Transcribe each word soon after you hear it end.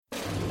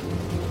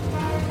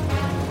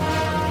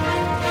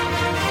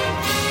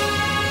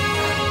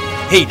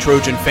Hey,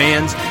 Trojan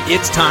fans,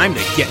 it's time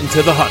to get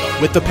into the huddle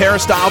with the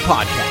Peristyle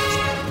Podcast.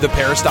 The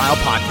Peristyle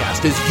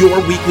Podcast is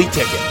your weekly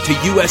ticket to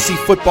USC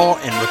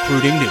football and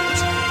recruiting news.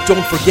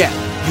 Don't forget,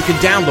 you can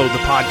download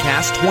the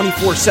podcast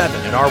 24/7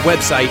 at our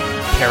website,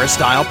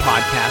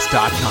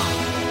 peristylepodcast.com.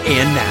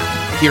 And now,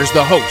 here's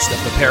the host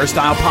of the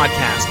Peristyle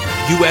Podcast,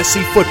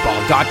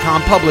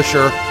 USCFootball.com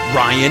publisher,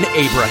 Ryan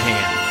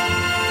Abraham.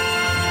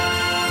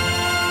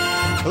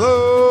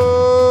 Hello,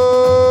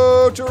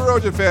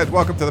 Trojan fans.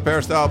 Welcome to the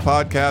Peristyle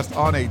Podcast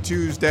on a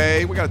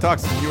Tuesday. We got to talk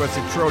some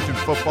USC Trojan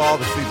football.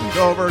 The season's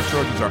over.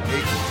 Trojans are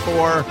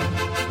 8-4,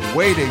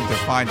 waiting to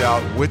find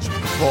out which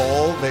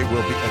bowl they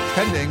will be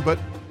attending. But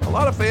a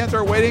lot of fans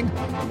are waiting.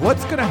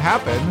 What's going to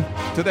happen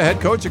to the head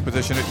coaching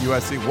position at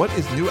USC? What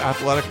is new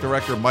athletic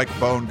director Mike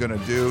Bohn going to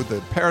do? The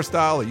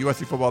Peristyle at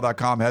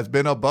USCFootball.com has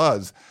been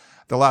abuzz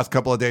the last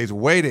couple of days,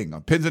 waiting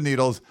on pins and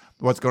needles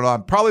what's going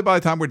on. Probably by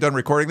the time we're done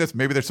recording this,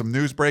 maybe there's some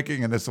news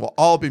breaking and this will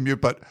all be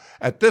mute. But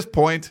at this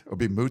point, it'll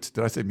be moot.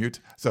 Did I say mute?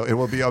 So it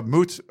will be a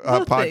moot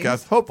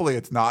podcast. Hopefully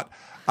it's not.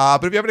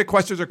 But if you have any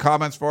questions or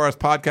comments for us,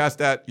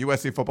 podcast at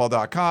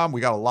USCFootball.com.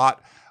 We got a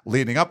lot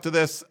leading up to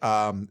this.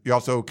 You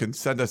also can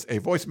send us a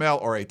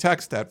voicemail or a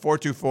text at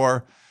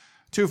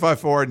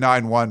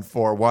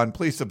 424-254-9141.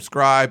 Please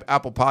subscribe.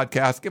 Apple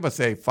Podcasts. Give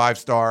us a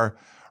 5-star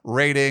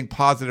rating.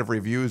 Positive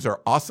reviews are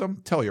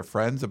awesome. Tell your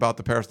friends about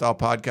the Peristyle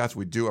Podcast.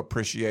 We do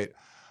appreciate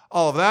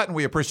all of that, and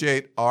we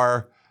appreciate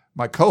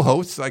my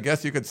co-hosts, I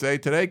guess you could say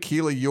today.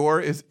 Keely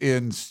Eure is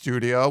in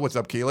studio. What's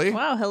up, Keely?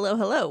 Wow,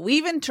 hello. We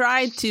even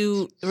tried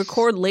to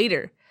record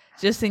later,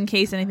 just in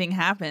case anything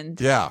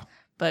happened. Yeah.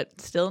 But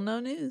still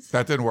no news.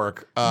 That didn't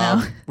work.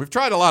 No. We've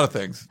tried a lot of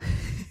things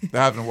that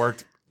haven't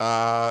worked.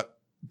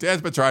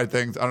 Dan's been trying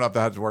things. I don't know if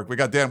that hasn't worked. We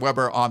got Dan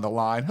Weber on the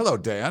line. Hello,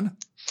 Dan.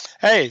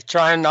 Hey,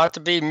 trying not to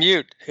be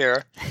mute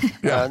here.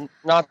 Yeah.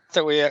 Not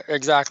that we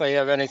exactly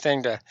have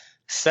anything to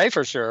say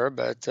for sure,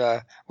 but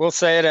we'll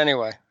say it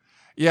anyway.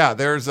 Yeah,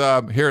 there's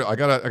here. I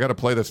gotta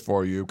play this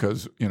for you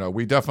because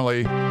we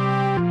definitely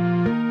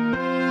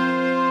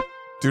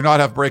do not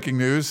have breaking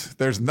news.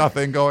 There's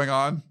nothing going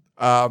on.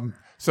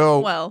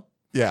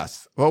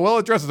 Yes. Well, we'll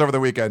address this over the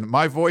weekend.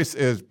 My voice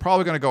is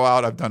probably going to go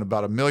out. I've done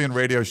about 1 million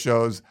radio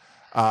shows.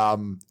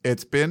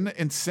 It's been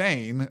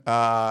insane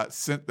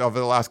since over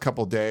the last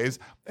couple of days,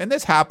 and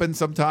this happens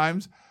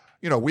sometimes.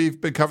 We've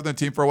been covering the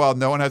team for a while.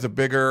 No one has a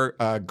bigger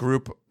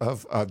group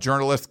of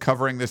journalists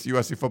covering this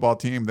USC football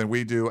team than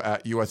we do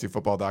at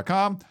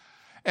USCFootball.com.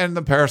 And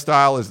the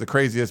Peristyle is the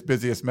craziest,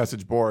 busiest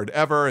message board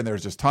ever, and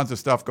there's just tons of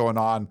stuff going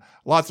on,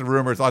 lots of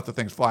rumors, lots of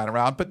things flying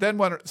around. But then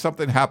when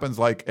something happens,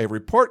 like a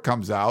report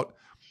comes out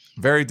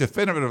very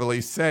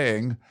definitively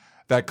saying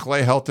that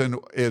Clay Helton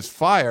is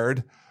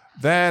fired,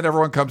 then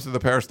everyone comes to the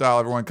Peristyle,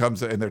 everyone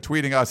comes and they're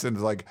tweeting us and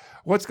is like,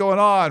 what's going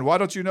on? Why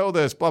don't you know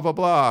this? Blah, blah,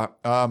 blah.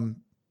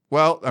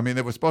 Well, I mean,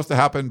 it was supposed to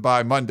happen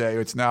by Monday.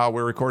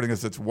 We're recording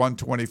this. It's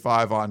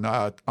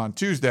 1:25 on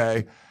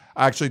Tuesday.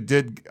 I actually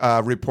did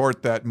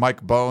report that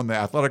Mike Bohn, the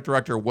athletic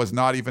director, was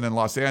not even in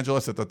Los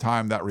Angeles at the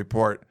time that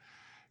report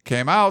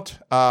came out.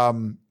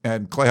 And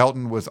Clay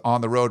Helton was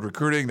on the road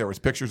recruiting. There was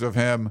pictures of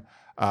him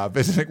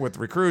visiting with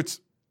recruits.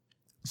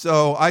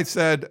 So I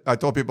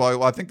told people,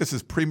 well, I think this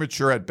is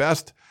premature at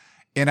best,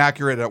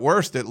 inaccurate at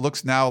worst. It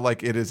looks now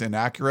like it is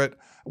inaccurate.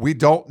 We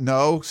don't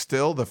know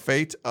still the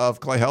fate of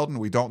Clay Helton.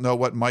 We don't know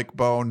what Mike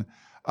Bohn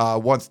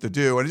wants to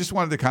do. And I just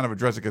wanted to kind of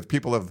address it because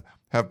people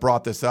have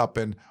brought this up,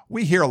 and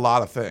we hear a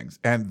lot of things.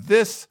 And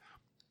this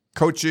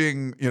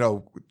coaching,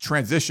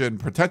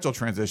 potential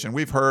transition,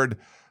 we've heard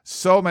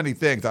so many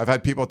things. I've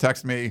had people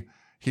text me,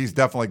 he's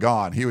definitely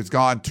gone. He was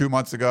gone 2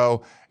 months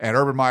ago, and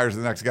Urban Meyer's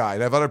the next guy.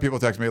 And I have other people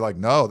text me like,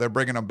 no, they're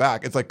bringing him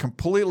back. It's like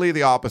completely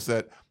the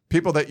opposite.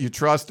 People that you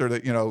trust or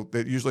that,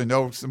 that usually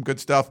know some good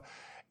stuff.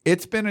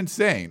 It's been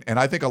insane. And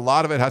I think a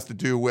lot of it has to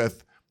do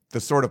with the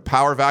sort of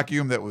power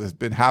vacuum that has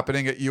been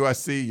happening at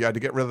USC. You had to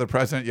get rid of the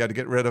president. You had to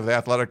get rid of the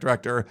athletic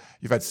director.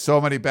 You've had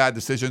so many bad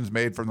decisions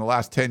made from the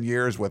last 10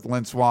 years with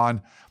Lynn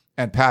Swann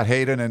and Pat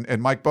Hayden.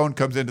 And Mike Bohn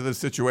comes into this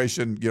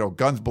situation,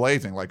 guns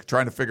blazing, like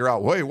trying to figure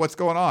out, wait, what's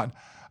going on?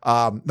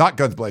 Not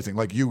guns blazing.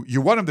 Like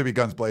you want him to be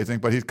guns blazing,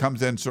 but he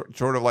comes in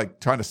sort of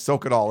like trying to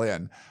soak it all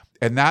in.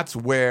 And that's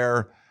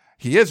where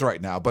he is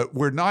right now. But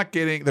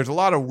there's a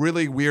lot of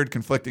really weird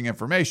conflicting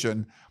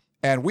information.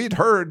 And we'd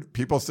heard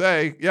people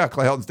say, yeah,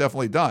 Clay Helton's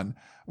definitely done.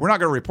 We're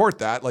not going to report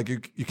that. Like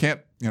you can't,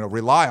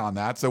 rely on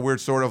that. So we're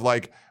sort of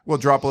like, we'll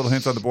drop little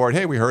hints on the board.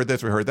 Hey, we heard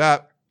this, we heard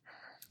that.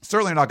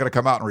 Certainly not going to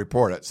come out and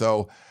report it.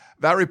 So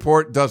that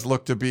report does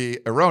look to be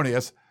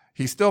erroneous.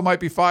 He still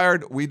might be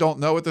fired. We don't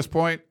know at this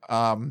point.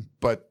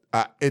 But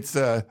I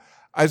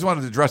just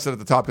wanted to address it at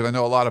the top because I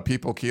know a lot of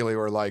people, Keely,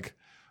 were like,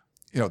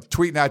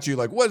 tweeting at you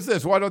like, what is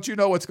this? Why don't you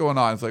know what's going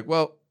on? It's like,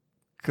 well,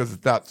 because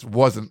that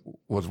was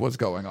what's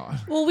going on.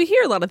 Well, we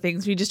hear a lot of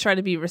things. We just try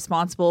to be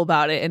responsible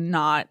about it and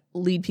not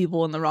lead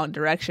people in the wrong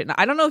direction.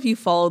 I don't know if you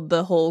followed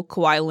the whole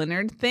Kawhi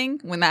Leonard thing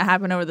when that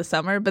happened over the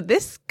summer, but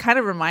this kind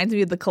of reminds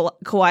me of the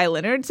Kawhi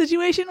Leonard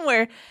situation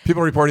where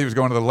people reported he was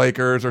going to the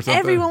Lakers or something.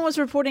 Everyone was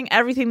reporting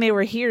everything they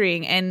were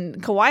hearing,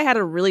 and Kawhi had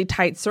a really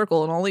tight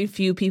circle, and only a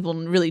few people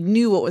really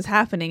knew what was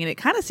happening. And it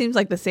kind of seems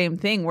like the same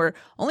thing where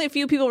only a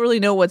few people really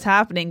know what's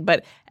happening,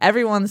 but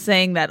everyone's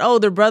saying that, oh,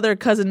 their brother,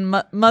 cousin,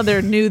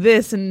 mother knew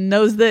this and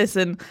knows this.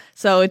 And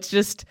so it's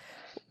just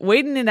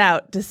waiting it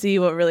out to see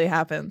what really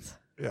happens.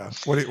 Yeah.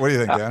 What do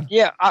you think, Dan?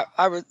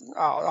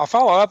 I'll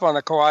follow up on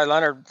the Kawhi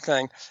Leonard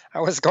thing. I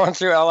was going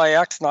through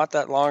LAX not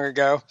that long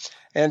ago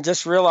and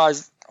just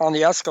realized on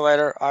the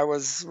escalator I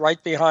was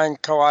right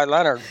behind Kawhi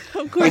Leonard.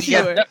 Of course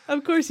you were.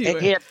 Of course you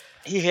were.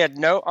 He had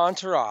no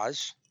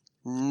entourage,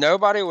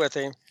 nobody with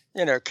him,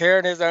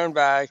 carrying his own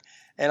bag.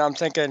 And I'm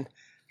thinking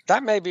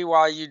that may be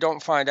why you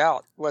don't find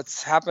out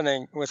what's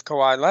happening with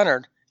Kawhi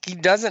Leonard. He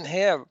doesn't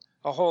have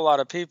a whole lot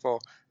of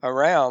people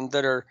around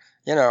that are,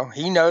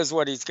 he knows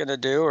what he's going to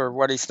do or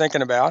what he's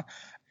thinking about,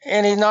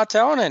 and he's not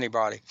telling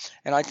anybody.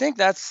 And I think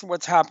that's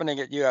what's happening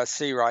at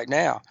USC right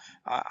now.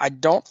 I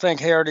don't think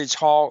Heritage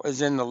Hall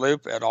is in the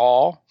loop at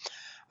all.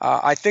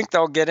 I think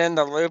they'll get in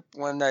the loop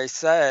when they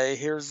say,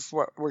 here's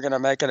what we're going to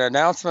make an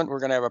announcement. We're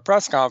going to have a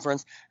press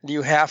conference.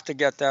 You have to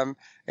get them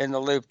in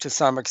the loop to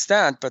some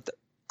extent, but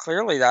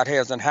clearly that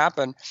hasn't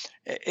happened.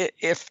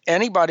 If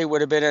anybody would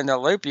have been in the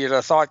loop, you'd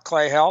have thought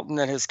Clay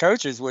Helton and his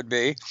coaches would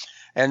be.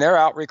 And they're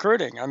out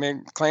recruiting. I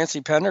mean,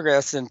 Clancy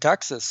Pendergast's in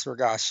Texas, for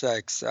gosh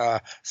sakes. We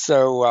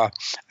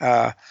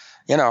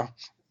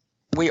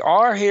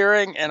are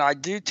hearing, and I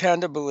do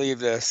tend to believe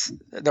this,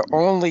 the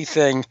only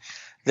thing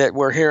that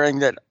we're hearing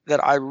that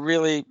I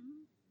really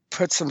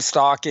put some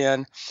stock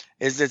in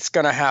is it's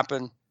going to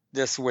happen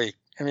this week.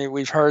 I mean,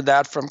 we've heard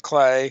that from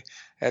Clay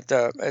at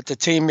the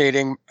team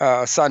meeting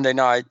Sunday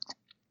night,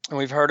 and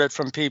we've heard it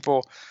from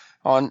people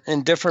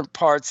in different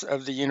parts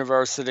of the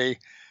university.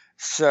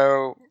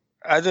 So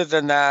other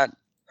than that,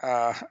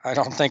 I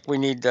don't think we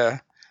need to,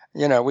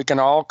 we can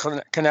all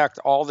connect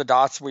all the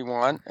dots we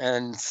want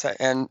and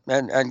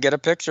get a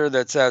picture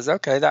that says,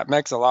 okay, that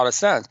makes a lot of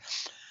sense.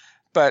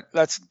 But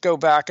let's go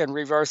back and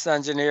reverse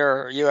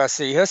engineer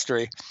USC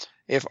history.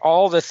 If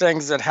all the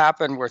things that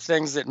happened were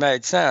things that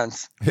made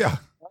sense, none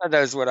of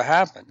those would have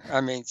happened.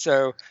 I mean,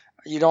 so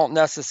you don't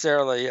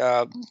necessarily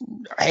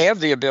have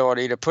the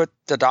ability to put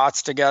the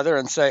dots together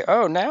and say,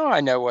 oh, now I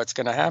know what's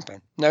going to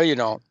happen. No, you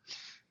don't.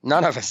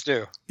 None of us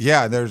do.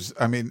 Yeah, there's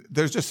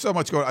just so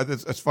much going on.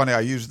 It's funny. I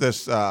used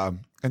this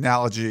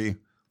analogy,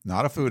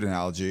 not a food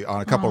analogy,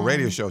 on a couple of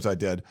radio shows I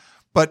did.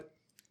 But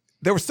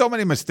there were so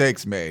many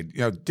mistakes made.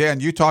 Dan,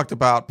 you talked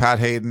about Pat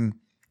Hayden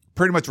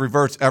pretty much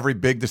reverts every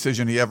big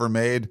decision he ever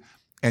made,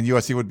 and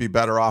USC would be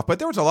better off. But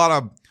there was a lot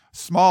of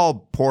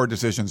small, poor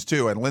decisions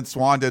too. And Lynn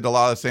Swann did a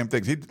lot of the same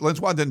things. Lynn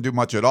Swann didn't do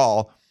much at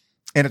all.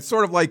 And it's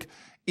sort of like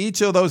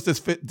each of those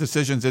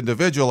decisions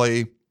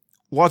individually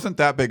wasn't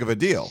that big of a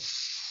deal.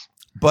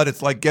 But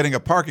it's like getting a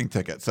parking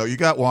ticket. So you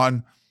got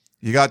one,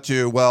 you got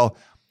two. Well,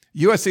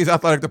 USC's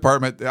athletic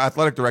department, the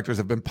athletic directors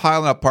have been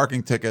piling up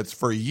parking tickets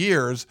for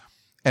years.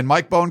 And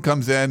Mike Bohn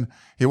comes in,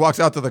 he walks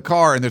out to the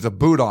car, and there's a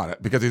boot on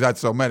it because he's had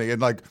so many.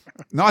 And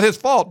not his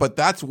fault, but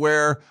that's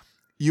where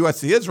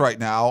USC is right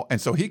now. And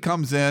so he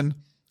comes in,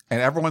 and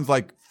everyone's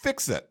like,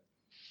 fix it.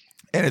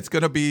 And it's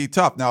going to be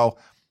tough. Now,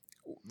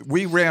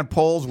 we ran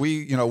polls.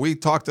 We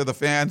talked to the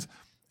fans.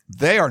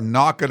 They are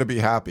not going to be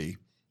happy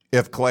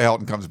if Clay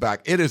Helton comes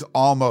back. It is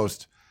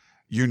almost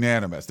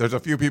unanimous. There's a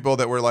few people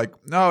that were like,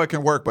 no, it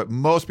can work, but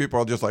most people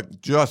are just like,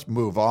 just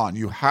move on.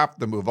 You have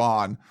to move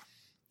on.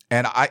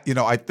 And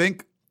I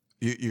think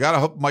you got to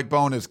hope Mike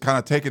Bohn is kind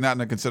of taking that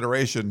into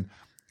consideration,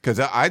 because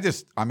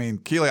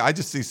Keely, I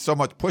just see so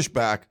much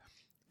pushback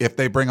if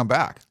they bring him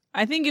back.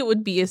 I think it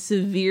would be a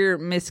severe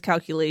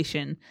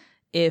miscalculation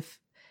if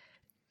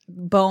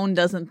Bohn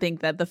doesn't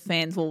think that the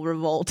fans will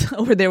revolt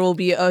or there will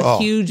be a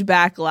huge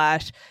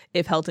backlash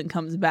if Helton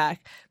comes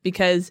back,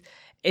 because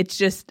it's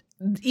just,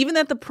 even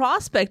at the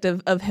prospect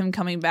of him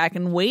coming back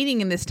and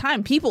waiting in this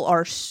time, people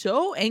are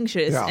so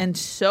anxious and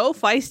so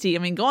feisty. I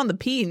mean, go on the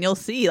P and you'll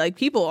see,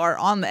 people are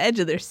on the edge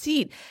of their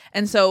seat.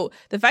 And so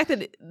the fact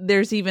that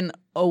there's even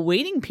a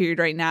waiting period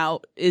right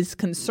now is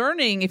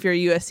concerning if you're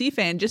a USC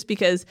fan, just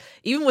because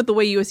even with the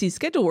way USC's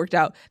schedule worked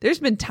out, there's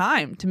been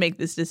time to make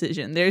this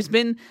decision. There's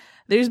been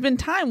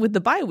time with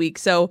the bye week.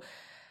 So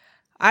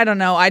I don't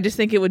know. I just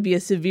think it would be a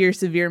severe,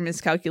 severe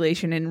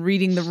miscalculation and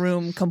reading the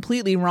room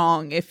completely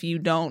wrong if you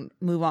don't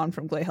move on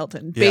from Clay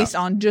Helton based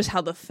on just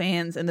how the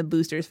fans and the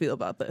boosters feel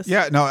about this.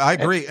 Yeah, no, I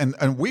agree.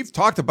 And we've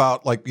talked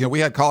about, we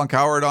had Colin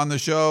Cowherd on the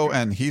show,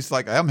 and he's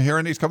like, I'm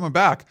hearing he's coming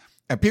back.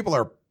 And people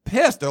are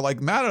pissed. They're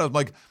mad at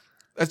him.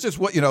 That's just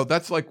what,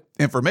 that's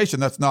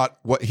information. That's not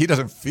what, he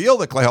doesn't feel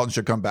that Clay Helton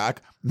should come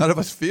back. None of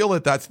us feel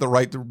that that's the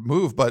right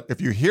move. But if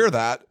you hear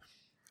that,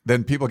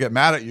 then people get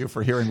mad at you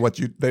for hearing what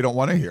they don't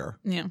want to hear.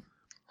 Yeah.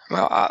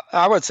 Well,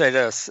 I would say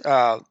this.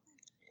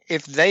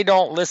 If they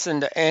don't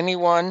listen to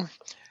anyone,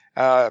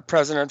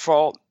 President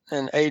Folt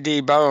and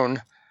A.D.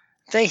 Bohn,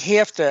 they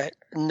have to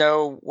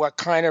know what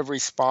kind of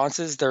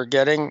responses they're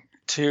getting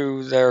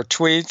to their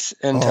tweets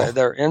and to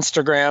their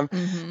Instagram.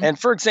 Mm-hmm. And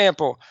for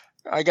example,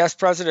 I guess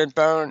President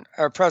Bohn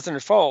or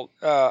President Folt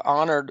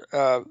honored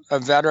a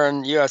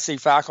veteran USC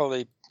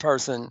faculty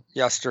person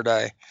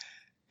yesterday,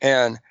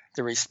 and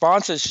the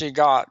responses she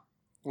got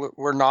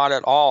were not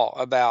at all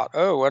about,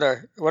 oh,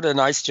 what a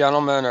nice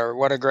gentleman, or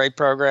what a great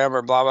program,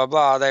 or blah blah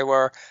blah. They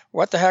were,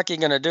 what the heck are you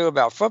going to do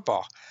about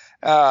football?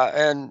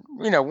 And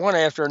one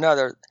after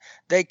another.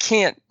 They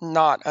can't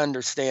not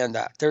understand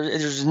that.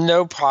 There's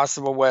no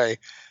possible way,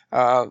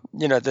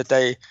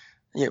 that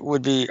it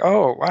would be,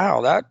 oh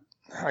wow, that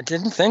I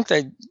didn't think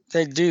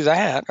they'd do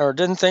that, or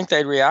didn't think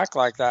they'd react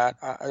like that.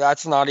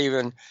 That's not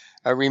even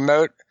a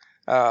remote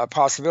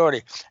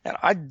possibility. And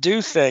I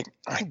don't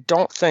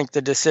think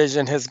the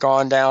decision has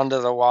gone down to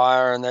the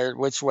wire and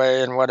which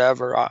way and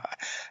whatever.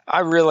 I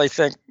really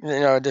think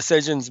a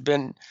decision's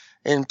been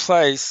in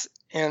place,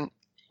 and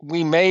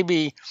we may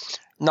be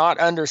not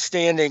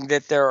understanding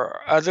that there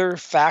are other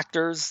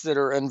factors that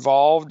are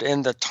involved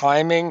in the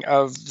timing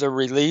of the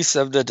release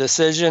of the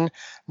decision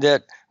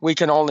that we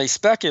can only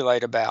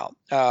speculate about.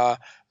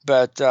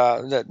 But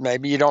that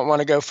maybe you don't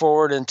want to go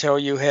forward until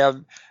you have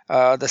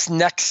this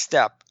next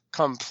step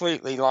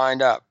completely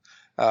lined up.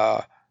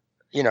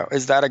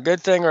 Is that a good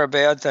thing or a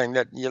bad thing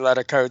that you let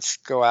a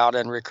coach go out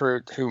and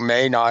recruit who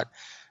may not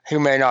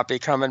be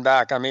coming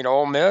back? I mean,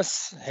 Ole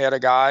Miss had a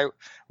guy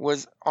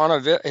was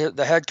on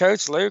the head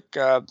coach, Luke,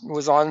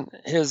 was on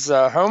his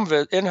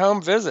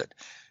in-home visit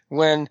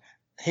when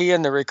he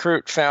and the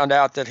recruit found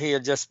out that he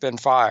had just been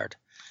fired.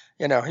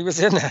 He was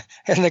in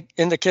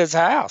the kid's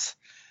house.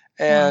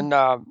 And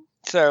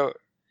so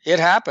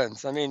it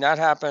happens. I mean, that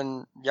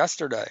happened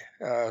yesterday.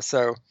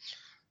 So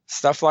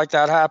stuff like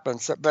that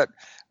happens. But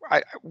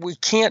we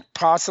can't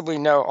possibly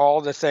know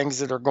all the things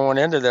that are going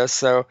into this.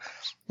 So,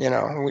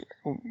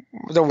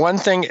 the one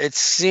thing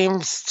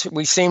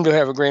we seem to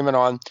have agreement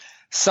on,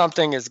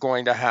 something is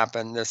going to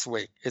happen this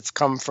week. It's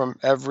come from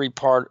every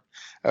part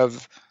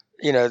of,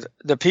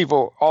 the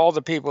people, all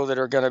the people that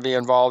are going to be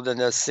involved in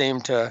this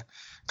seem to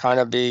kind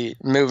of be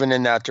moving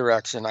in that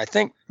direction. I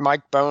think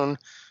Mike Bohn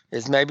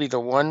is maybe the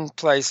one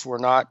place we're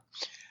not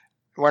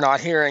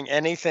hearing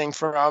anything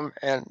from,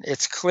 and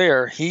it's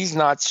clear he's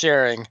not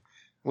sharing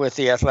with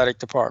the athletic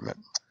department.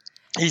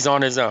 He's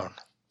on his own.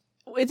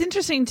 It's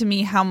interesting to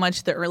me how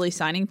much the early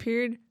signing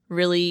period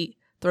really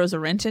throws a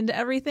wrench into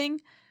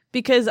everything,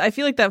 because I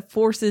feel like that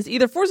forces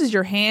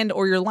your hand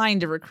or you're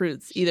lying to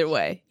recruits either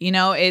way.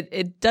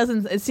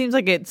 It seems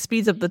like it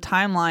speeds up the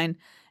timeline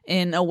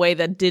in a way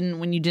that didn't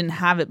when you didn't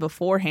have it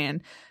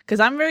beforehand. Because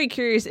I'm very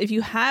curious, if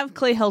you have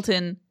Clay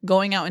Helton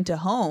going out into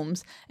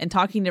homes and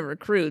talking to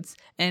recruits,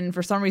 and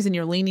for some reason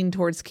you're leaning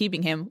towards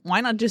keeping him,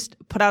 why not just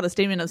put out a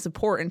statement of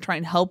support and try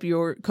and help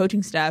your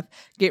coaching staff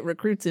get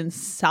recruits and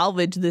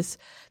salvage this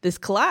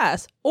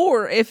class?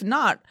 Or if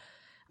not,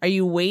 are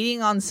you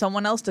waiting on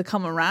someone else to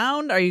come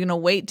around? Are you going to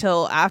wait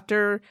till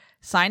after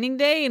signing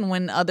day and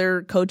when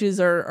other coaches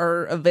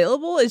are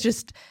available? It's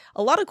just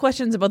a lot of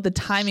questions about the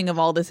timing of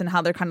all this and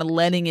how they're kind of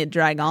letting it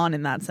drag on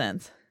in that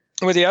sense.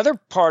 Well, the other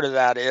part of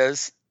that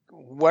is,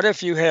 what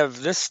if you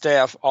have this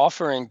staff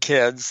offering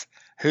kids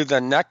who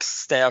the next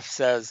staff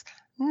says,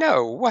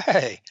 no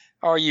way,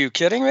 are you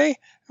kidding me?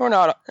 We're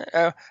not.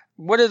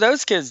 What do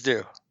those kids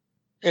do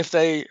if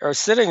they are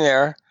sitting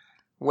there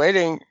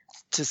waiting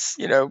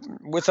to,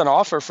 with an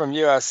offer from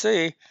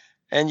USC,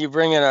 and you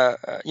bring in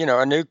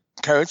a new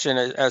coach and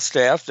a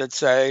staff that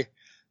say,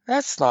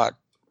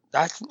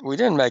 we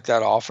didn't make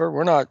that offer.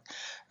 We're not.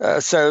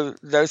 So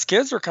those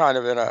kids are kind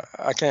of in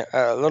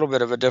a little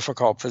bit of a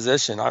difficult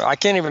position. I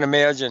can't even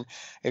imagine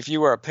if you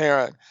were a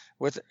parent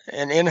with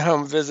an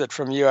in-home visit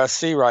from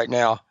USC right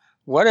now,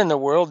 what in the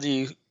world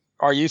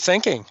are you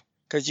thinking?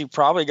 Because you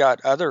probably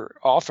got other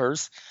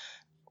offers.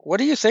 What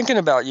are you thinking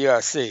about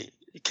USC?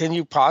 Can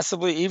you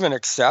possibly even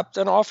accept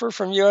an offer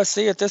from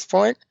USC at this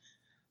point?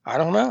 I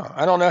don't know.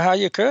 I don't know how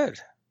you could.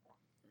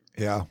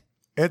 Yeah.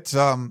 It's,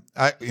 I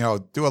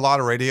do a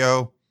lot of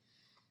radio,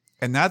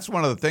 and that's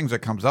one of the things that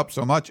comes up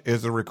so much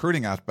is the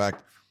recruiting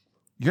aspect.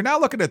 You're now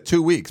looking at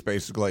 2 weeks,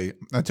 basically,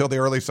 until the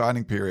early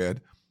signing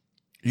period.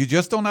 You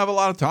just don't have a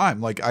lot of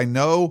time. Like, I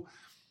know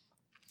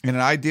in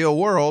an ideal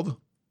world,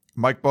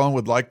 Mike Bohn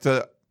would like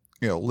to,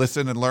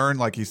 listen and learn,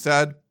 like he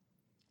said,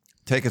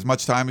 take as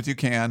much time as you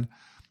can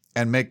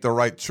and make the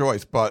right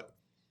choice. But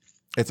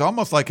it's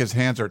almost like his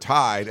hands are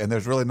tied and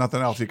there's really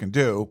nothing else he can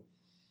do.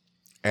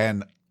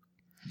 And,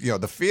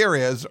 the fear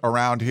is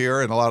around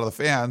here and a lot of the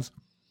fans,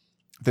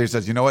 they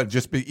says, it'd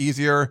just be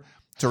easier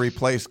to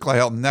replace Clay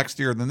Helton next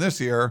year than this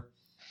year.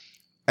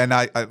 And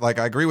I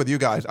agree with you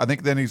guys. I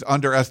think then he's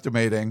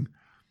underestimating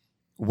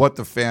what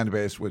the fan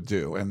base would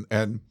do.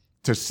 And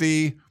to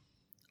see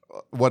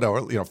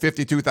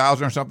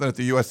 52,000 or something at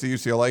the USC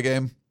UCLA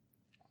game,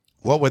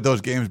 what would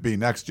those games be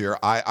next year?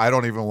 I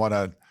don't even want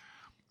to.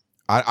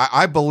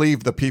 I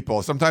believe the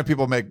people. Sometimes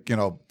people make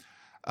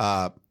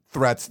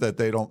threats that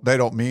they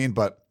don't mean,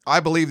 but I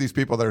believe these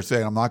people that are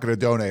saying, I'm not going to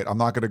donate, I'm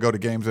not going to go to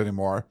games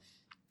anymore.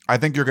 I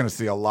think you're going to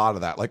see a lot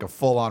of that, like a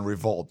full-on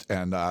revolt,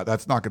 and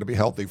that's not going to be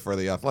healthy for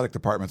the athletic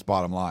department's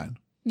bottom line.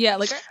 Yeah,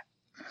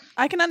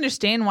 I can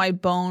understand why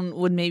Bohn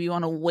would maybe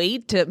want to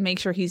wait to make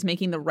sure he's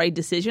making the right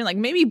decision. Like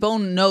maybe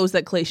Bohn knows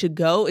that Clay should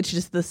go. It's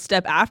just the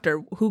step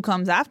after, who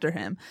comes after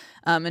him.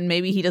 And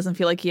maybe he doesn't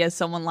feel like he has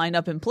someone lined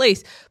up in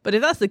place. But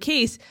if that's the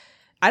case,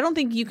 I don't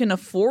think you can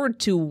afford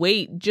to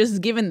wait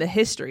just given the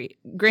history.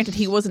 Granted,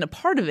 he wasn't a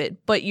part of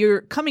it, but you're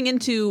coming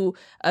into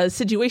a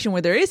situation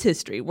where there is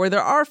history, where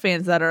there are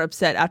fans that are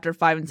upset after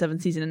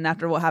 5-7 season and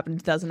after what happened in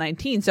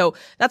 2019. So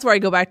that's where I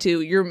go back to,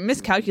 you're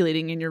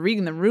miscalculating and you're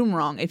reading the room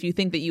wrong if you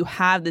think that you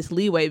have this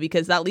leeway,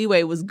 because that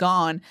leeway was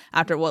gone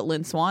after what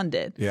Lynn Swann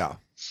did. Yeah.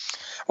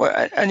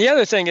 Well, and the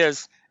other thing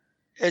is,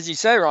 as you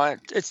say, Ryan,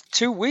 it's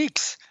 2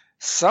 weeks.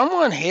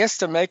 Someone has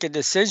to make a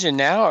decision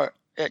now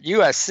at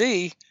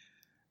USC.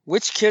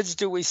 Which kids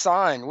do we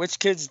sign? Which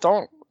kids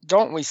don't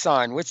we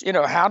sign? Which,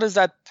 how does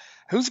that,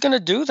 who's going to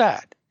do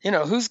that?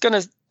 Who's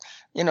going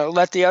to,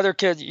 let the other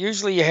kids,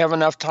 usually you have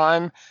enough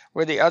time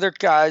where the other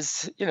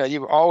guys,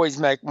 you always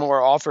make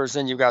more offers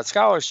than you got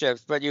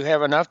scholarships, but you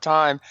have enough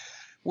time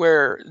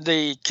where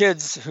the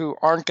kids who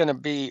aren't going to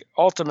be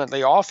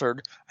ultimately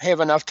offered have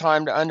enough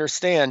time to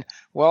understand,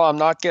 well, I'm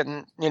not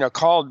getting,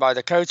 called by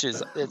the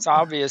coaches. It's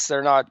obvious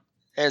they're not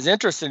as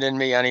interested in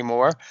me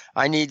anymore.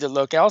 I need to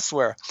look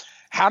elsewhere.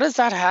 How does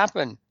that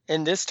happen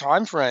in this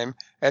time frame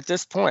at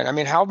this point? I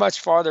mean, how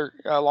much farther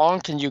along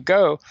can you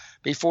go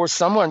before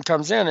someone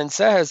comes in and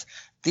says,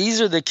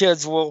 these are the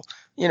kids we'll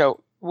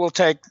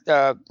take,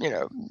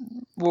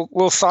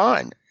 we'll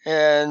sign,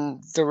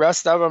 and the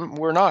rest of them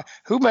we're not?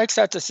 Who makes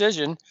that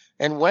decision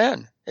and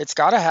when? It's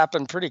got to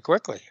happen pretty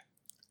quickly.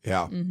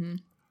 Yeah. Mm-hmm.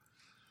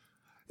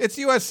 It's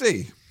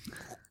USC.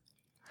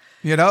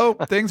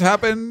 Things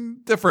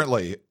happen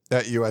differently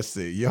at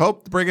USC. You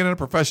hope to bring in a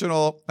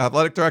professional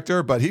athletic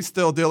director, but he's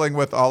still dealing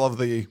with all of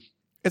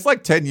it's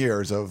like 10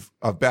 years of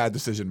bad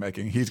decision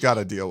making he's got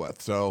to deal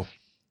with. So,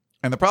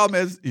 and the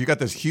problem is you got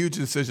this huge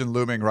decision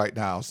looming right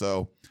now.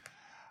 So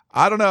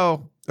I don't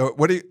know.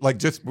 What do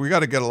you we got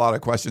to get a lot of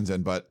questions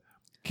in, but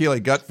Keely,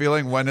 gut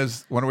feeling, when are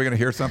we going to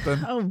hear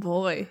something? Oh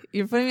boy,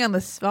 you're putting me on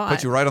the spot.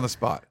 Put you right on the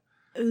spot.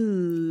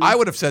 Ooh. I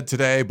would have said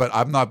today, but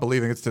I'm not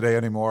believing it's today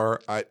anymore.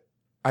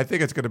 I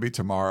think it's going to be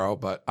tomorrow,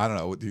 but I don't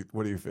know.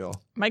 What do you feel?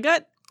 My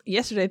gut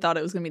yesterday thought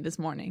it was going to be this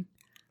morning.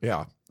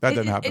 Yeah, that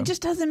didn't happen. It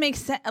just doesn't make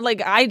sense.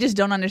 I just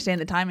don't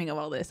understand the timing of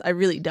all this. I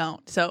really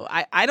don't. So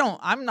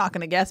I'm not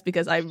going to guess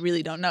because I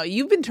really don't know.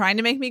 You've been trying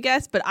to make me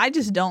guess, but I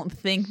just don't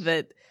think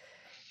that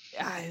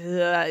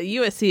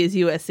USC is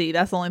USC.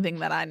 That's the only thing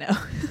that I know.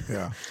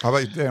 Yeah. How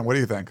about you, Dan? What do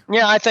you think?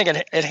 Yeah, I think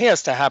it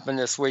has to happen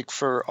this week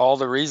for all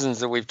the reasons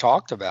that we've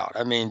talked about.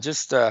 I mean,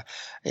 just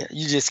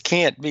you just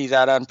can't be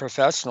that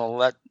unprofessional.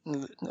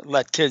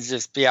 Let kids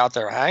just be out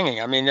there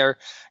hanging. I mean, they're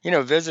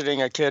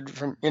visiting a kid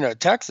from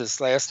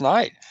Texas last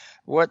night.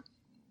 What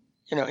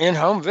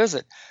in-home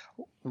visit?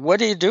 What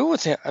do you do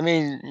with him? I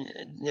mean,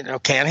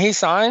 can he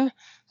sign?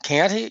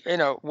 Can't he?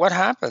 What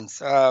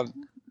happens?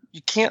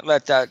 You can't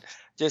let that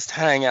just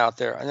hang out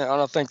there. I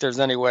don't think there's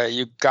any way.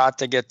 You got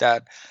to get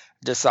that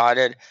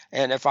decided.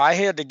 And if I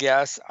had to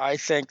guess, I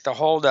think the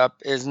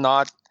holdup is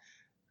not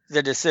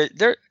the decision.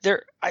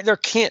 There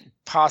can't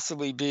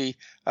possibly be.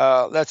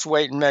 Let's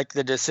wait and make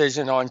the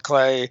decision on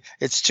Clay.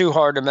 It's too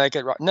hard to make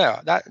it right. No,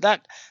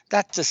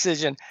 that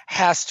decision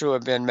has to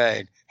have been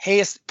made.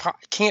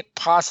 Can't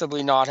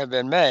possibly not have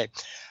been made.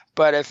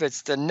 But if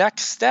it's the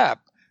next step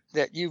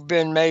that you've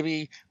been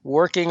maybe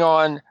working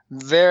on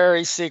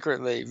very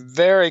secretly,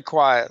 very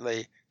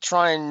quietly,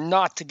 trying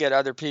not to get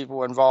other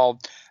people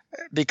involved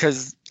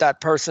because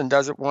that person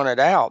doesn't want it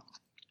out.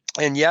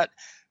 And yet,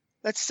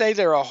 let's say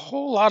there are a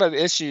whole lot of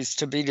issues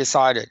to be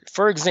decided.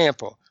 For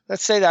example,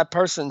 let's say that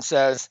person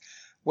says,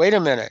 wait a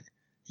minute,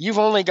 you've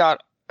only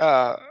got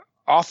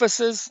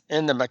offices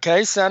in the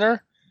McKay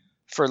Center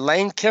for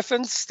Lane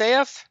Kiffin's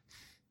staff,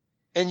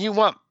 and you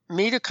want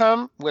me to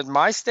come with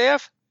my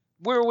staff?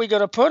 Where are we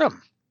going to put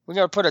them? We're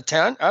going to put a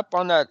tent up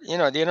on that,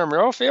 the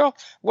intramural field?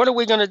 What are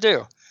we going to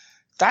do?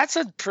 That's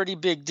a pretty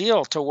big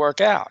deal to work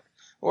out.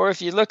 Or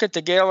if you look at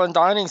the Galen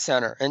Dining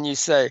Center and you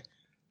say,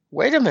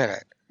 wait a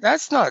minute,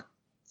 that's not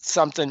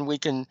something we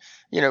can,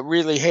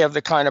 really have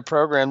the kind of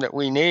program that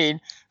we need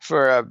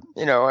for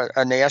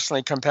a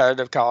nationally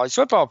competitive college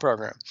football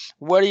program.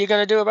 What are you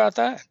going to do about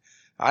that?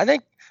 I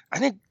think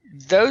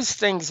those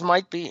things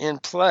might be in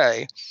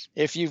play.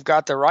 If you've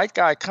got the right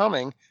guy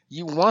coming,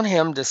 you want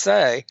him to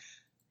say,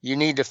 you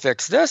need to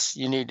fix this,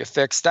 you need to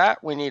fix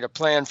that, we need a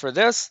plan for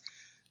this.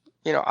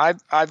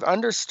 I've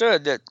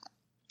understood that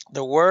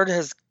the word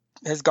has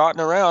gotten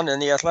around in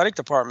the athletic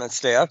department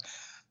staff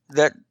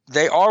that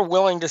they are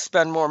willing to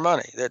spend more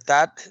money,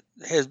 that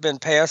has been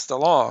passed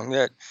along,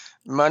 that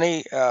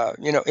money,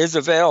 is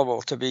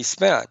available to be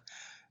spent.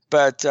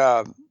 But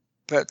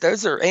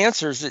those are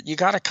answers that you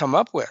got to come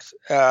up with.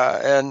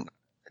 And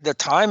the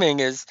timing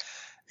is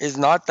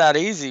not that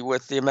easy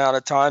with the amount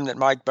of time that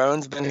Mike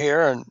Bohn's been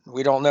here, and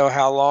we don't know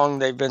how long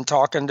they've been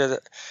talking to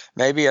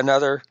maybe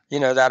another,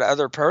 that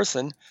other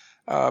person.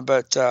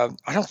 But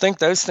I don't think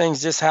those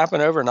things just happen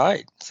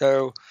overnight.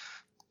 So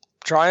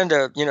trying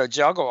to,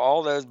 juggle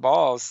all those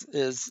balls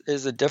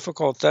is a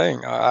difficult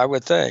thing, I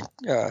would think.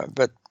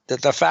 But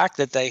the fact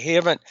that they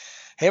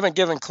haven't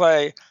given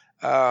Clay,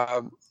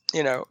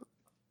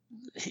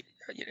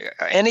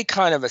 any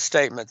kind of a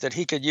statement that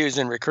he could use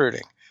in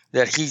recruiting,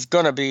 that he's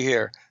going to be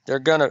here. They're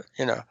going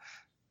to,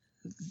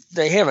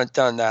 they haven't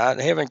done that.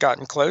 They haven't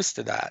gotten close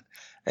to that.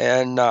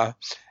 And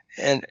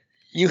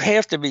you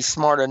have to be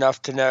smart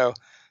enough to know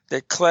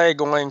that Clay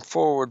going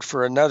forward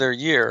for another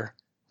year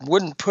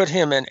wouldn't put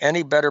him in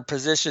any better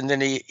position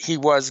than he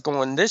was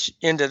going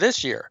into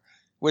this year,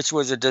 which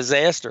was a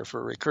disaster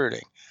for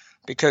recruiting.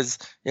 Because,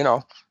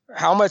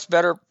 how much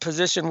better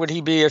position would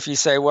he be if you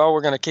say, well,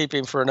 we're going to keep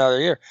him for another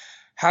year?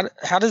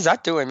 How does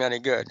that do him any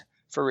good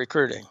for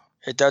recruiting?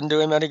 It doesn't do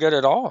him any good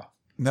at all.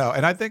 No,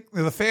 and I think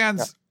the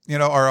fans,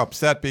 are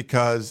upset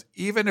because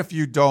even if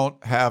you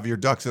don't have your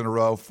ducks in a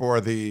row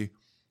for the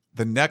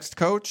next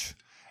coach,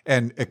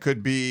 and it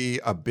could be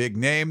a big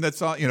name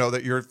that's on,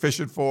 that you're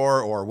fishing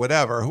for or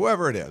whatever,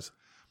 whoever it is,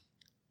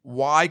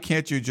 why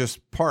can't you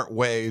just part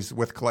ways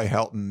with Clay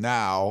Helton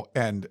now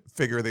and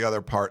figure the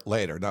other part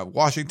later? Now,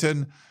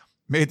 Washington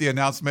made the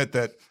announcement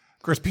that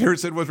Chris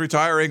Peterson was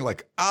retiring,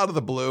 like out of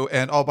the blue,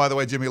 and oh, by the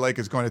way, Jimmy Lake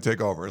is going to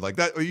take over. Like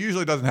that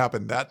usually doesn't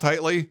happen that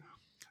tightly,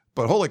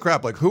 but holy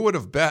crap! Like who would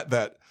have bet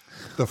that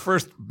the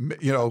first,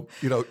 you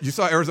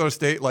saw Arizona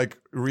State like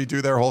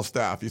redo their whole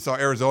staff. You saw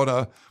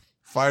Arizona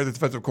fire the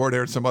defensive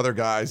coordinator and some other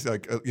guys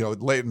like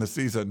late in the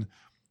season.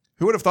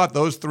 Who would have thought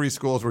those three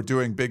schools were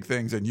doing big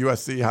things and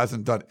USC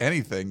hasn't done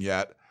anything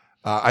yet?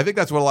 I think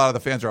that's what a lot of the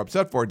fans are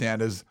upset for,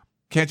 Dan, is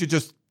can't you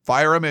just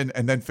fire them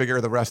and then figure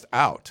the rest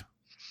out?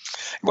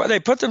 Well, they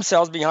put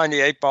themselves behind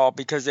the 8 ball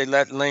because they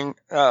let Lynn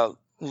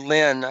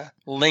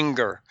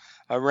linger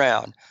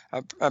around.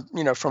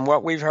 From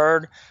what we've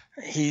heard,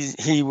 his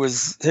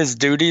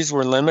duties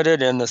were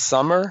limited in the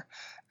summer,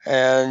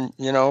 and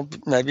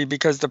maybe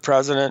because the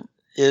president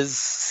is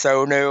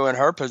so new in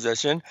her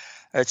position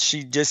that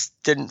she just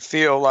didn't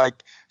feel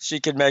like she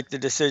could make the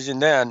decision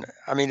then.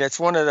 I mean, it's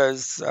one of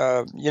those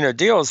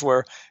deals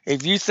where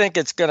if you think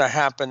it's going to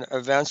happen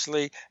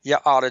eventually, you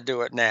ought to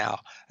do it now.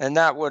 And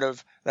that would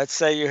have, let's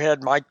say you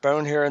had Mike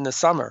Bohn here in the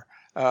summer.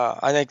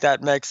 I think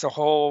that makes a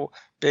whole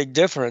big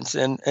difference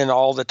in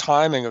all the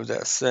timing of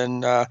this.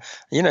 And,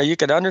 you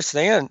could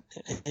understand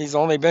he's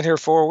only been here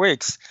 4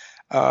 weeks.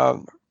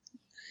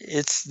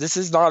 This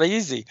is not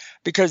easy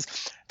because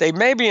they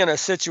may be in a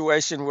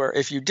situation where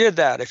if you did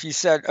that, if you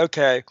said,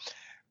 okay,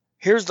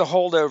 here's the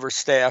holdover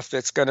staff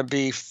that's going to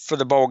be for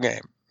the bowl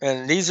game,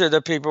 and these are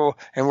the people,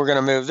 and we're going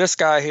to move this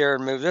guy here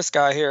and move this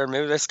guy here and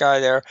move this guy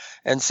there,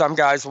 and some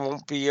guys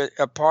won't be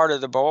a part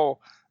of the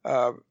bowl,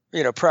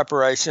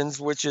 preparations,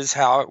 which is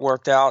how it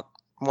worked out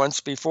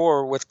once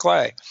before with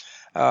Clay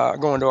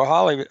going to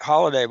a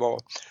holiday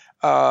bowl.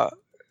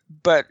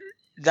 But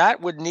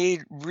that would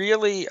need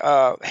really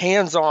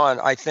hands-on,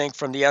 I think,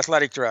 from the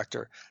athletic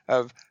director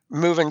of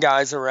moving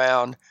guys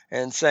around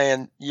and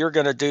saying, you're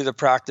going to do the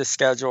practice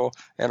schedule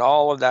and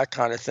all of that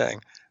kind of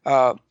thing.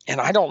 And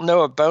I don't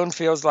know if Bohn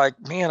feels like,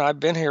 man, I've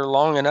been here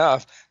long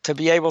enough to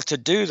be able to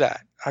do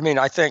that. I mean,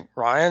 I think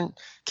Ryan,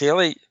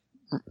 Keely,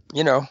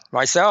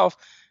 myself,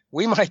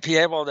 we might be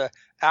able to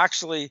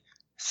actually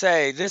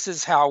say, this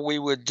is how we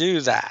would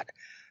do that.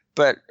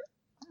 But,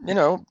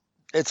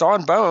 it's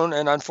on Bohn,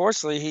 and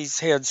unfortunately, he's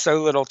had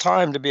so little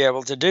time to be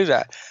able to do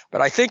that.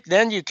 But I think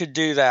then you could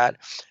do that,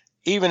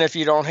 even if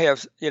you don't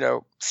have,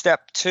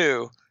 step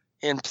 2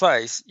 in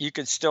place. You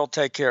could still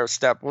take care of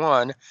step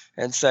 1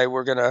 and say,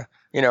 we're going to,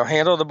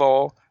 handle the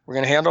bowl, we're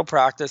going to handle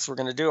practice, we're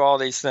going to do all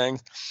these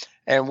things,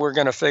 and we're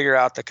going to figure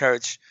out the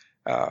coach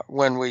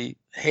when we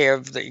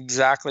have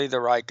exactly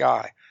the right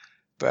guy.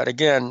 But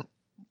again,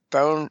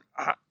 Bohn,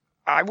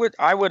 I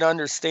would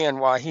understand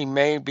why he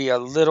may be a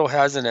little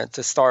hesitant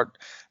to start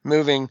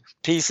moving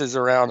pieces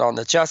around on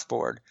the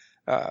chessboard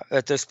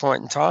at this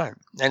point in time.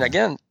 And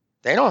again,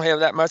 they don't have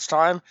that much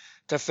time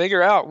to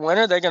figure out when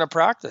are they going to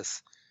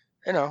practice.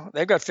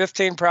 They've got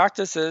 15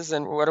 practices,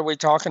 and what are we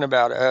talking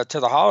about? To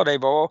the Holiday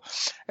Bowl,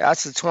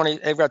 that's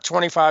they've got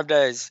 25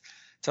 days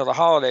to the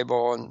Holiday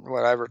Bowl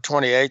and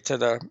 28 to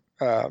the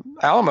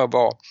Alamo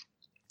Bowl.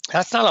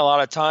 That's not a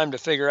lot of time to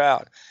figure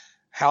out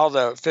how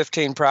the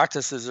 15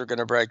 practices are going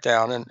to break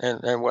down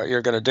and what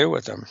you're going to do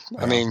with them.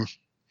 Yeah. I mean,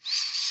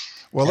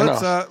 well,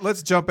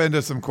 let's jump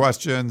into some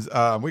questions.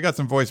 We got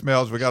some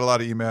voicemails. We got a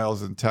lot of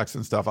emails and texts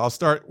and stuff. I'll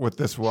start with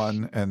this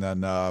one, and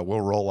then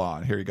we'll roll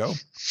on. Here you go.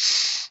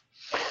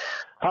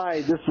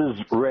 Hi, this is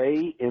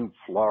Ray in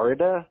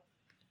Florida,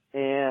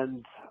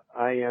 and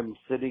I am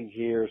sitting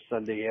here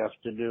Sunday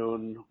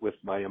afternoon with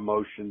my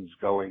emotions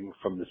going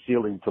from the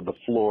ceiling to the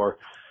floor,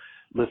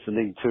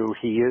 listening to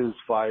he is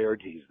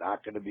fired, he's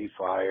not going to be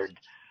fired.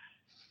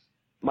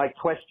 My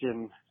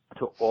question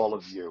to all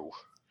of you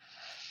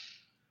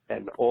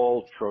and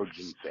all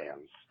Trojan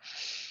fans,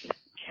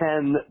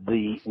 can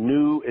the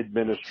new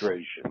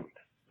administration,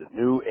 the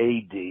new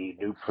AD,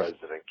 new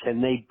president, can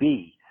they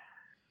be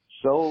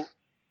so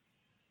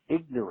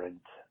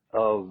ignorant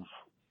of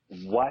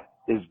what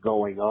is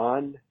going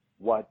on,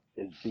 what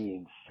is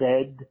being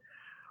said,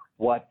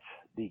 what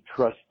the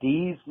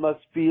trustees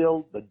must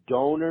feel, the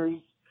donors,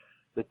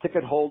 the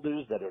ticket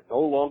holders that are no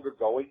longer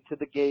going to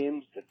the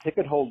games, the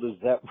ticket holders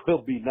that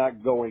will be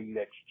not going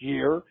next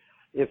year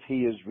if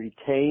he is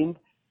retained,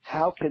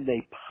 how can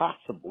they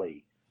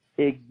possibly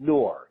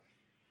ignore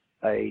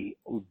a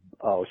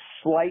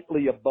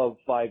slightly above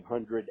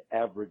 500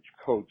 average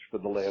coach for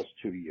the last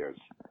 2 years?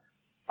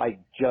 I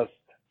just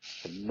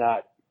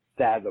cannot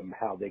fathom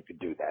how they could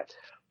do that.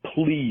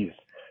 Please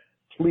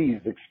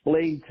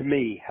explain to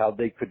me how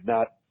they could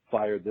not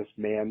fire this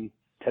man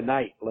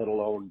tonight, let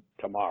alone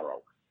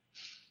tomorrow.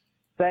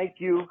 Thank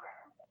you.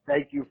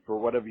 Thank you for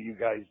whatever you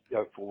guys,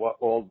 for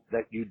all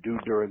that you do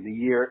during the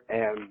year,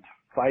 and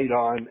fight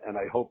on. And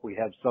I hope we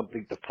have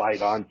something to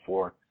fight on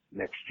for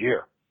next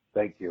year.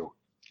 Thank you.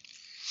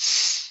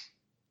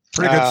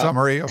 Pretty good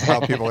summary of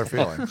how people are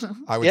feeling,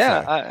 I would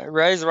say.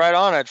 Ray's right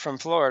on it from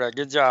Florida.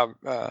 Good job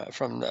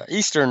from the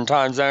Eastern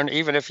time zone,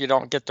 even if you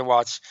don't get to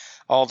watch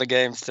all the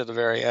games to the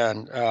very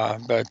end. I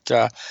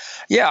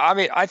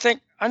mean, I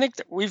think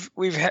that we've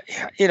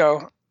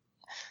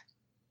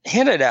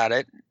hinted at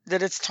it,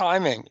 that it's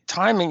timing.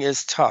 Timing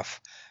is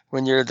tough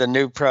when you're the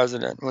new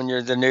president, when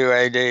you're the new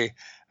AD.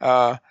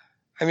 I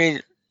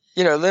mean,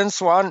 Lynn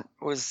Swann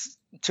was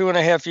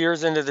 2.5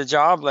 years into the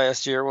job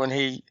last year when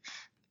he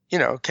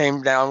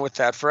came down with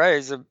that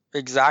phrase of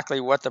exactly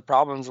what the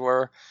problems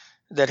were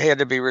that had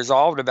to be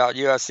resolved about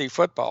USC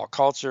football,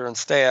 culture and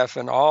staff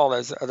and all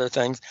those other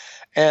things.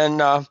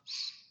 And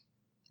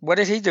what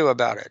did he do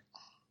about it?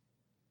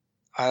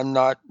 I'm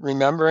not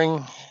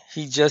remembering.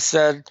 He just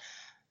said,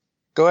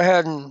 go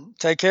ahead and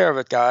take care of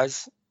it,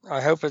 guys.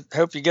 I hope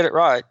you get it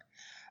right.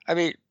 I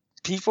mean,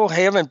 people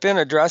haven't been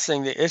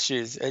addressing the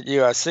issues at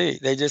USC.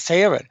 They just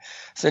haven't.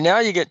 So now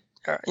you get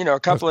a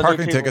couple of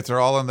parking new people. tickets are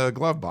all in the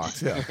glove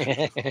box. Yeah,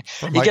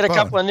 you get a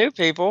couple of new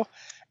people,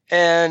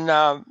 and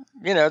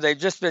they've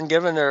just been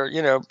given their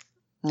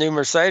new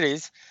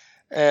Mercedes,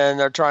 and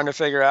they're trying to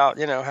figure out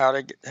how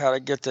to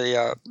get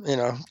the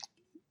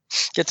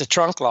get the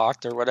trunk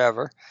locked or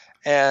whatever.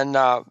 And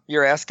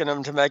you're asking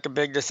them to make a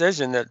big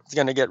decision that's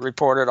going to get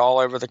reported all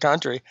over the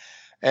country,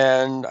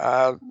 and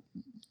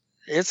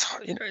it's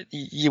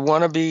you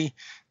want to be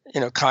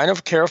kind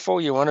of careful.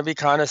 You want to be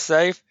kind of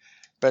safe.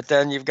 But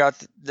then you've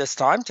got this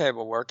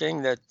timetable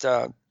working that,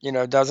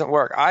 doesn't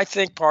work. I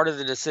think part of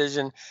the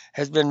decision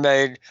has been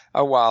made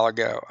a while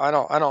ago.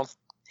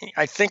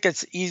 I think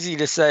it's easy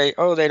to say,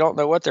 oh, they don't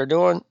know what they're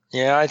doing.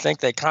 Yeah, I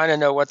think they kind of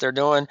know what they're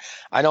doing.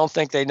 I don't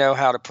think they know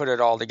how to put it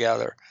all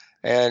together.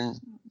 And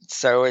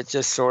so it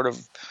just sort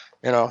of,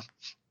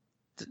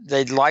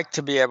 they'd like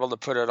to be able to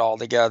put it all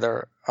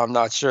together. I'm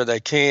not sure they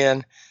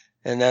can.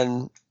 And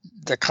then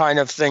the kind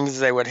of things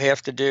they would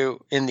have to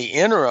do in the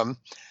interim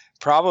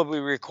probably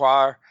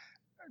require,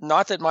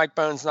 not that Mike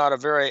Bohn's not a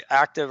very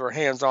active or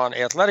hands-on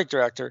athletic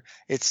director,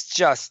 it's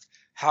just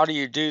how do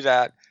you do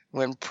that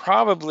when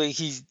probably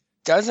he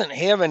doesn't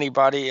have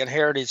anybody at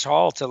Heritage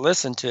Hall to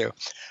listen to.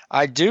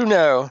 I do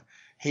know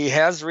he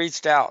has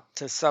reached out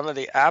to some of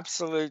the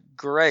absolute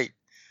great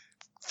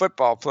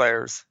football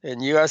players in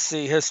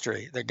USC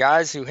history, the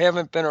guys who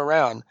haven't been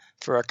around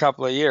for a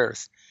couple of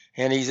years,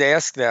 and he's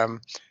asked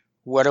them,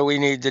 what do we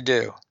need to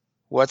do?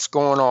 What's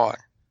going on?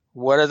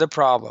 What are the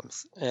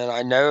problems? And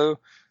I know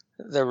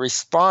the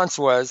response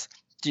was,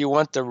 do you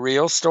want the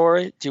real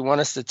story? Do you want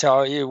us to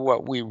tell you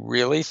what we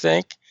really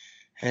think?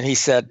 And he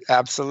said,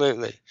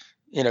 absolutely.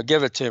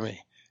 Give it to me.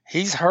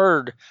 He's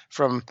heard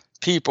from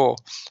people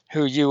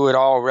who you would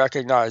all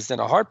recognize in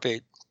a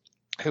heartbeat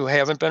who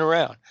haven't been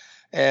around.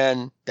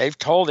 And they've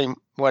told him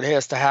what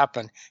has to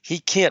happen. He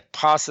can't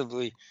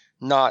possibly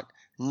not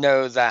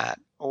know that,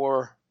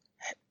 or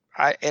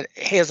it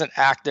hasn't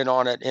acted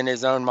on it in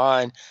his own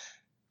mind.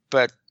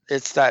 But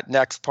it's that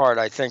next part,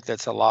 I think,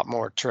 that's a lot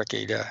more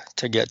tricky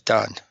to get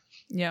done.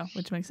 Yeah,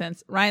 which makes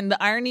sense. Ryan,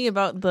 the irony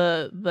about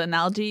the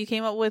analogy you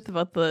came up with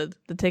about the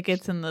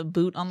tickets and the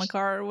boot on the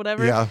car or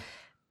whatever. Yeah.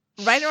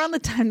 Right around the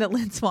time that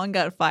Lynn Swann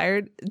got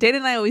fired, Dana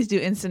and I always do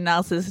instant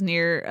analysis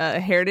near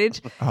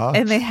Heritage,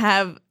 and they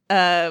have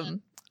the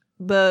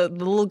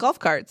little golf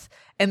carts.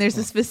 And there's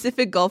a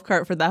specific golf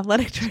cart for the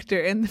athletic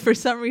director. And for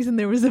some reason,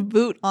 there was a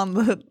boot on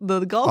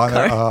the golf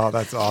cart. Oh,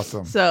 that's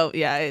awesome. So,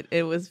 yeah,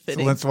 it was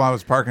fitting. So Lynn Swann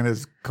was parking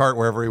his cart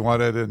wherever he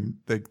wanted, and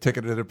they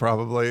ticketed it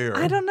probably? Or?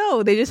 I don't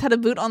know. They just had a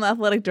boot on the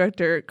athletic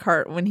director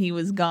cart when he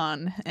was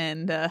gone.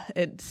 And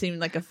it seemed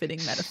like a fitting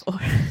metaphor.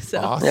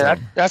 So Awesome. Yeah,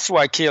 that's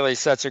why Keely's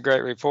such a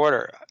great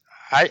reporter.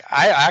 I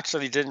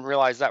actually didn't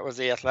realize that was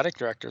the athletic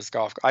director's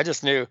golf cart. I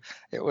just knew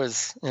it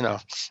was,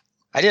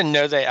 I didn't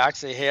know they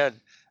actually had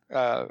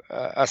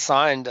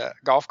assigned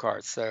golf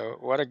carts. So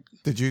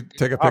did you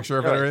take a picture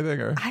of it or anything?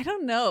 Or? I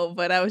don't know,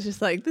 but I was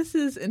just like, this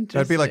is interesting.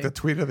 That'd be like the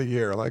tweet of the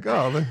year. Like,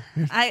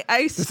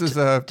 this is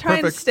a try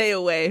perfect, and stay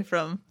away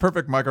from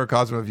perfect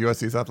microcosm of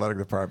USC's athletic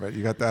department.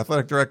 You got the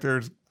athletic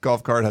director's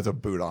golf cart has a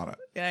boot on it.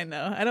 Yeah, I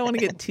know. I don't want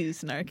to get too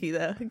snarky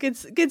though. It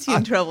gets you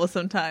in trouble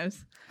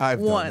sometimes. I've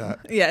One. done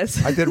that.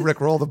 Yes. I did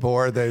Rickroll the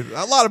board. A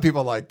lot of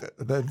people liked it.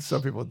 Then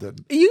some people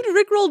didn't. You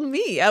Rickrolled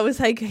me. I was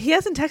like, he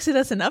hasn't texted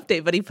us an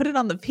update, but he put it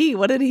on the P.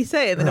 What did he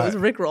say? And then it was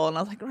Rickroll. And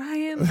I was like,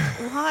 Ryan,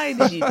 why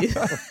did you do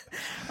that?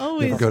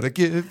 Always. I'm going to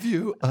give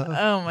you up.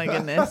 Oh, my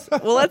goodness.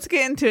 Well, let's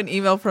get into an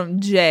email from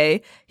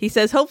Jay. He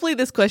says, hopefully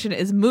this question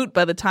is moot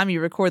by the time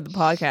you record the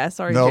podcast.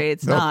 Sorry, Jay,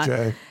 it's not.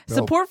 Jay.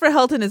 Support for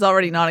Helton is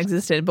already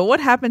non-existent, but what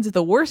happens if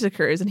the worst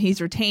occurs and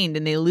he's retained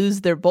and they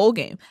lose their bowl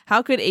game?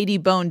 How could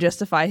AD Bohn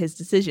justify his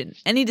decision?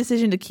 Any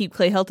decision to keep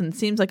Clay Helton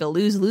seems like a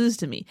lose-lose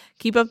to me.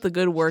 Keep up the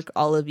good work,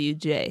 all of you,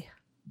 Jay.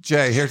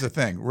 Jay, here's the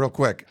thing, real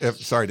quick.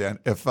 Sorry, Dan.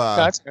 If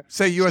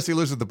say USC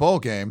loses the bowl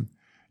game,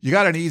 you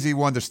got an easy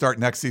one to start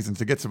next season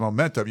to get some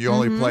momentum. You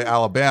only play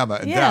Alabama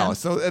and Dallas,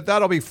 so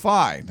that'll be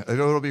fine.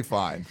 It'll be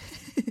fine.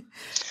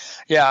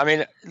 Yeah, I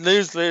mean,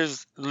 lose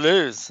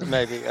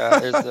maybe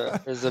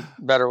is a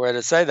better way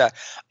to say that.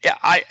 Yeah,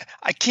 I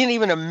can't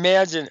even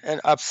imagine an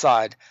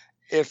upside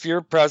if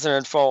you're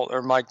President Folt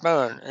or Mike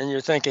Bohn and you're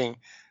thinking,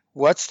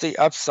 what's the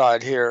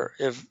upside here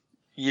if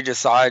you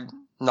decide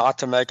not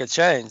to make a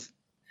change?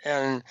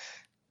 And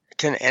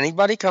can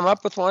anybody come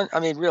up with one? I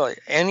mean, really,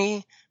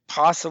 any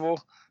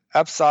possible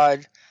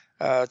upside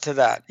to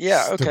that?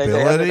 Yeah, okay.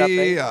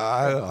 Stability?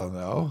 I don't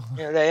know.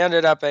 They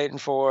ended up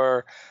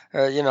 8-4.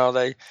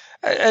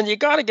 And you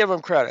got to give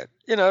them credit.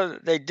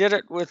 They did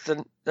it with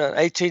the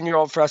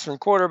 18-year-old freshman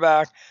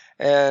quarterback,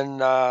 and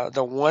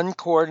the one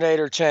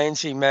coordinator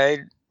change he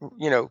made,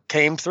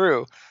 came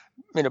through.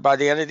 By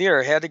the end of the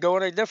year, it had to go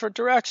in a different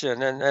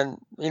direction. And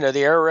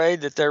the air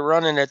raid that they're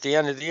running at the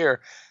end of the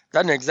year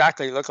doesn't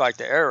exactly look like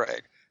the air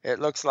raid. It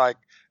looks like,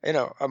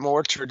 a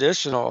more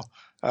traditional,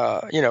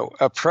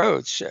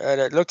 approach. And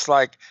it looks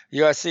like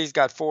USC's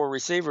got 4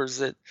 receivers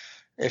that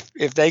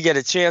if they get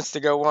a chance to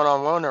go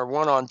 1-on-1 or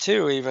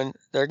 1-on-2 even,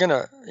 they're going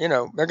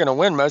to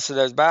win most of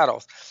those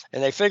battles.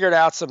 And they figured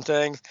out some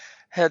things,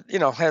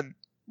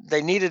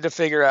 they needed to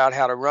figure out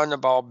how to run the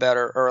ball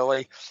better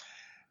early.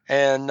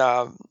 And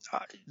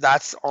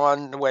that's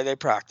on the way they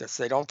practice.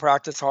 They don't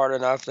practice hard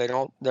enough.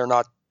 They're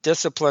not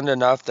disciplined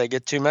enough. They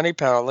get too many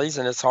penalties,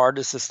 and it's hard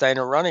to sustain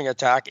a running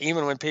attack,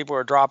 even when people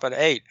are dropping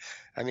 8.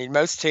 I mean,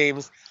 most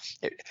teams,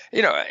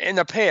 in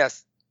the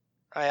past,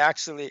 I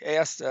actually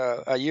asked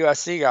a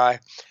USC guy,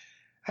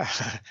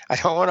 I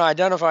don't want to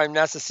identify him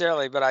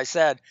necessarily, but I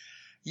said,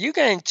 you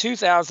gained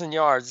 2,000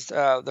 yards,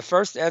 the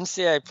first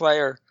NCAA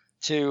player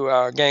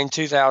to gain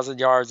 2,000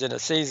 yards in a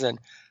season.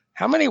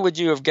 How many would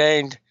you have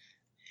gained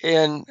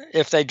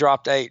if they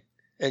dropped 8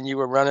 and you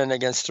were running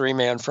against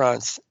 3-man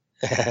fronts?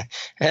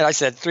 And I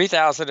said,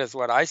 3,000 is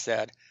what I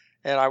said,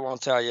 and I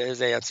won't tell you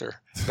his answer.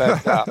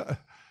 But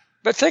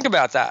but think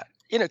about that.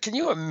 Can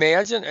you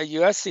imagine a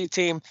USC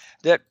team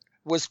that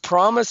was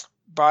promised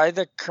by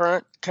the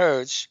current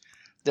coach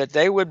that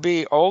they would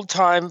be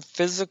old-time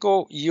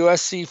physical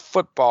USC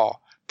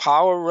football,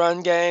 power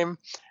run game,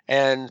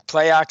 and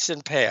play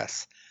action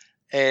pass?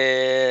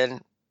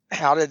 And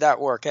how did that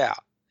work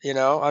out?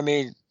 I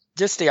mean,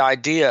 just the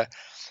idea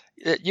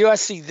that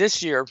USC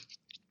this year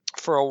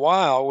for a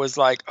while was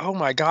like, oh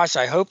my gosh,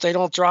 I hope they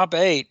don't drop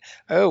 8.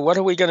 Oh, what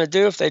are we going to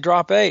do if they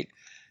drop 8?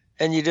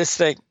 And you just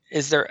think,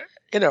 is there,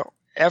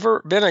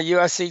 ever been a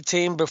USC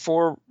team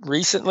before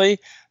recently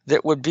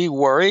that would be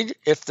worried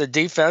if the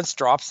defense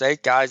drops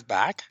 8 guys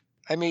back?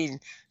 I mean,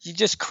 you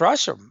just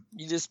crush them.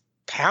 You just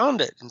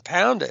pound it and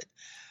pound it.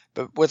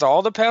 But with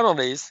all the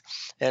penalties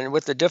and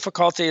with the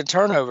difficulty in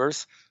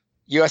turnovers,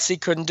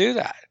 USC couldn't do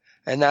that.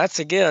 And that's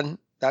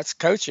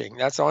coaching.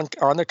 That's on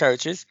the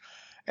coaches.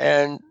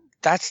 And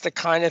that's the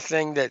kind of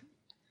thing that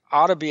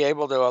ought to be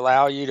able to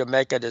allow you to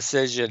make a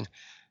decision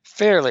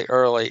fairly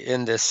early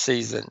in this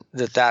season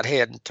that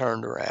hadn't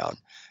turned around.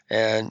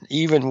 And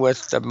even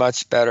with the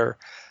much better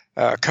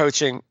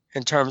coaching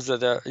in terms of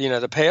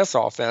the pass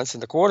offense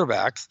and the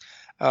quarterbacks,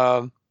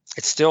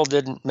 it still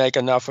didn't make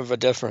enough of a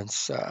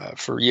difference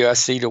for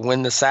USC to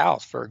win the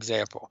South, for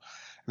example.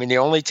 I mean, the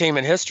only team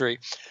in history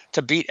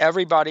to beat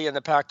everybody in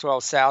the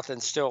Pac-12 South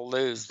and still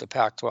lose the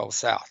Pac-12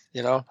 South,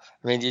 I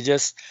mean,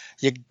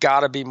 you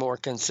got to be more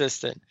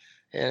consistent.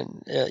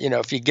 And,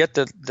 if you get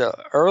the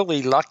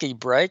early lucky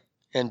break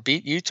and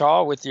beat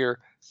Utah with your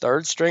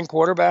third string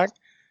quarterback,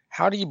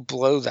 how do you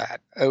blow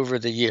that over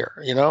the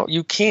year?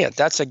 You can't.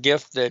 That's a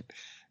gift that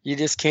you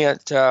just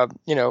can't,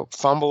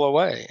 fumble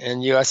away.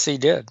 And USC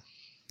did.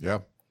 Yeah.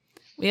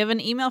 We have an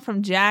email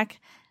from Jack,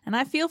 and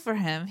I feel for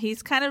him.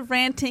 He's kind of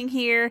ranting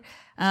here.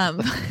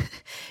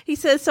 He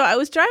says, so I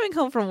was driving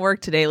home from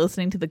work today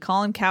listening to the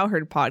Colin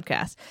Cowherd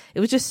podcast. It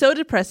was just so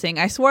depressing.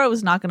 I swore I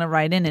was not going to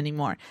write in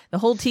anymore. The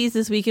whole tease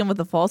this weekend with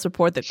the false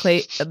report that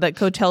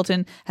Coach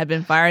Helton had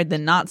been fired,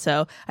 then not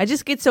so. I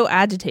just get so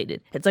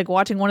agitated. It's like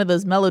watching one of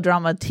those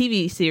melodrama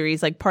TV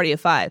series like Party of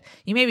Five.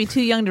 You may be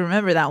too young to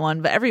remember that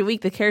one, but every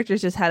week the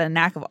characters just had a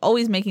knack of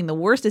always making the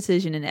worst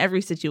decision in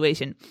every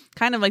situation,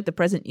 kind of like the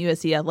present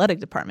USC athletic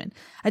department.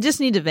 I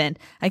just need to vent.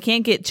 I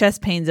can't get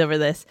chest pains over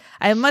this.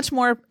 I have much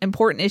more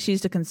important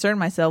issues to concern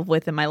myself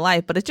with in my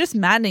life, but it's just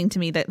maddening to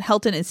me that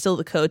Helton is still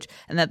the coach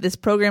and that this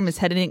program is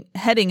heading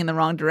in the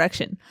wrong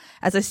direction.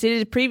 As I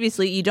stated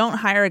previously, you don't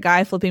hire a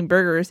guy flipping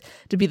burgers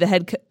to be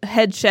the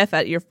head chef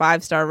at your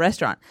 5-star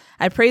restaurant.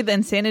 I pray the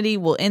insanity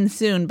will end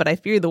soon, but I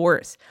fear the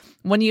worst.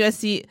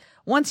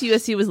 Once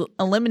USC was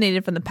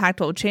eliminated from the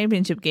Pac-12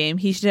 championship game,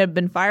 he should have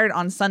been fired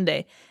on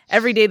Sunday.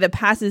 Every day that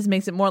passes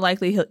makes it more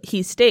likely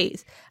he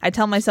stays. I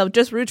tell myself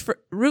just root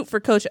for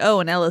Coach O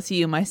and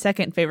LSU, my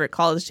second favorite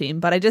college team,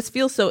 but I just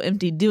feel so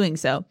empty doing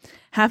so.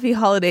 Happy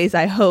holidays,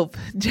 I hope.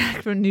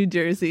 Jack from New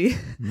Jersey.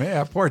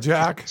 Man, poor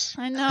Jack.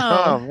 I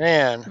know. Oh,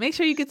 man. Make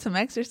sure you get some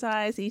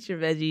exercise, eat your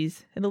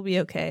veggies. It'll be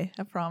okay.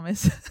 I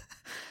promise.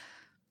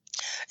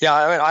 Yeah,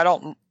 I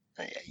mean,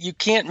 you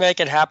can't make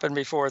it happen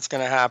before it's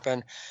going to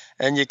happen.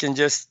 And you can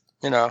just,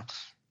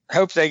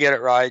 hope they get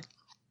it right.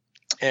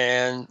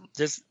 And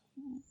just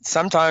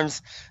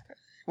sometimes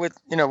when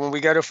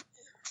we go to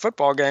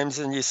football games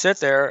and you sit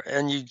there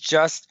and you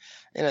just,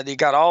 you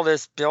got all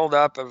this build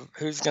up of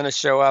who's going to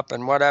show up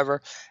and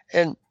whatever.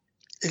 And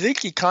I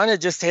think you kind of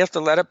just have to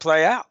let it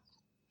play out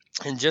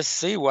and just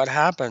see what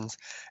happens.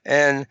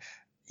 And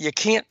you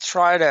can't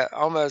try to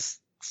almost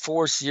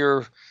force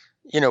your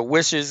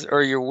wishes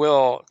or your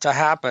will to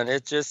happen.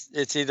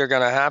 It's either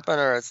going to happen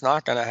or it's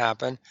not going to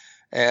happen.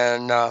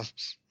 And,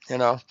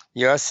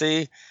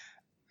 USC,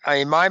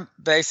 my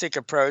basic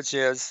approach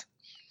is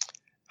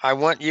I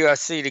want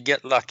USC to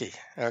get lucky.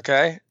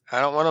 Okay. I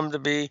don't want them to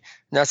be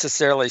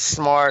necessarily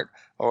smart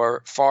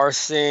or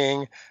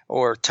far-seeing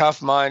or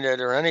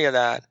tough-minded or any of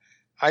that.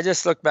 I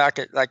just look back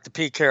at like the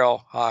Pete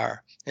Carroll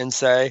hire and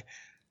say,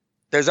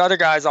 those other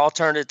guys all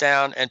turned it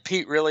down and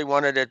Pete really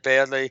wanted it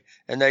badly.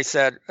 And they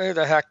said, hey,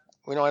 the heck,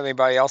 we don't have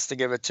anybody else to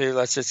give it to.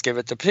 Let's just give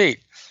it to Pete.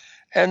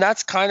 And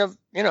that's kind of,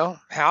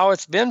 how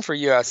it's been for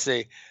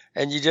USC.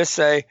 And you just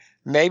say,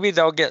 maybe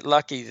they'll get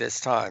lucky this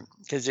time.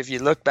 Because if you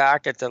look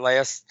back at the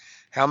last,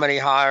 how many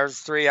hires,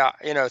 three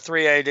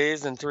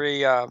ADs and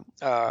 3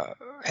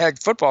 head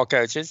football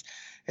coaches,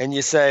 and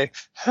you say,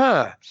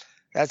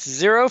 that's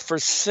 0 for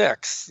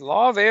 6.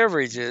 Law of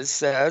averages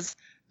says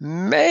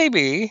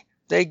maybe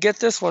they get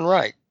this one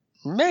right.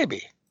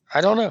 Maybe.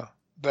 I don't know.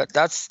 But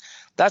that's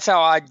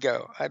how I'd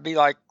go. I'd be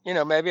like,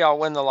 maybe I'll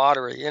win the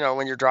lottery,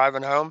 when you're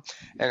driving home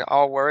and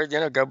all worried,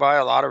 go buy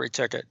a lottery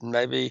ticket and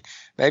maybe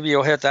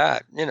you'll hit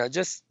that.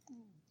 Just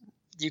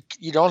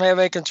you don't have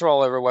any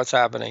control over what's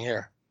happening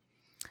here.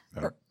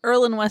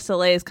 Earl in West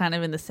LA is kind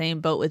of in the same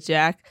boat with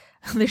Jack.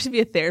 There should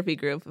be a therapy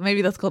group.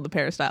 Maybe that's called the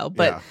Peristyle.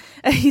 But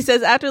He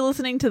says, after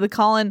listening to the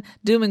Colin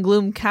Doom and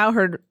Gloom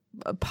Cowherd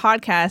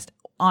podcast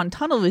on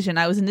Tunnel Vision,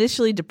 I was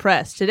initially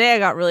depressed. Today, I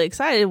got really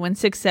excited when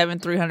 6'7",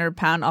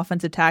 300-pound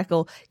offensive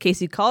tackle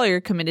Casey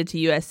Collier committed to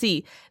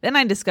USC. Then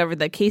I discovered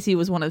that Casey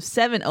was one of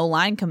 7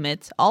 O-line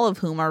commits, all of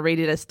whom are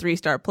rated as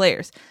 3-star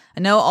players. I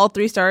know all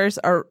 3 stars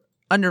are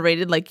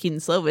underrated like Keaton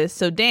Slovis.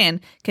 So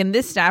Dan, can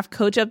this staff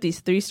coach up these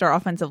 3-star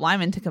offensive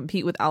linemen to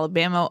compete with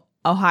Alabama,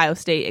 Ohio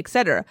State,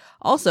 etc.?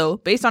 Also,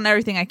 based on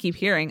everything I keep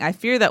hearing, I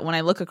fear that when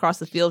I look across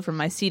the field from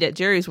my seat at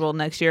Jerry's World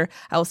next year,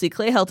 I will see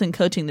Clay Helton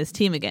coaching this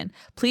team again.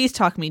 Please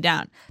talk me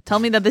down. Tell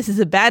me that this is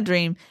a bad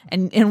dream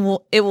and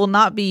it will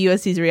not be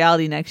USC's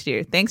reality next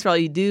year. Thanks for all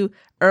you do,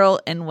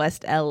 Earl in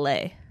West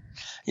LA.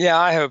 Yeah,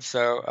 I hope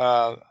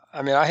so.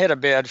 I had a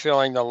bad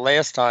feeling the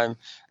last time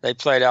they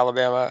played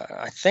Alabama.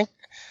 I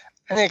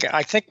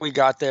think we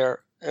got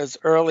there as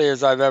early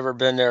as I've ever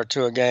been there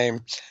to a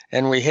game.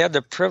 And we had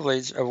the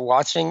privilege of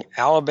watching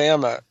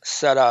Alabama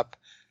set up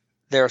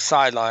their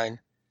sideline.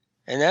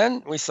 And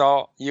then we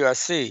saw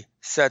USC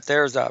set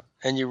theirs up.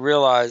 And you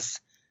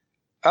realized,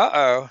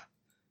 this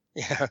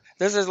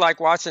is like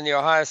watching the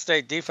Ohio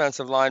State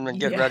defensive linemen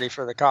get ready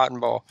for the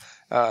Cotton Bowl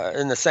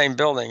in the same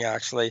building,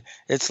 actually.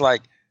 It's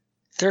like,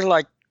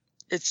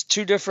 it's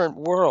 2 different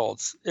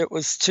worlds. It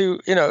was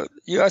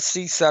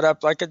USC set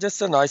up like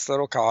just a nice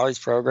little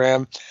college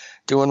program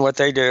doing what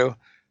they do.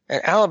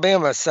 And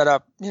Alabama set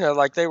up,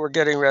 like they were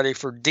getting ready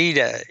for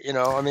D-Day.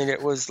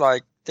 It was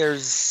like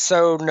there's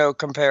no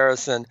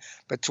comparison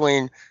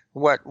between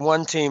what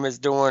one team is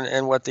doing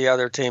and what the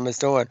other team is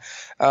doing.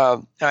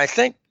 And I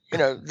think,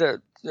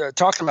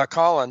 talking about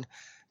Colin,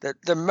 that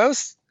the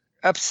most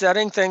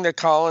upsetting thing that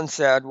Colin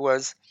said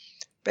was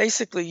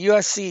basically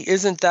USC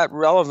isn't that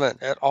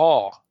relevant at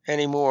all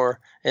anymore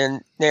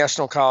in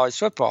national college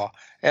football.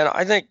 And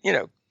I think,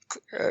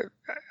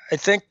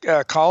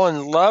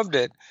 Colin loved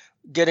it,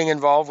 getting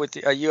involved with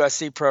a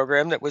USC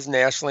program that was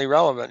nationally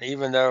relevant,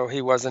 even though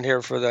he wasn't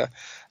here for the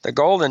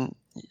golden,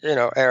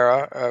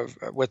 era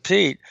with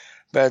Pete.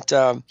 But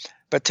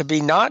to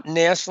be not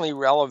nationally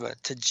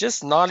relevant, to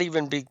just not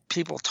even be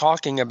people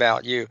talking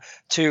about you,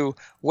 to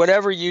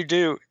whatever you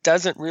do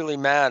doesn't really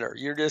matter.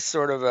 You're just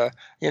sort of a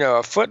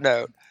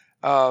footnote.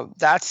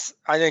 That's,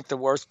 I think, the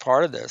worst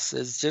part of this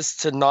is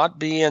just to not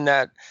be in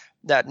that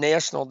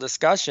national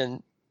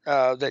discussion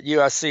that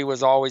USC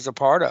was always a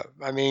part of.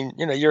 I mean,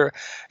 you're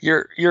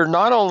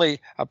not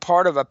only a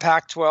part of a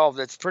Pac-12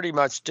 that's pretty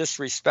much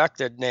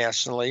disrespected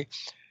nationally,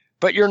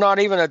 but you're not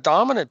even a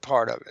dominant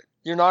part of it.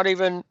 you're not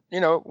even,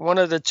 one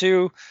of the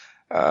two,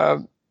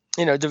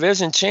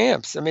 division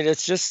champs. I mean,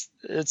 it's just,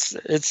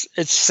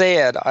 it's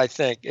sad, I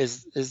think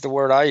is the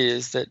word I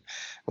use, that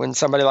when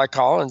somebody like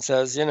Collins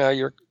says,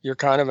 you're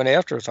kind of an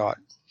afterthought.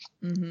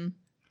 Mm-hmm.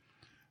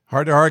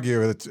 Hard to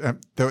argue.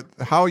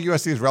 How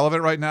USC is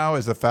relevant right now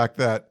is the fact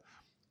that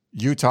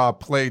Utah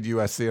played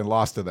USC and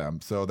lost to them.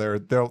 So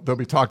they'll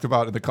be talked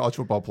about in the college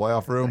football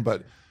playoff room,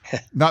 but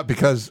not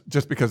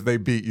just because they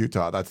beat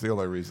Utah. That's the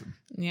only reason.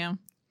 Yeah.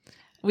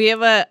 We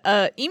have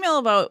a email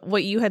about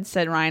what you had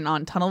said, Ryan,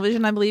 on Tunnel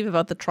Vision, I believe,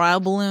 about the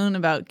trial balloon,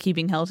 about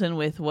keeping Helton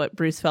with what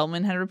Bruce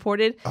Feldman had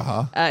reported.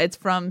 Uh-huh. It's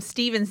from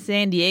Steve in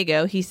San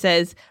Diego. He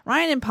says,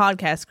 Ryan and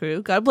podcast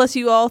crew, God bless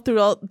you all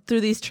through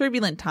these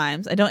turbulent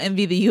times. I don't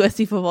envy the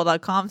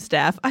USCFootball.com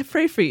staff. I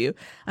pray for you.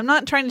 I'm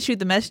not trying to shoot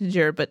the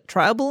messenger, but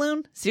trial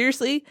balloon?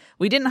 Seriously?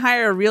 We didn't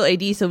hire a real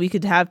AD so we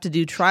could have to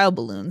do trial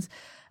balloons.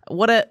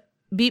 What a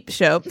beep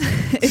show.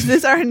 Is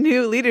this our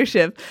new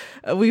leadership?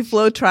 We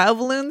flow trial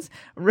balloons?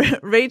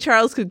 Ray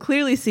Charles could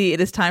clearly see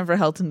it is time for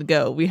Helton to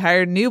go. We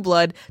hired new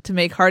blood to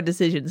make hard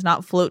decisions,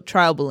 not float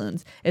trial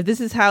balloons. If this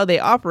is how they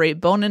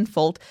operate, Bohn and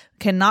Folt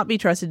cannot be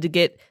trusted to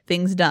get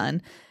things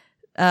done.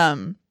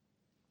 The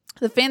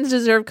fans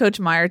deserve Coach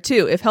Meyer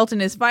too. If Helton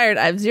is fired,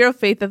 I have zero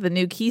faith that the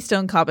new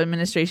Keystone Cop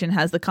administration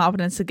has the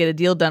competence to get a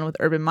deal done with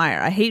Urban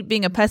Meyer. I hate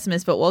being a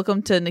pessimist, but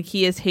welcome to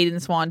Nakia's Hayden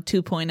Swan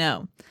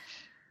 2.0.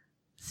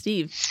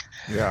 Steve.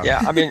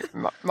 Yeah. I mean,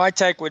 my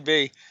take would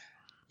be,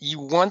 you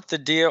want the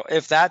deal.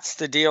 If that's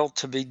the deal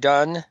to be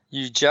done,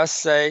 you just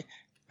say,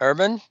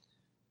 Urban,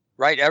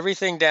 write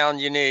everything down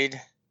you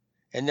need,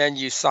 and then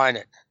you sign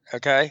it.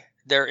 Okay.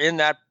 They're in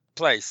that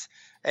place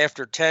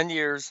after 10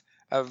 years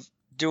of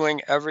doing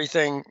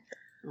everything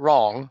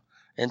wrong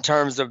in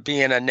terms of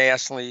being a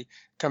nationally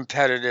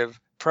competitive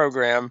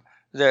program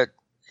that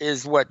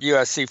is what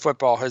USC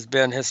football has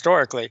been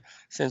historically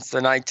since the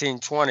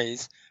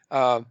 1920s.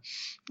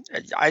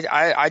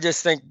 I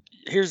just think,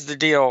 here's the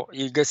deal.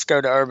 You just go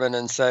to Urban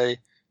and say,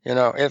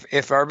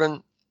 if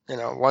Urban,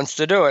 wants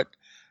to do it,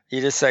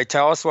 you just say,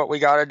 tell us what we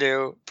got to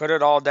do, put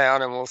it all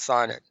down, and we'll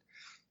sign it.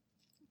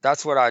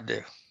 That's what I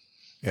do.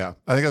 Yeah,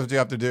 I think that's what you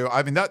have to do.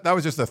 I mean, that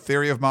was just a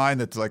theory of mine.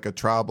 That's like a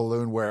trial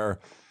balloon where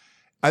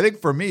I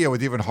think for me, it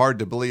was even hard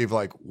to believe,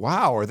 like,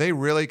 wow, are they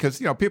really?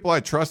 Because, people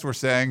I trust were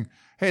saying,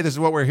 hey, this is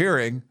what we're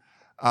hearing.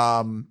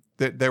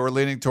 That they were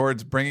leaning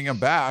towards bringing him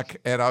back.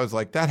 And I was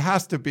like, that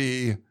has to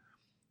be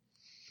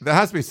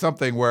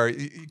something where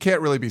you can't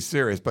really be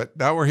serious. But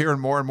now we're hearing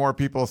more and more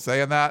people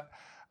saying that.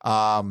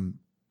 And,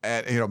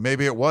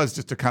 maybe it was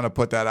just to kind of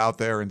put that out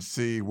there and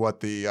see what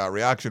the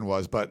reaction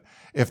was. But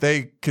if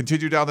they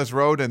continue down this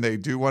road and they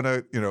do want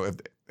to,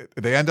 if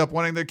they end up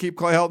wanting to keep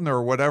Clay Helton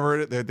or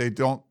whatever, they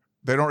don't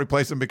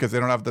replace him because they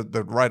don't have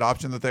the right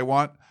option that they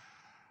want.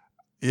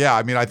 Yeah,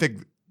 I mean, I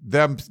think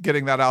them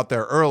getting that out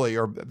there early,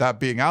 or that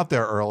being out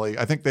there early,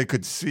 I think they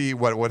could see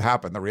what would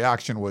happen. The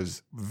reaction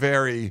was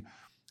very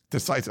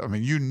decisive. I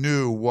mean, you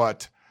knew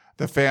what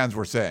the fans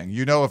were saying.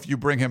 If you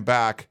bring him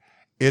back,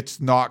 it's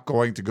not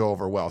going to go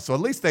over well. So at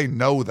least they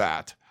know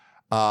that.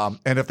 And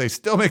if they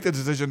still make the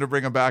decision to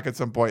bring him back at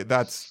some point,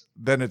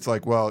 then it's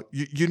like, well,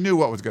 you knew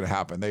what was going to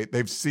happen.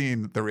 They've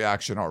seen the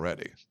reaction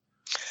already.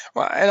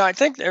 Well, and I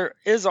think there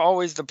is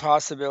always the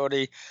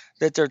possibility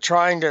that they're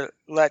trying to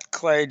let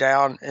Clay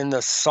down in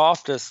the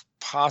softest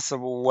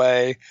possible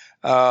way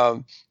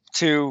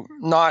to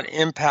not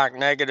impact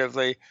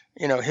negatively,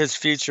 his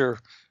future,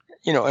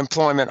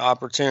 employment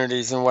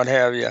opportunities and what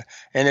have you.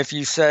 And if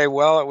you say,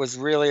 well, it was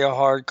really a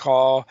hard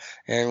call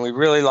and we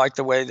really like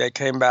the way they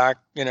came back,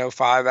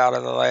 5 out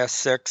of the last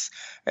 6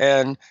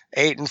 and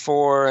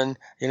 8-4. And,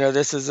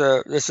 this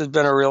has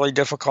been a really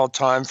difficult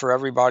time for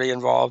everybody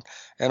involved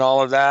and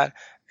all of that.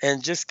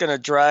 And just going to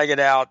drag it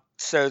out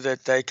so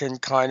that they can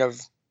kind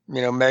of,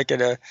 make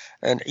it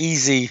an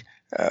easy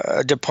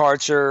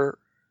departure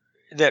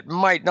that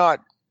might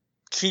not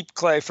keep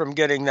Clay from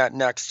getting that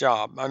next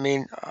job. I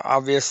mean,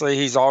 obviously,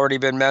 he's already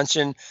been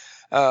mentioned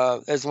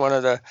as one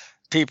of the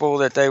people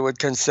that they would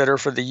consider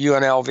for the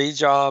UNLV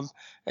job.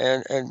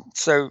 And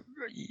so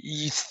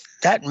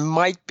that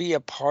might be a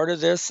part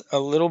of this a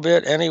little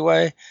bit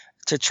anyway,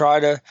 to try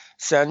to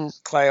send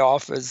Clay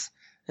off as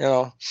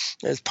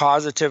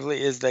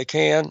positively as they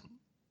can.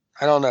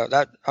 I don't know.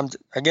 That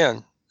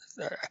again,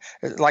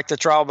 like the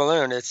trial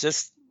balloon. It's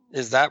just,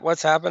 is that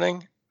what's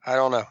happening? I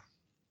don't know.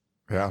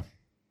 Yeah.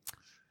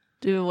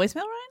 Do you have a voicemail,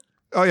 Ryan?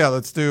 Oh yeah,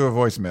 let's do a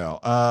voicemail.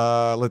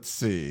 Let's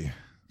see.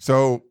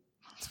 So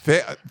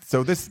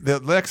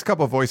the next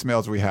couple of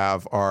voicemails we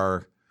have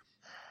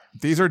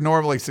these are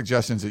normally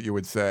suggestions that you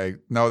would say,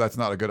 no, that's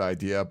not a good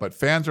idea. But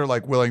fans are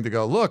like willing to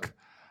go, look,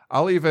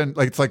 I'll even,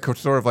 like, it's like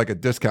sort of like a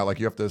discount. Like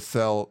you have to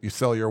sell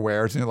your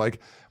wares, and you're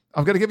like,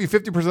 I'm going to give you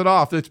 50%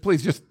 off.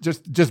 Please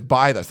just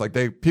buy this. Like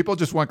people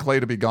just want Clay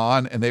to be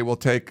gone, and they will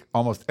take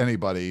almost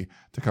anybody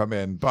to come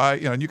in.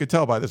 And you can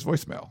tell by this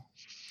voicemail.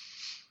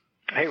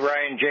 Hey,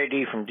 Ryan,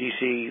 JD from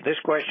DC. This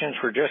question's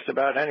for just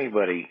about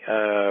anybody.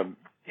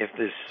 If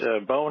this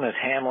bonus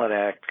Hamlet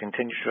Act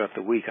continues throughout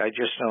the week, I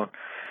just don't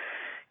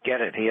get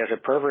it. He has a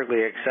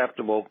perfectly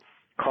acceptable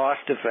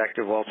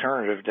cost-effective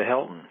alternative to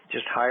Helton.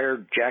 Just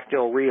hire Jack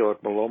Del Rio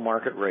at below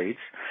market rates.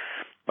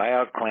 Buy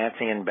out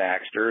Clancy and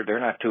Baxter. They're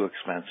not too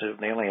expensive.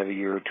 They only have a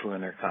year or two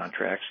in their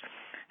contracts.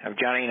 Have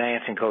Johnny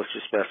Nansen coach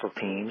the special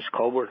teams.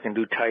 Colbert can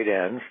do tight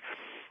ends.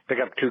 Pick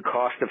up 2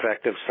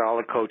 cost-effective,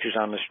 solid coaches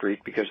on the street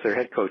because their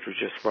head coach was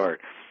just fired.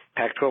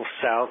 Pac-12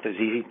 South is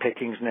easy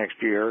pickings next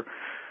year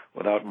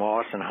without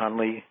Moss and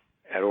Hundley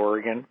at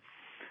Oregon,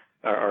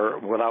 or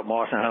without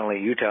Moss and Hundley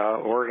at Utah.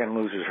 Oregon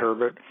loses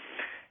Herbert.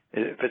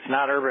 If it's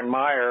not Urban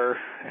Meyer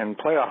and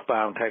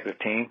playoff-bound type of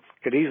team,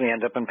 could easily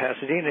end up in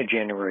Pasadena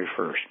January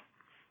 1st.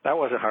 That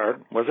wasn't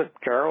hard, was it,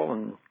 Carol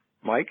and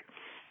Mike?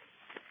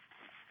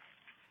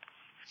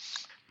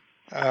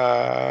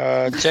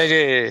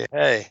 JD,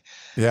 hey.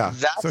 Yeah.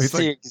 That's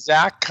the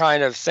exact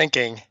kind of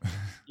thinking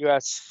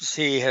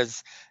USC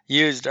has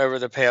used over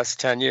the past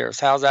 10 years.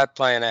 How's that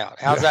playing out?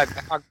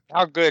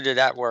 How good did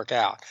that work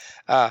out?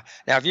 Now,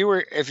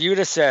 if you'd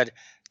have said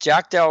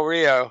Jack Del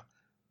Rio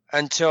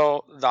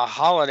until the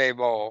Holiday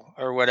Bowl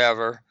or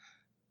whatever,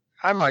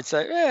 I might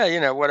say,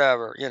 yeah,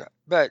 whatever,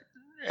 But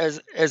as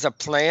a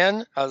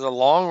plan, as a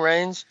long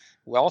range,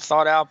 well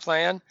thought out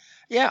plan,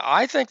 yeah,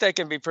 I think they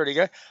can be pretty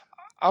good.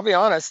 I'll be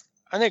honest.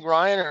 I think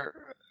Ryan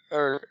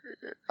or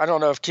I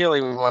don't know if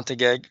Keely would want the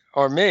gig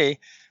or me.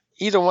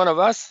 Either one of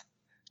us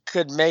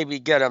could maybe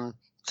get them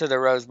to the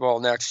Rose Bowl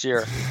next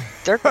year.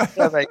 They're going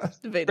to have a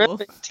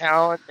terrific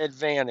talent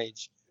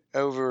advantage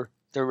over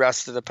the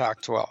rest of the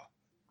Pac-12.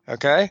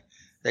 Okay?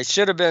 They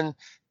should have been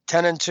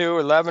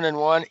 10-2,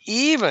 11-1,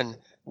 even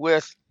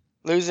with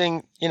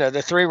losing,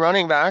 the 3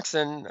 running backs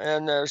and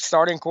their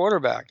starting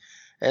quarterback,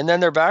 and then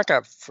their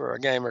backup for a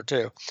game or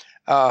 2.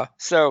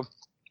 So,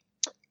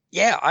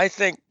 yeah, I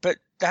think, but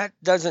that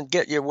doesn't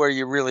get you where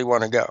you really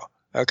want to go.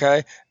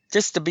 Okay?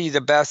 Just to be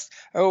the best.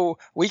 Oh,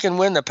 we can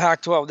win the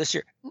Pac-12 this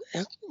year.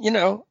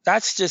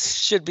 That's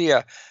just should be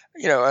a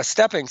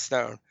stepping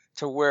stone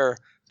to where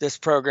this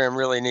program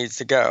really needs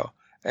to go.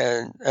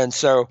 And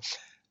so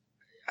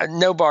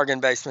no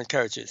bargain basement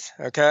coaches.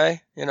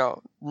 Okay.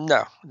 No,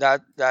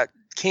 that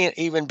can't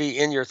even be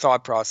in your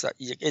thought process.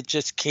 It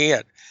just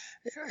can't.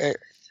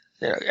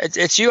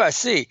 It's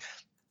USC.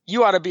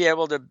 You ought to be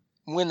able to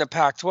win the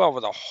Pac-12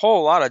 with a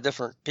whole lot of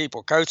different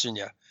people coaching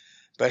you.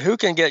 But who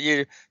can get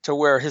you to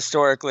where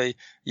historically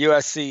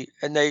USC,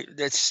 and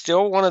it's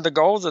still one of the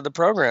goals of the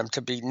program,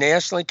 to be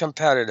nationally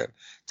competitive,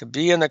 to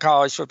be in the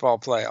college football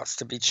playoffs,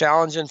 to be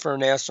challenging for a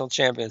national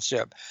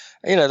championship.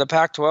 The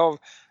Pac-12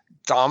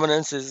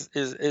 dominance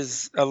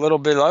is a little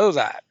below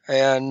that.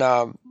 And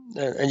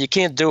you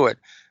can't do it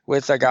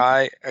with a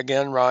guy,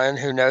 again, Ryan,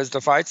 who knows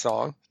the fight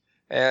song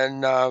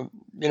and,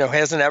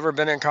 hasn't ever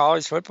been in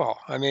college football.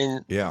 I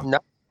mean, no.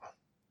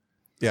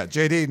 Yeah,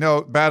 JD,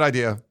 no, bad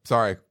idea.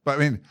 Sorry. But I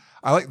mean,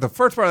 I like the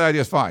first part of the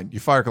idea is fine.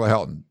 You fire Clay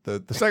Helton.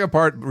 The second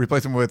part,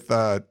 replace him with,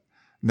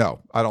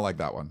 no, I don't like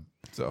that one.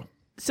 So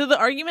the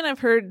argument I've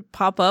heard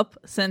pop up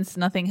since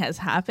nothing has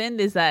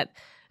happened is that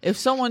if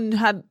someone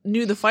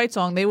knew the fight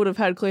song, they would have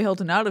had Clay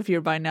Helton out of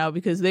here by now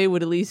because they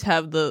would at least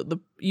have the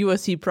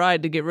USC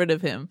pride to get rid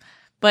of him.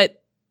 But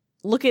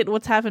look at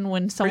what's happened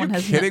when someone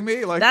has. Are you kidding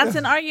me? Like, that's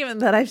an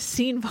argument that I've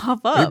seen pop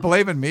up. Are you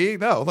blaming me?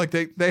 No, like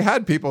they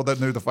had people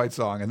that knew the fight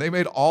song and they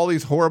made all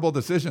these horrible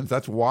decisions.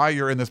 That's why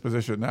you're in this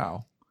position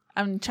now.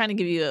 I'm trying to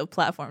give you a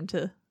platform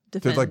to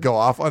defend. To go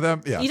off on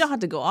them? Yeah. You don't have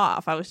to go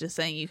off. I was just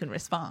saying you can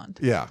respond.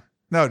 Yeah.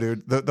 No,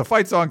 dude. The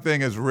fight song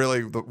thing is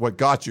really what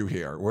got you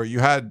here, where you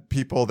had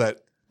people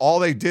that all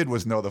they did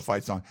was know the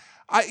fight song.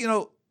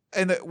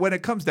 And when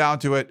it comes down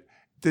to it,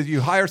 did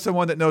you hire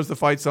someone that knows the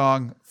fight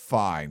song?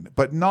 Fine.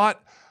 But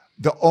not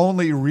the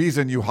only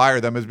reason you hire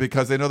them is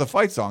because they know the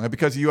fight song. And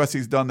because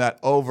USC's done that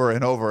over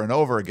and over and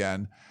over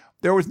again,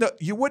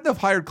 you wouldn't have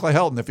hired Clay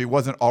Helton if he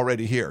wasn't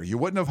already here. You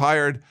wouldn't have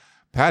hired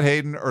Pat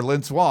Hayden or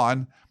Lynn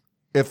Swann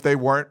if they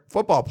weren't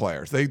football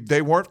players.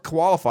 They weren't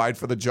qualified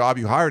for the job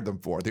you hired them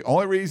for. The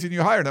only reason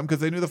you hired them because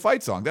they knew the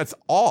fight song. That's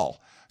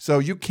all. So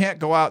you can't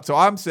go out. So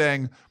I'm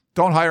saying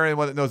don't hire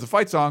anyone that knows the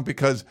fight song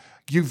because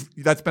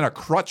that's been a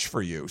crutch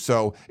for you.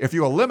 So if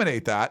you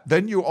eliminate that,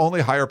 then you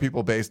only hire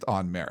people based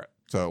on merit.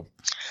 So,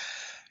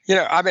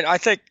 I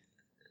think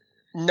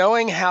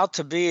knowing how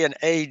to be an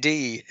AD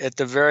at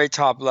the very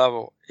top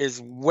level is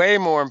way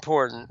more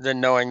important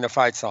than knowing the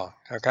fight song.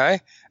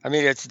 Okay. I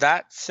mean, it's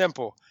that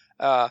simple.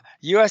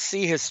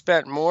 USC has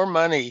spent more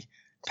money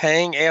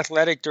paying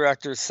athletic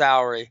directors'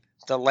 salary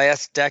the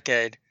last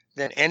decade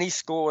than any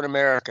school in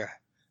America.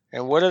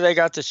 And what do they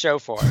got to show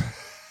for it?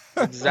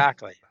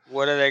 Exactly.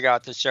 What do they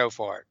got to show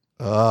for it?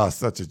 Oh,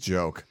 such a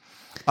joke.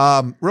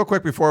 Real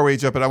quick before we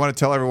jump in, I want to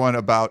tell everyone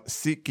about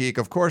SeatGeek.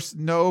 Of course,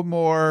 no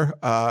more,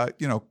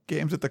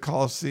 games at the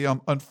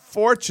Coliseum,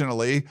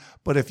 unfortunately.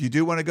 But if you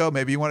do want to go,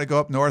 maybe you want to go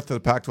up north to the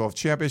Pac-12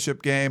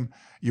 championship game.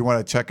 You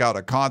want to check out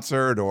a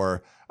concert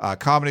or a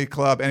comedy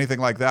club, anything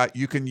like that.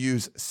 You can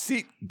use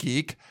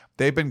SeatGeek.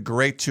 They've been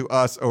great to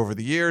us over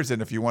the years.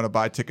 And if you want to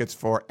buy tickets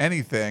for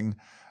anything,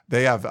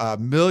 they have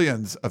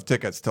millions of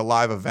tickets to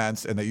live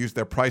events, and they use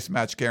their price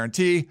match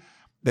guarantee.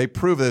 They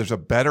prove that there's a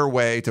better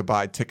way to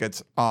buy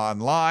tickets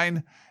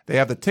online. They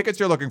have the tickets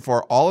you're looking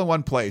for all in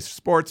one place: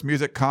 sports,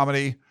 music,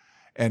 comedy,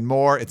 and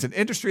more. It's an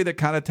industry that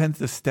kind of tends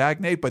to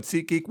stagnate, but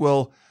SeatGeek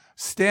will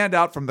stand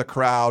out from the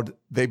crowd.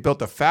 They built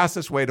the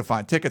fastest way to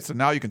find tickets, so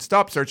now you can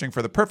stop searching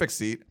for the perfect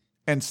seat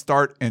and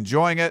start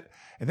enjoying it.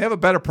 And they have a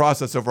better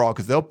process overall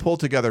because they'll pull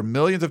together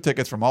millions of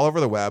tickets from all over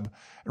the web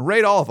and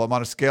rate all of them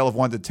on a scale of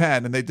 1 to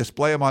 10, and they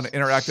display them on an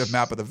interactive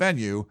map of the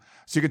venue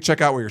so you can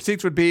check out where your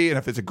seats would be. And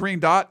if it's a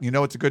green dot, you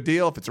know it's a good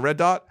deal. If it's a red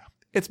dot,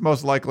 it's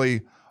most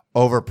likely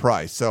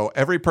overpriced. So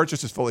every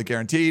purchase is fully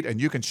guaranteed,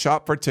 and you can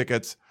shop for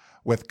tickets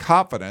with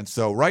confidence.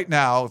 So right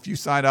now, if you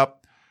sign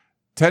up,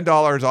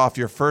 $10 off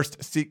your first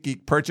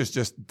SeatGeek purchase,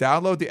 just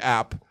download the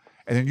app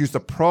and then use the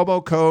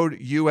promo code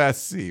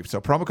USC.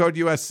 So promo code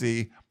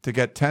USC to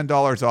get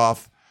 $10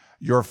 off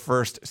your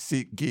first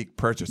SeatGeek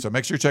purchase. So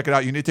make sure you check it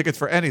out. You need tickets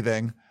for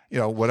anything,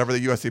 whatever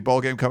the USC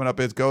bowl game coming up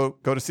is, go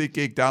to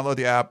SeatGeek, download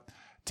the app,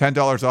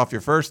 $10 off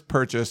your first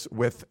purchase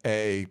with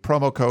a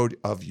promo code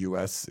of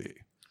USC.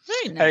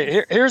 Very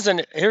nice.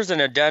 Hey, here's an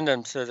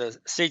addendum to the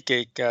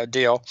SeatGeek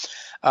deal.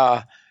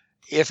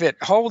 If it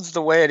holds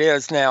the way it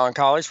is now in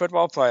college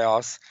football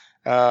playoffs,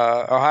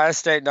 Ohio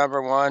State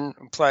number 1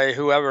 play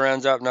whoever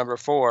ends up number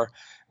 4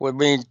 would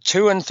mean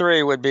 2 and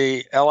 3 would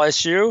be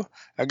LSU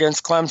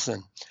against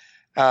Clemson.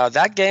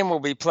 That game will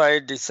be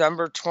played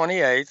December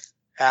 28th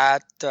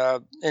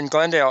in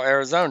Glendale,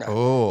 Arizona.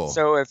 Oh.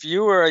 So if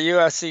you were a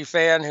USC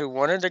fan who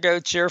wanted to go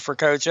cheer for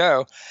Coach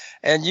O,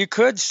 and you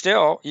could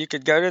go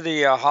to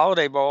the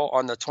Holiday Bowl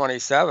on the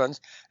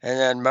 27th and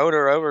then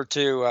motor over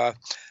to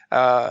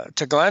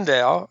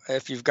Glendale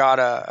if you've got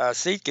a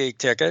SeatGeek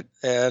ticket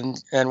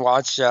and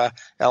watch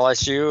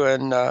LSU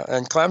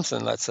and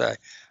Clemson, let's say.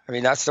 I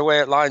mean, that's the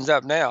way it lines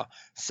up now.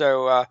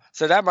 So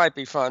that might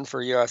be fun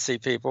for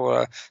USC people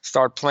to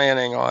start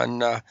planning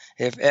on.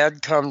 If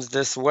Ed comes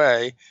this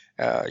way,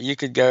 you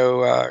could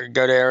go to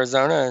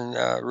Arizona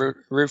and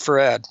root for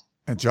Ed.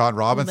 And John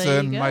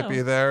Robinson might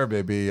be there.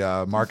 Maybe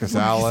Marcus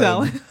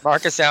Allen.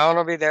 Marcus Allen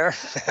will be there.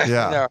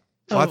 Yeah.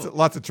 No.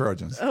 Lots of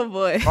Trojans. Oh,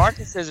 boy.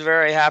 Marcus is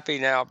very happy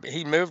now.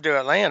 He moved to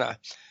Atlanta,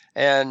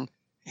 and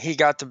he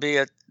got to be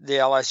at the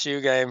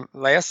LSU game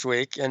last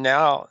week, and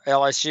now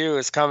LSU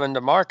is coming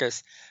to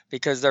Marcus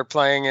because they're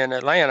playing in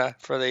Atlanta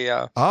for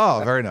the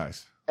very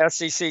nice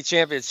SEC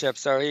championship.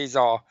 So he's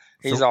all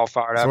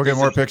fired up. So we'll get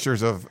more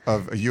pictures of a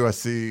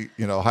USC,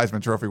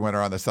 Heisman Trophy winner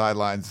on the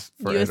sidelines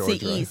for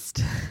USC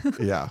East.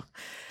 Yeah.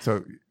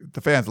 So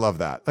the fans love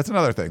that. That's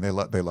another thing. They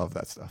love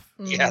that stuff.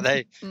 Yeah,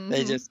 they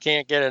just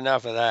can't get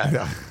enough of that.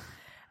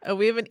 Yeah.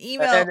 We have an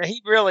email. And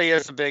he really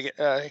is a big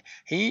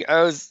he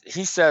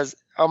says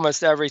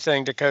almost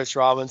everything to Coach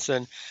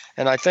Robinson.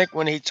 And I think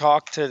when he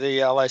talked to the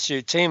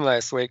LSU team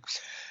last week,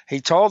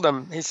 he told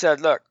them, he said,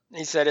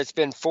 it's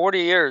been 40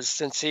 years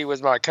since he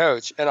was my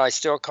coach, and I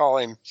still call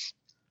him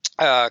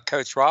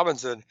Coach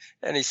Robinson.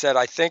 And he said,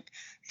 I think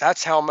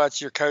that's how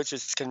much your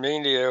coaches can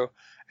mean to you.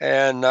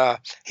 And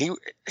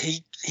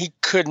he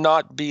could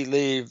not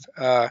believe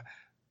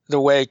the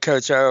way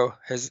Coach O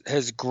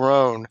has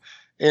grown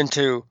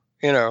into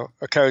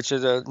a coach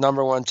of the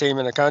number 1 team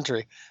in the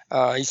country.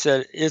 He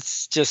said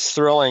it's just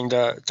thrilling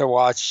to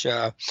watch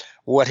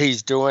what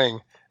he's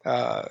doing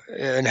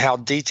and how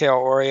detail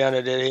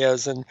oriented it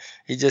is. And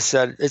he just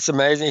said it's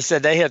amazing. He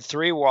said they had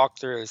 3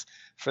 walkthroughs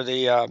for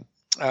the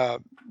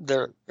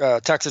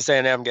Texas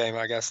A&M game,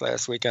 I guess,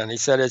 last weekend. He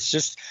said it's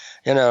just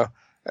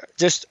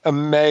just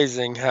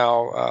amazing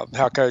how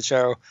Coach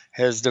O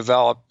has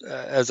developed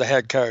as a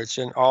head coach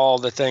and all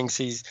the things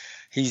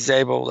he's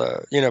able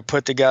to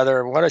put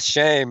together. And what a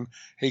shame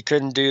he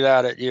couldn't do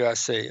that at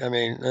USC. I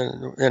mean,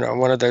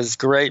 one of those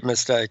great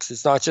mistakes.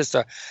 It's not just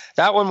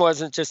that one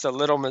wasn't just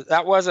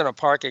that wasn't a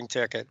parking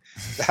ticket.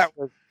 That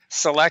was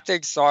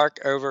selecting Sark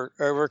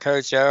over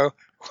Coach O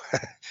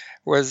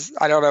was,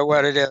 I don't know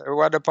what it is. It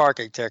wasn't a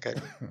parking ticket.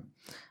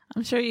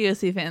 I'm sure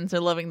USC fans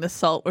are loving the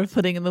salt we're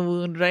putting in the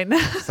wound right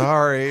now.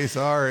 Sorry.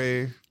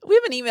 We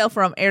have an email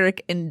from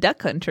Eric in Duck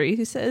Country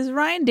who says,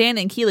 Ryan, Dan,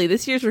 and Keely,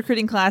 this year's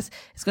recruiting class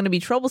is going to be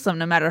troublesome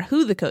no matter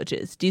who the coach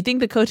is. Do you think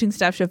the coaching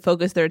staff should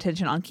focus their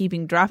attention on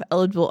keeping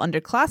draft-eligible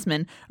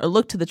underclassmen or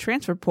look to the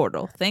transfer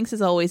portal? Thanks,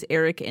 as always,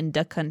 Eric in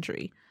Duck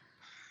Country.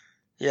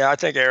 Yeah, I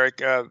think,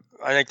 Eric, I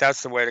think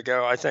that's the way to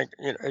go. I think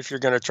if you're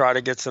going to try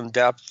to get some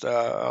depth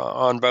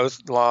on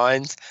both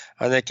lines,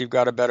 I think you've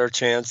got a better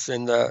chance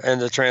in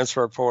the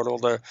transfer portal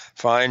to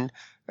find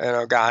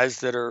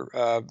guys that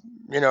are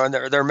and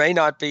there may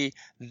not be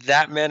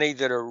that many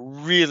that are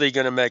really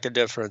going to make a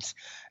difference,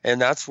 and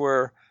that's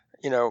where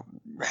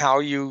how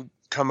you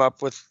come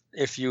up with,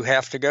 if you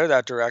have to go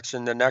that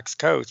direction, the next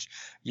coach,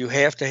 you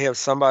have to have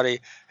somebody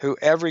who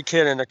every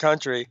kid in the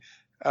country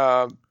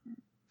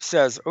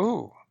says,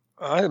 "Ooh,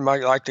 I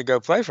might like to go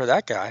play for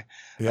that guy."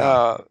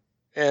 Yeah.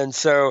 And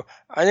so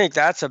I think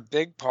that's a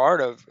big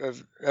part of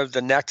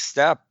the next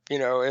step,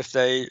 if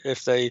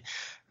they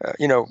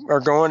are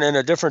going in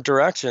a different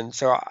direction.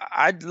 So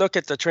I'd look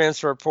at the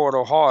transfer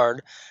portal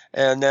hard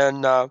and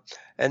then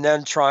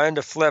trying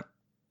to flip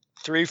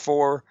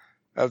 3-4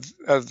 of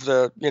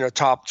the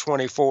top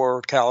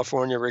 24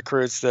 California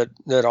recruits that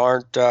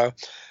aren't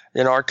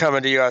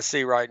coming to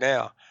USC right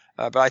now.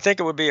 But I think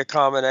it would be a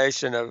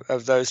combination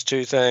of those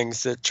two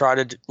things that try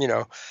to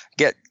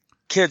get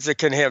kids that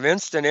can have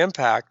instant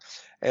impact,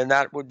 and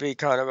that would be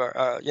kind of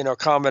a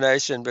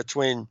combination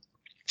between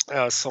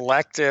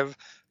selective,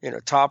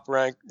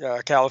 top-ranked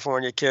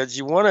California kids.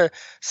 You want to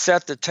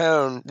set the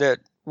tone that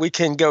we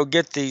can go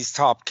get these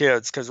top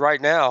kids, because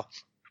right now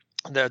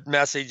the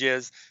message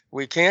is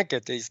we can't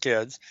get these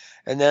kids.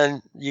 And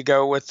then you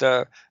go with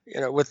the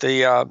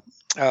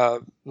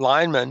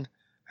linemen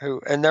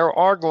and there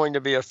are going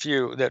to be a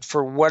few that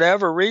for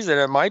whatever reason,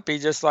 it might be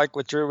just like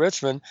with Drew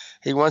Richmond,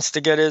 he wants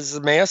to get his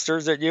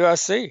master's at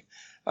USC.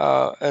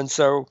 And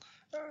so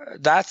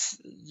I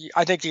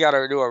think you got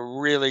to do a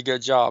really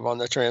good job on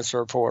the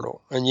transfer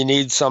portal, and you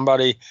need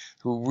somebody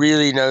who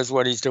really knows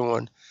what he's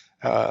doing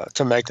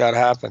to make that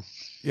happen.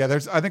 Yeah,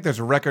 I think there's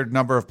a record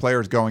number of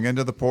players going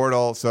into the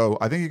portal. So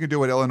I think you can do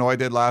what Illinois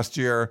did last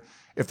year.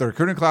 If the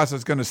recruiting class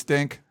is going to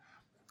stink,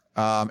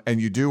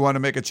 and you do want to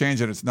make a change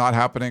and it's not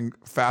happening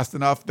fast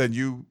enough, then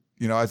you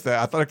as the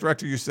athletic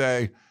director, you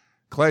say,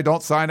 Clay,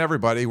 don't sign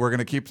everybody. We're going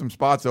to keep some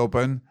spots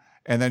open,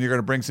 and then you're going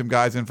to bring some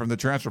guys in from the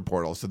transfer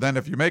portal. So then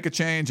if you make a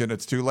change and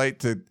it's too late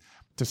to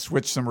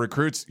switch some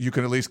recruits, you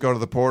can at least go to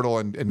the portal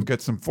and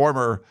get some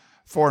former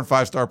 4- and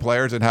 5-star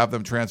players and have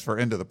them transfer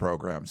into the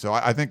program. So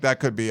I think that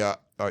could be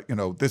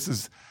this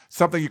is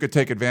something you could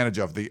take advantage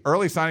of. The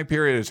early signing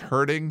period is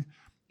hurting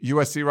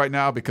USC right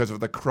now because of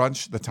the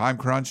time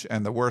crunch,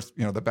 and the worst,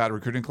 the bad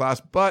recruiting class.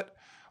 But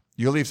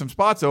you leave some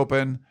spots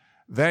open,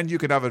 then you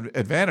can have an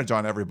advantage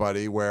on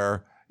everybody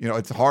where,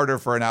 it's harder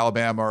for an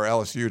Alabama or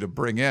LSU to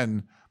bring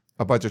in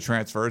a bunch of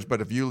transfers. But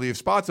if you leave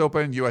spots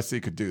open,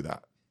 USC could do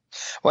that.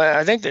 Well,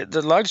 I think that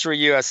the luxury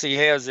USC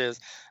has is,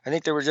 I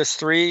think there were just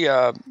 3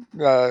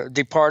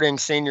 departing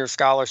senior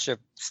scholarship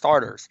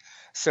starters.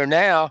 So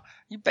now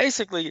you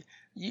basically,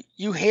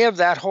 you have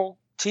that whole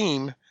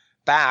team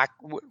back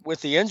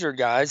with the injured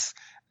guys.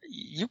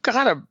 You've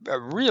got a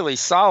really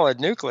solid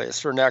nucleus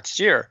for next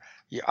year.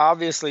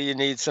 Obviously you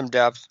need some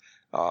depth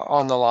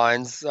on the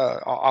lines,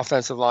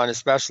 offensive line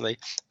especially,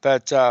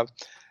 but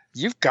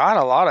you've got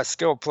a lot of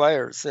skilled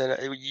players,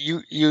 and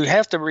you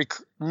have to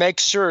make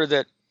sure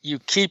that you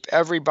keep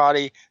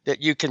everybody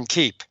that you can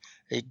keep.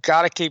 You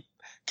got to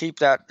keep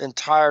that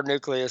entire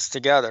nucleus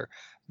together.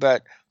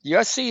 But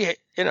USC,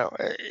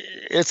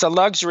 it's a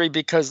luxury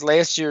because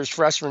last year's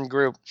freshman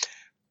group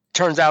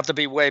turns out to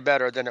be way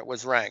better than it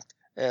was ranked.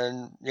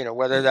 And,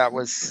 whether that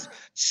was,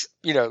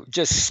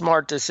 just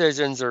smart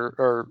decisions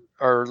or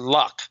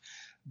luck.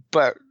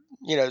 But,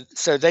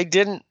 so they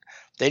didn't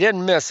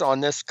miss on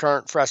this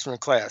current freshman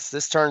class.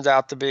 This turns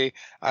out to be,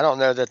 I don't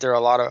know that there are a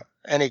lot of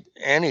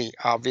any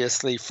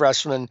obviously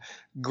freshman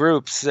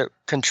groups that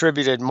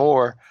contributed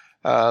more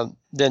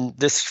than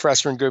this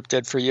freshman group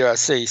did for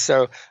USC.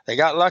 So they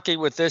got lucky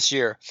with this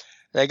year.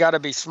 They got to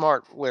be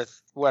smart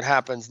with what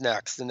happens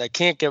next, and they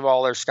can't give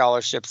all their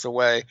scholarships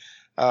away.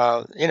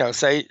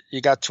 Say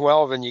you got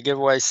 12 and you give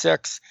away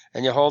 6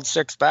 and you hold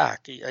 6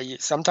 back.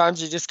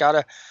 Sometimes you just got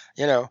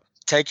to,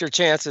 take your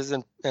chances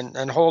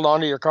and hold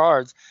on to your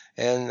cards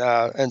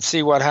and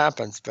see what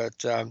happens.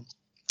 But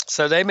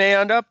so they may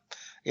end up,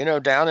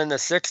 down in the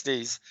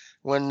 60s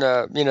when,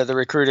 the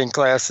recruiting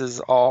classes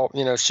all,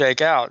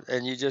 shake out,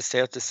 and you just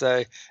have to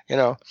say,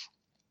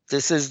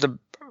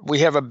 we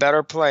have a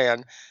better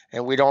plan,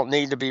 and we don't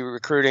need to be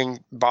recruiting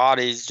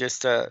bodies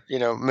just to,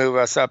 move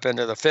us up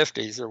into the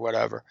 50s or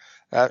whatever.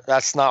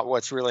 That's not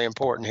what's really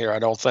important here, I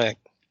don't think.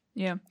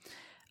 Yeah.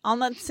 On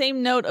that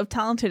same note of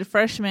talented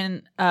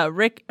freshmen,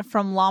 Rick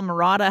from La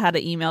Mirada had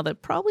an email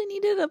that probably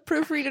needed a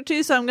proofreader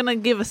too, so I'm going to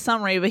give a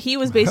summary. But he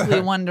was basically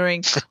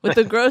wondering, with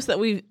the growth that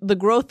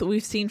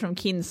we've seen from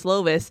Keaton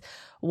Slovis,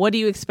 what do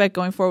you expect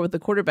going forward with the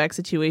quarterback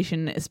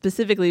situation?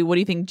 Specifically, what do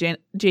you think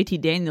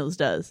JT Daniels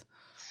does?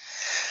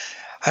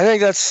 I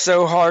think that's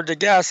so hard to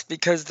guess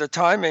because the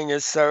timing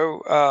is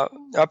so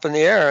up in the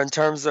air in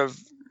terms of,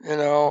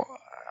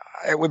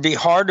 it would be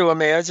hard to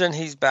imagine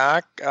he's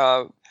back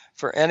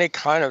for any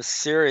kind of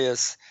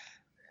serious,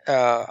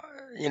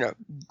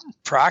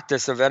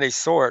 practice of any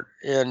sort.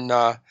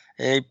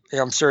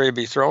 I'm sure he'd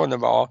be throwing the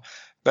ball,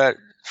 but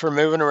for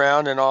moving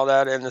around and all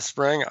that in the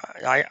spring,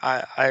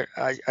 I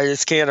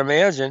just can't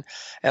imagine.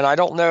 And I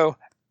don't know.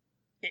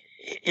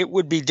 It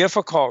would be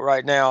difficult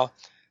right now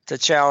to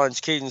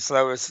challenge Keaton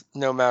Slovis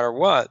no matter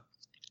what.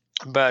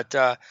 But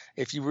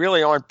if you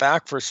really aren't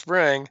back for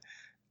spring,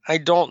 I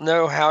don't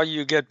know how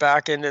you get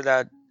back into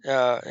that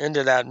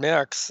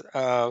mix.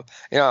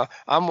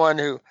 I'm one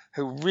who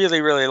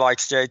really, really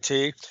likes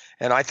JT,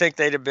 and I think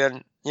they'd have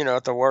been,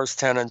 at the worst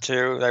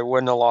 10-2. They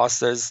wouldn't have lost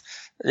those,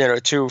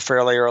 2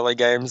 fairly early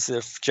games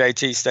if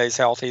JT stays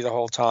healthy the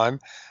whole time.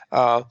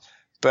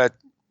 But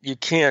you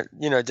can't,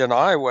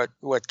 deny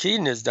what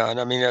Keaton has done.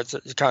 I mean, it's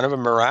kind of a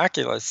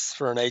miraculous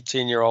for an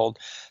 18-year-old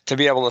to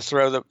be able to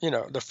throw the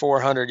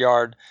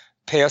 400-yard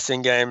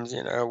passing games,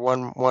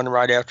 one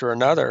right after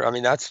another. I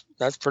mean, that's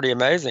pretty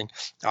amazing.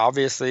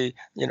 Obviously,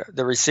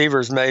 the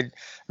receivers made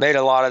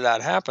a lot of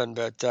that happen,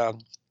 but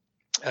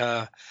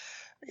I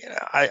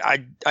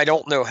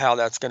don't know how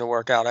that's going to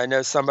work out. I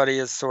know somebody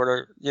has sort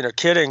of,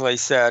 kiddingly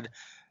said,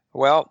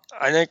 well,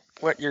 I think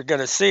what you're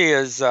going to see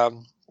is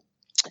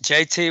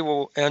JT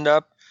will end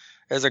up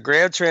as a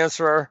grad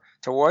transfer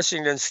to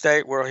Washington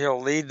State, where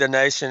he'll lead the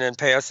nation in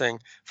passing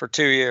for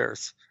 2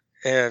 years.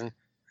 And,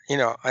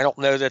 I don't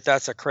know that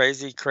that's a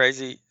crazy,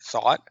 crazy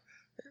thought.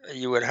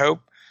 You would hope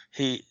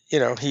he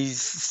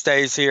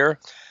stays here.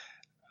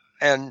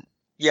 And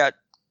yet,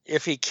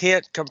 if he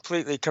can't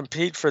completely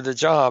compete for the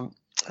job,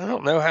 I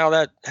don't know how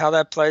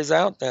that plays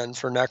out then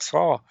for next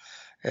fall.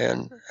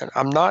 And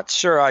I'm not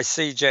sure I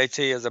see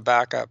JT as a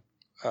backup.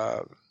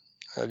 I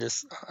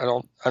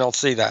don't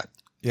see that.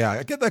 Yeah,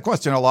 I get that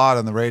question a lot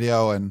on the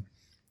radio, and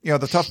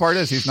the tough part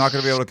is he's not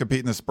going to be able to compete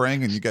in the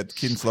spring, and you get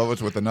Keaton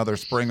Slovich with another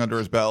spring under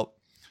his belt.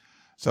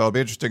 So it'll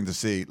be interesting to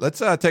see.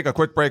 Let's take a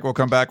quick break. We'll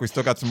come back. We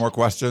still got some more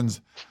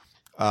questions.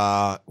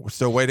 We're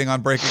still waiting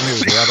on breaking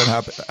news. It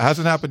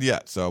hasn't happened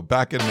yet. So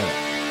back in a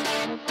minute.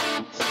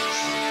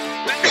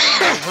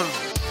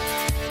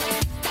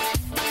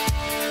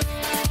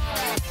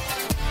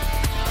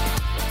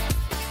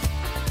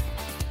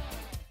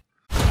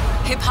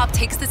 Hip-hop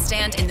takes the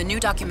stand in the new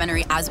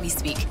documentary As We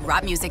Speak,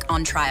 Rap Music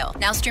on Trial,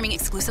 now streaming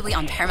exclusively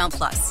on Paramount+.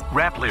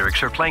 Rap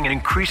lyrics are playing an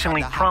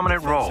increasingly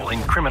prominent role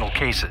in criminal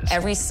cases.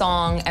 Every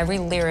song, every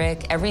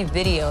lyric, every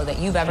video that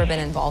you've ever been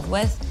involved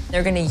with,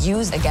 they're going to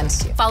use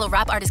against you. Follow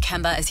rap artist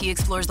Kemba as he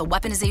explores the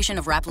weaponization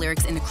of rap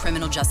lyrics in the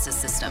criminal justice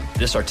system.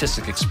 This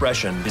artistic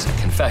expression is a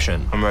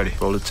confession. I'm ready.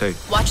 Roll the tape.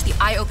 Watch the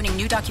eye-opening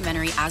new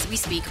documentary As We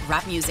Speak,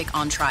 Rap Music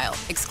on Trial,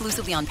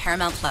 exclusively on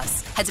Paramount+.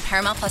 Head to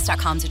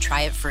ParamountPlus.com to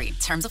try it free.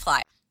 Terms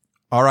apply.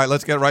 All right,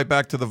 let's get right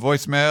back to the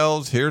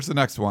voicemails. Here's the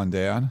next one,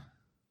 Dan.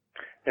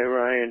 Hey,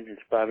 Ryan,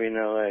 it's Bobby in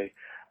L.A.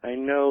 I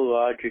know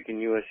logic and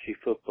USC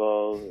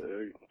football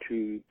are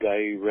two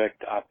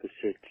direct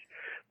opposites,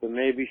 but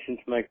maybe since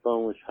Mike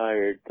Bohn was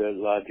hired, the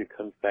logic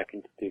comes back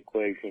into the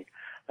equation.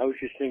 I was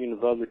just thinking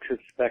of other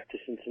trips back to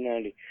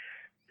Cincinnati.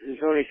 His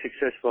only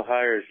successful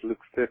hire is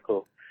Luke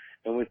Fickell,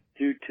 and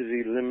due to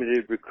the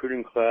limited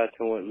recruiting class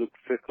and what Luke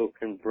Fickell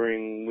can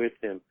bring with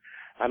him,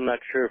 I'm not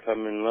sure if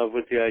I'm in love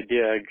with the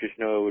idea. I just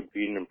know it would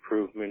be an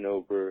improvement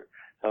over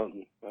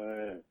Helton.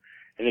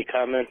 Any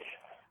comments?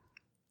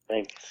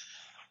 Thanks.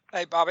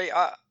 Hey, Bobby,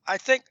 I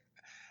think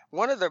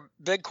one of the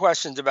big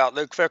questions about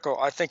Luke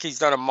Fickell, I think he's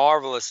done a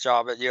marvelous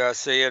job at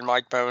USC, and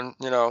Mike Bohn,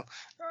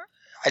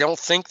 I don't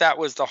think that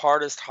was the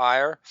hardest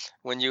hire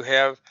when you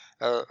have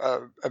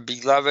a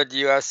beloved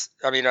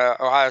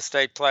Ohio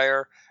State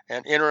player,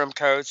 an interim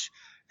coach,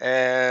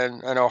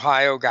 and an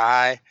Ohio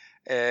guy.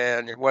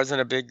 And it wasn't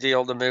a big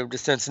deal to move to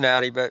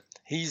Cincinnati, but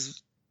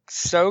he's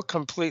so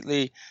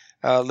completely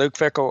Luke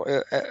Fickell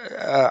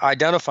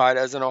identified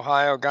as an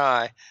Ohio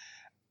guy.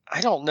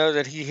 I don't know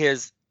that he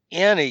has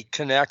any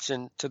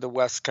connection to the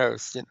West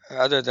Coast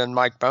other than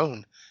Mike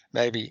Bohn,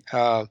 maybe.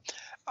 I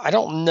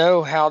don't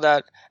know how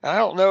that – I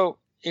don't know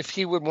if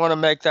he would want to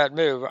make that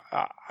move.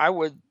 I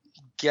would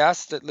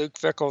guess that Luke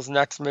Fickell's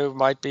next move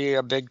might be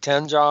a Big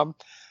Ten job,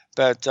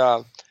 but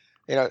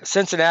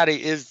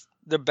Cincinnati is –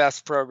 the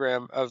best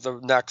program of the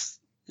next,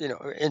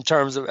 in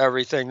terms of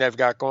everything they've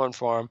got going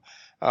for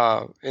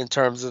them, in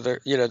terms of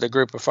the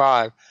group of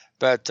five.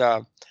 But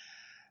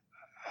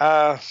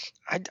I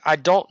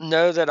don't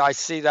know that I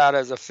see that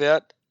as a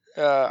fit.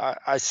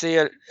 I see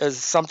it as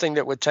something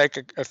that would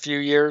take a few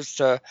years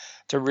to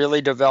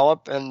really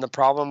develop. And the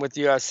problem with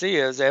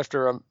USC is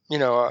after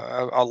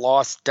a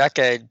lost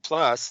decade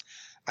plus,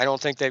 I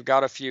don't think they've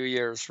got a few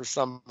years for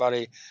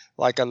somebody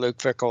like a Luke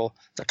Fickell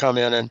to come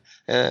in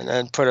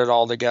and put it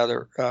all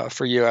together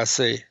for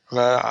USC.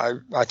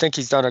 I think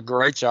he's done a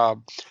great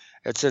job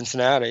at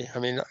Cincinnati. I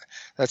mean,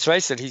 let's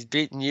face it, he's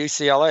beaten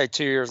UCLA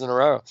 2 years in a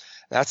row.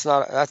 That's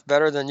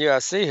better than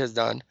USC has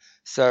done.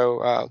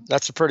 So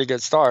that's a pretty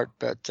good start,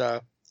 but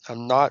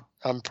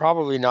I'm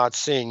probably not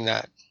seeing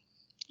that.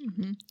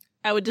 Mm-hmm.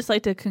 I would just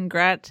like to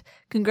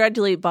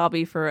congratulate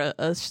Bobby for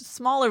a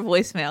smaller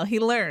voicemail. He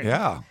learned.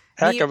 Yeah.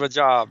 Heck of a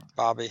job,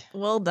 Bobby.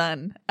 Well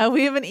done.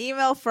 We have an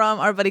email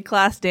from our buddy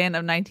Class Dan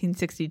of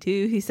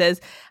 1962. He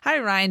says, "Hi,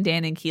 Ryan,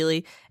 Dan, and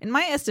Keely. In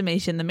my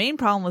estimation, the main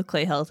problem with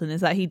Clay Helton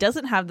is that he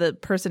doesn't have the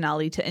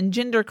personality to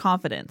engender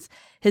confidence.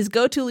 His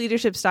go-to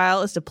leadership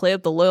style is to play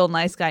up the loyal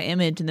nice guy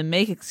image and then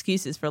make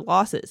excuses for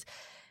losses.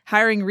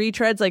 Hiring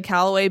retreads like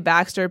Callaway,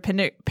 Baxter,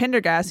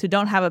 Pendergast, who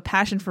don't have a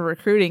passion for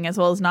recruiting, as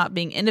well as not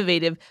being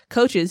innovative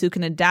coaches who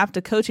can adapt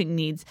to coaching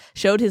needs,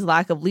 showed his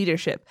lack of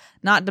leadership.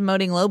 Not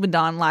demoting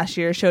Lobendon last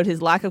year showed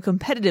his lack of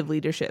competitive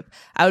leadership.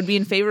 I would be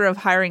in favor of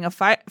hiring a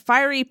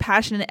fiery,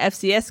 passionate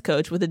FCS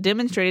coach with a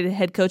demonstrated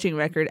head coaching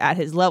record at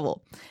his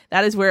level.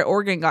 That is where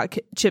Oregon got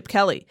Chip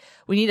Kelly.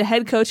 We need a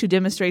head coach who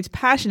demonstrates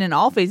passion in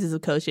all phases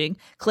of coaching.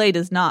 Clay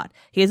does not.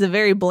 He has a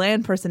very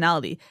bland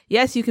personality.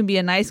 Yes, you can be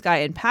a nice guy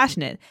and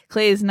passionate.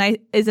 Clay is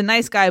a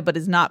nice guy but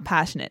is not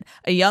passionate.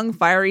 A young,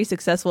 fiery,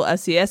 successful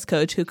FCS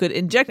coach who could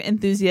inject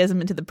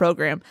enthusiasm into the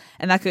program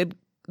and that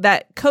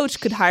that coach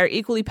could hire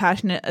equally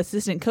passionate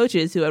assistant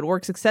coaches who had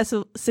worked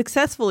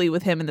successfully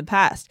with him in the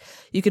past.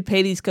 You could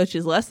pay these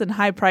coaches less than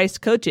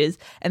high-priced coaches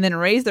and then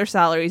raise their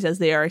salaries as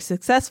they are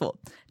successful.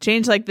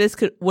 Change like this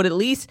would at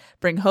least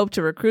bring hope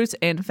to recruits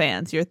and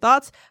fans. Your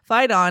thoughts?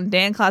 Fight on.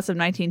 Dan, class of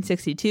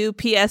 1962.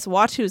 P.S.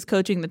 Watch who is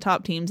coaching the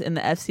top teams in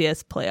the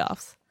FCS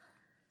playoffs.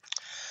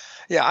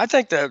 Yeah, I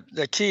think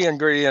the key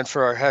ingredient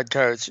for our head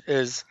coach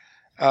is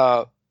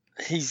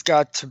he's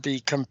got to be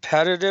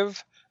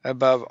competitive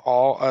above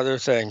all other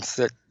things.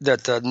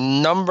 That the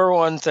number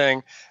one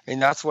thing,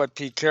 and that's what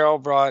Pete Carroll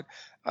brought.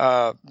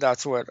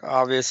 That's what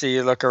obviously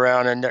you look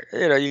around and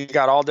you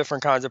got all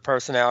different kinds of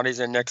personalities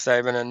in Nick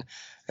Saban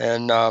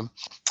and Dabo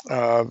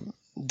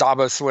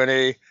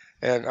Swinney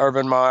and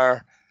Urban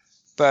Meyer,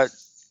 but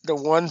the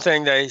one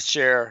thing they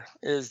share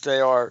is they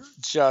are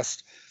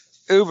just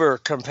uber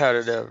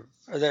competitive.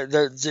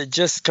 They're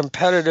just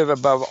competitive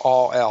above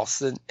all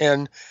else,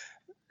 and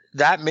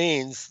that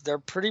means they're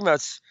pretty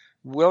much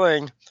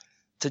willing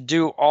to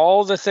do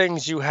all the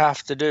things you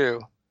have to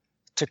do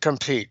to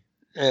compete,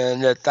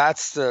 and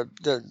that's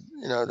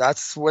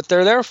that's what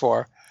they're there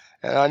for.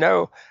 And I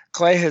know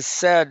Clay has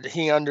said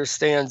he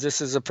understands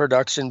this is a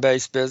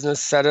production-based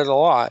business, said it a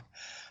lot,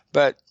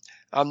 but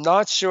I'm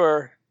not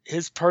sure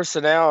his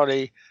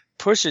personality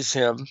pushes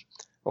him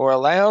or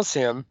allows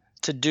him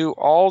to do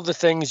all the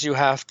things you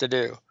have to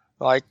do,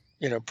 like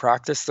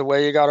practice the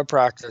way you got to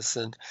practice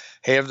and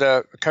have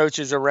the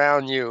coaches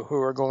around you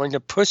who are going to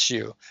push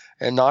you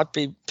and not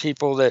be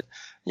people that,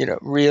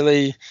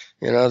 really,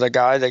 the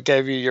guy that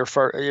gave you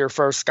your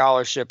first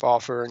scholarship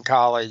offer in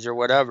college or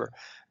whatever,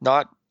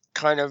 not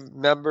kind of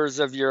members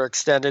of your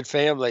extended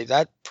family,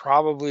 that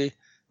probably,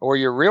 or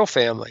your real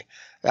family,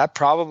 that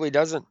probably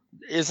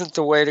isn't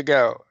the way to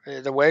go.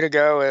 The way to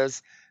go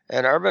is,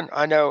 and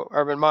I know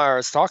Urban Meyer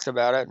has talked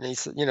about it, and he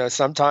said,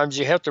 sometimes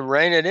you have to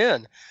rein it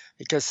in,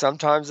 because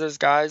sometimes those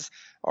guys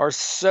are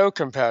so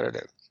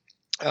competitive.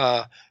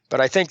 But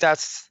I think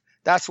that's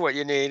what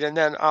you need. And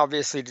then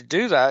obviously to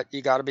do that,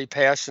 you got to be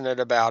passionate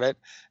about it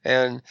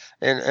and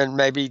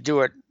maybe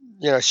do it,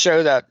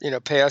 show that,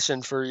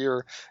 passion for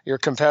your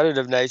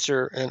competitive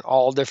nature in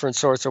all different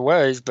sorts of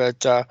ways.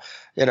 But,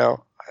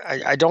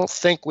 I don't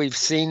think we've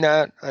seen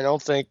that. I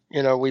don't think,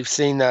 we've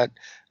seen that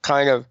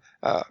kind of,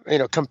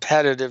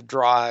 competitive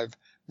drive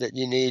that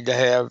you need to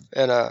have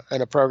in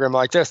a program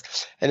like this.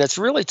 And it's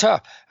really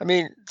tough. I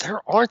mean,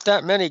 there aren't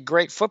that many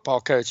great football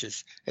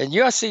coaches, and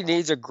USC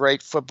needs a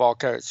great football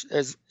coach.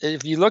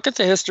 If you look at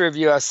the history of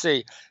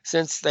USC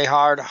since they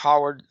hired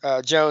Howard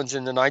Jones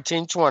in the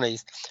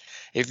 1920s,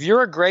 if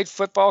you're a great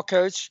football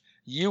coach,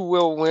 you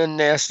will win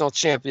national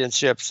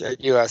championships at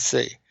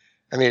USC.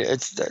 I mean,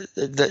 it's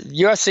the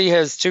USC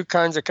has two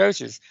kinds of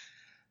coaches.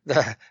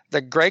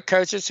 The great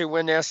coaches who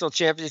win national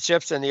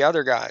championships and the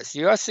other guys.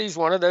 USC is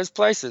one of those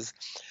places.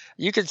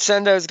 You could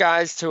send those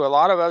guys to a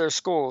lot of other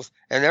schools,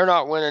 and they're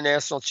not winning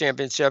national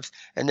championships,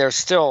 and they're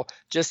still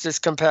just as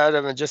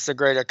competitive and just as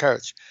great a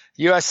coach.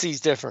 USC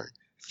is different.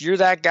 If you're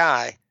that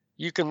guy,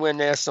 you can win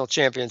national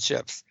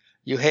championships.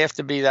 You have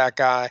to be that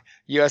guy.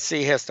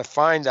 USC has to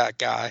find that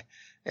guy,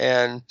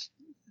 and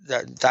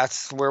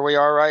that's where we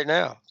are right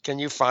now. Can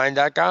you find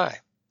that guy?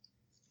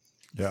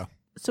 Yeah.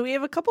 So we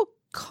have a couple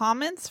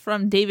comments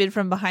from David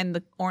from behind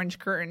the orange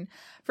curtain.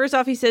 First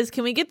off, he says,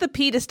 can we get the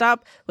P to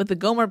stop with the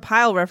Gomer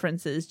Pyle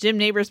references? Jim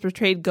Nabors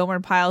portrayed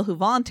Gomer Pyle, who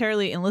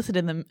voluntarily enlisted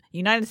in the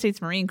United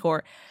States Marine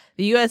Corps.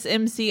 The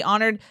USMC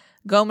honored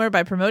Gomer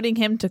by promoting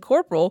him to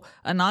corporal,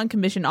 a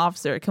non-commissioned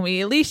officer. Can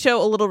we at least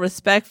show a little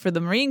respect for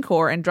the Marine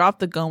Corps and drop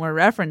the Gomer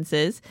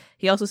references?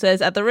 He also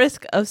says, at the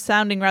risk of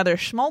sounding rather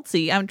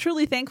schmaltzy, I'm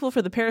truly thankful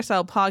for the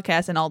Peristyle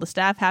Podcast and all the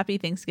staff. Happy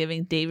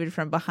Thanksgiving, David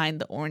from behind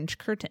the orange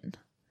curtain.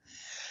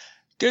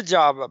 Good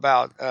job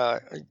about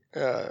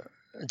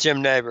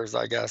Jim Nabors,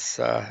 I guess,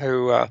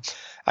 who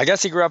I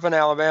guess he grew up in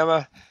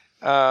Alabama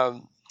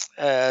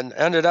and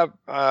ended up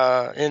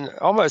in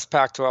almost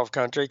Pac-12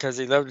 country because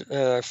he lived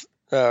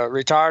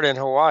retired in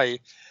Hawaii.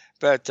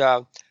 But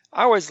I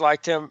always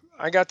liked him.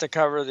 I got to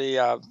cover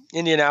the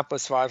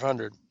Indianapolis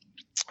 500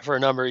 for a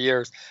number of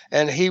years,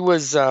 and he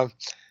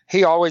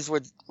always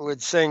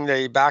would sing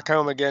the Back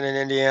Home Again in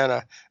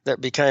Indiana that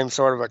became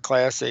sort of a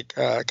classic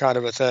kind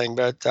of a thing.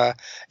 But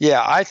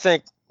yeah, I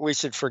think we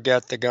should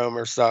forget the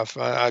Gomer stuff.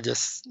 I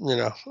just,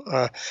 you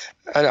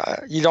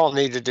don't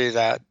need to do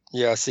that,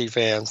 USC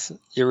fans.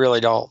 You really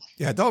don't.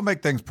 Yeah, don't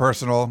make things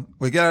personal.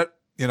 We get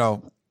it.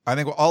 I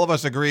think all of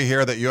us agree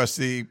here that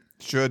USC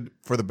should,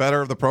 for the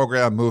better of the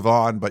program, move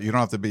on, but you don't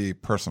have to be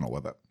personal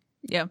with it.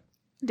 Yeah.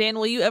 Dan,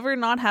 will you ever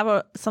not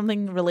have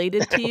something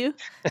related to you?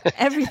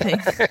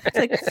 Everything. It's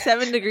like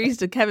 7 degrees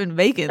to Kevin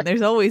Bacon.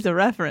 There's always a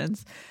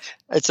reference.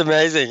 It's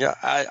amazing.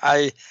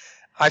 I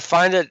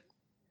find it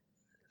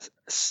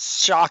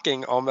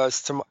shocking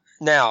almost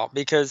now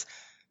because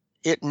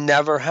it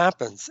never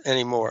happens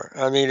anymore.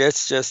 I mean,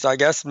 it's just, I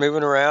guess,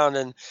 moving around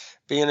and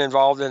being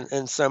involved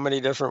in so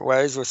many different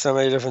ways with so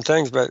many different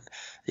things. But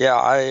yeah,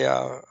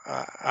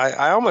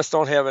 I almost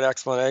don't have an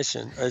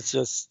explanation. It's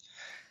just,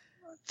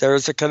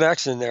 there's a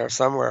connection there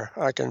somewhere.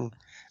 I can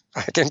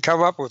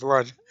come up with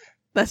one.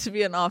 That should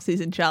be an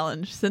off-season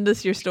challenge. Send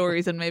us your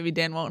stories, and maybe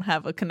Dan won't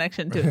have a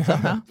connection to it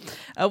somehow.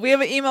 We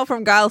have an email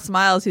from Giles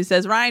Smiles who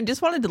says, Ryan,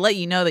 just wanted to let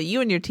you know that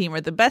you and your team are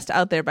the best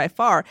out there by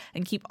far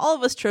and keep all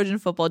of us Trojan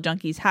football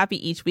junkies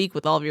happy each week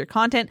with all of your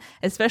content,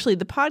 especially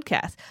the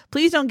podcast.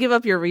 Please don't give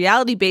up your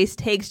reality-based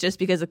takes just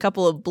because a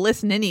couple of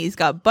bliss ninnies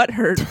got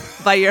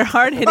butthurt by your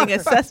hard-hitting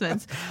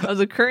assessments of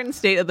the current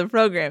state of the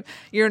program.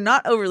 You're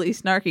not overly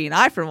snarky, and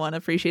I, for one,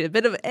 appreciate a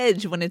bit of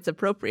edge when it's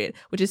appropriate,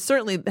 which it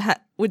certainly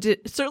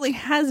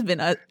has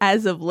been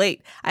as of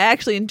late. I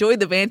actually enjoyed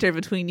the banter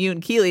between you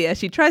and Keely as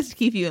she tries to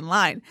keep you in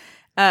line.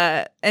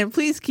 And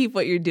please keep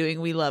what you're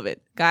doing. We love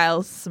it.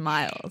 Giles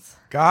Smiles.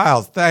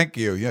 Giles, thank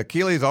you. Yeah,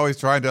 Keely's always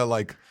trying to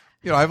I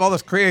have all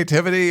this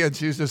creativity and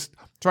she's just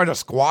trying to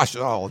squash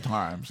it all the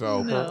time.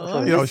 So,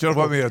 she don't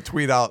want me to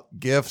tweet out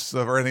GIFs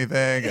or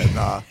anything.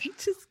 And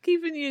just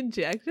keeping you in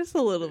check just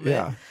a little bit.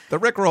 Yeah. The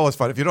Rick roll is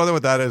fun. If you don't know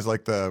what that is,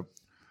 like the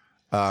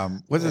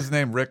what's his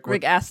name?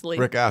 Rick Astley.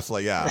 Rick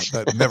Astley, yeah.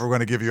 That Never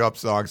Going to Give You Up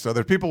song. So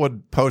there people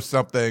would post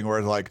something where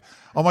it's like,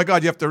 oh my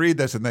God, you have to read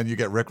this, and then you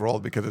get Rick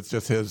rolled because it's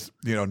just his,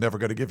 Never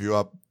Going to Give You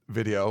Up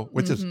video,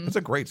 which is it's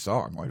a great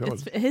song.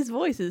 His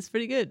voice is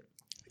pretty good.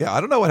 Yeah, I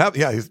don't know what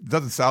happened. Yeah, he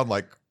doesn't sound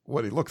like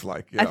what he looks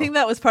like. I think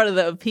that was part of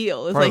the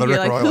appeal. It's like you're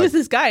like, who is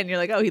this guy? And you're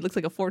like, oh, he looks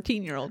like a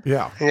 14-year-old.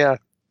 Yeah.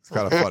 It's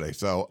kind of funny.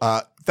 So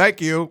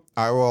thank you.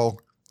 I will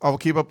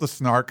keep up the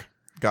snark,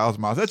 Giles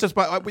Miles. That's just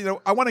I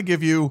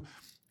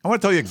want to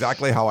tell you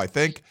exactly how I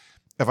think.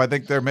 If I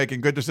think they're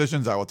making good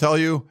decisions, I will tell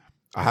you.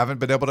 I haven't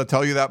been able to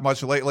tell you that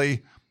much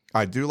lately.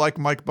 I do like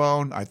Mike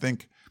Bohn. I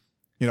think,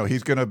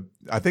 he's gonna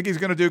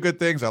do good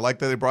things. I like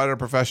that they brought in a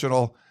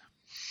professional.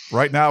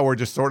 Right now, we're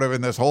just sort of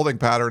in this holding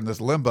pattern, this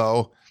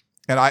limbo.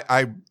 And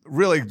I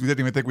really didn't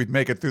even think we'd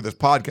make it through this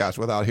podcast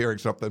without hearing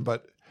something.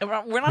 But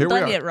we're not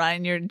done yet,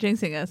 Ryan. You're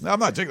jinxing us. No, I'm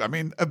not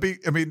jinxing.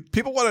 I mean,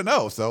 people want to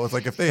know. So it's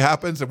like if it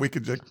happens and we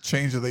could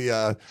change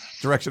the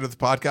direction of the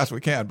podcast,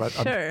 we can. But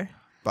sure.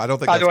 But I don't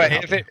think. By the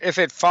way, if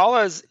it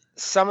follows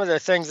some of the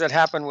things that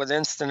happen with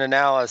instant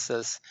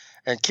analysis,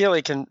 and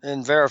Keely can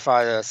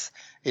verify this,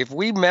 if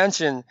we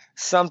mention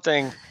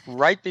something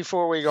right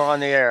before we go on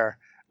the air,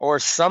 or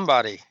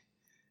somebody,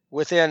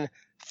 within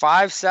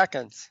 5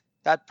 seconds,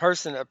 that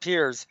person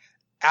appears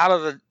out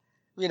of the.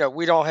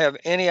 We don't have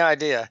any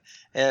idea.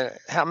 And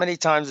how many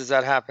times does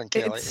that happen,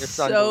 Keely? It's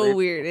so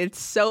weird. It's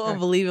so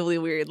unbelievably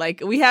weird.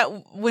 Like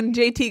when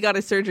JT got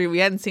his surgery, we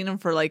hadn't seen him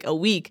for like a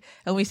week,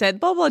 and we said,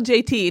 blah, blah,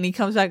 JT, and he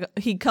comes back,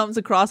 he comes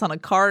across on a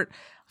cart,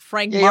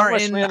 Frank Martin.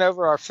 He almost ran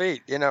over our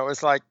feet. It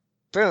was like,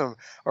 boom.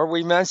 Or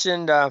we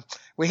mentioned,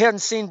 we hadn't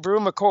seen Brew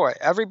McCoy.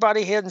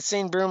 Everybody hadn't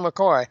seen Brew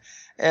McCoy.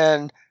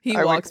 And he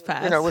walks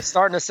past. We're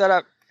starting to set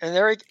up,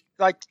 and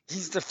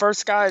he's the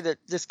first guy that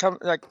just comes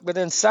like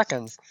within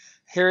seconds.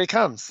 Here he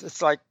comes.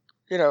 It's like,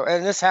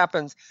 and this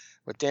happens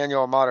with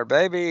Daniel Amater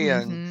Baby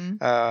and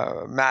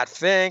Matt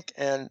Fink.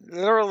 And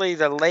literally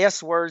the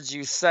last words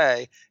you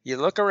say, you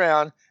look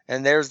around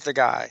and there's the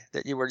guy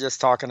that you were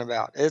just talking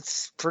about.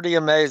 It's pretty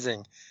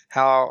amazing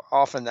how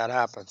often that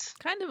happens.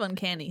 Kind of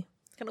uncanny.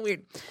 Kind of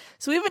weird.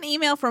 So we have an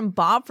email from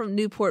Bob from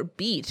Newport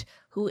Beach,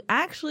 who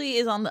actually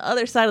is on the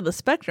other side of the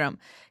spectrum.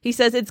 He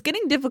says, it's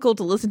getting difficult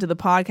to listen to the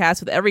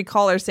podcast with every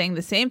caller saying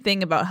the same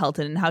thing about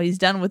Helton and how he's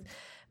done with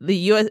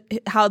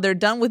how they're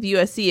done with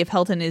USC if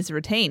Helton is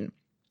retained.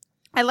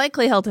 I like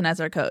Clay Helton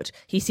as our coach.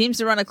 He seems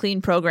to run a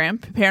clean program,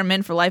 prepare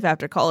men for life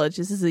after college,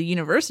 this is a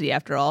university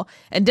after all,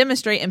 and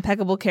demonstrate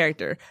impeccable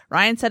character.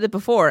 Ryan said it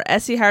before,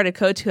 SC hired a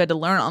coach who had to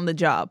learn on the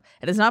job.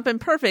 It has not been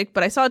perfect,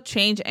 but I saw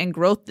change and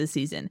growth this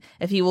season.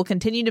 If he will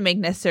continue to make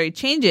necessary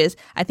changes,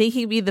 I think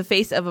he'd be the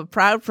face of a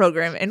proud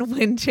program and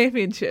win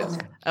championships.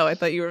 Oh, I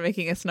thought you were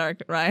making a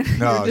snark, Ryan.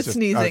 No, you were just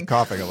sneezing. I was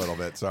coughing a little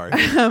bit, sorry.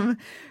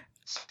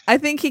 I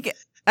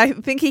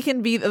think he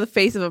can be the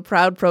face of a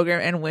proud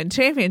program and win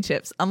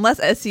championships.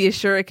 Unless SC is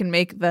sure it can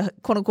make the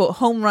quote-unquote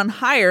home run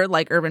higher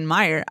like Urban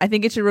Meyer, I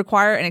think it should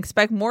require and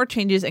expect more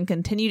changes and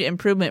continued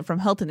improvement from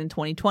Helton in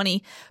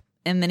 2020.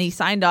 And then he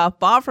signed off,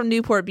 Bob from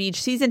Newport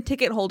Beach, season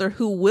ticket holder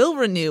who will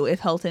renew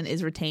if Helton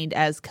is retained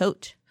as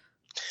coach.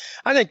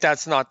 I think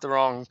that's not the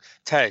wrong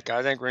take.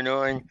 I think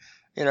renewing,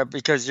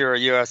 because you're a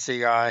USC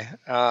guy,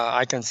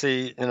 I can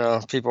see,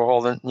 people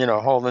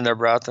holding their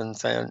breath and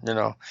saying,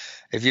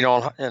 if you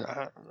don't,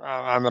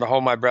 I'm going to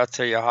hold my breath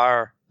till you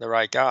hire the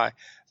right guy.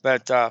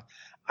 But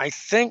I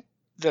think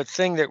the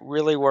thing that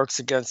really works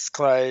against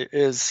Clay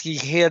is he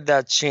had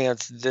that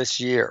chance this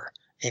year,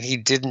 and he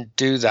didn't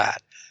do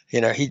that.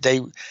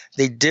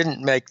 They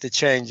didn't make the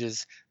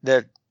changes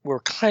that were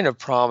kind of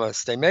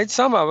promised. They made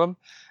some of them,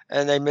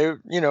 and they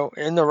moved,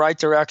 in the right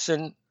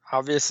direction.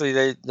 Obviously,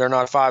 they're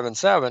not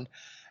 5-7,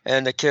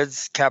 and the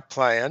kids kept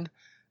playing.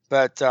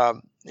 But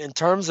in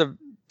terms of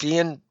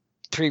being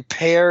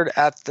prepared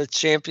at the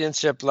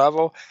championship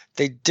level,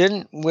 they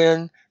didn't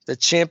win the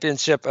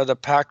championship of the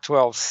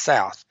Pac-12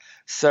 South.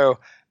 So,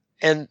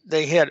 and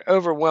they had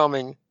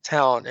overwhelming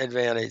talent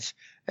advantage,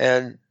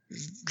 and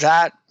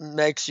that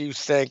makes you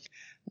think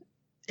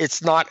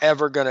it's not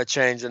ever going to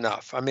change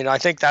enough. I mean, I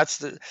think that's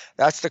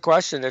the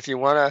question. If you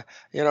want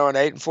an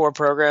 8-4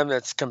 program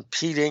that's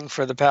competing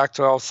for the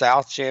Pac-12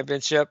 South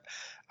championship,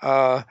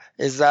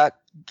 is that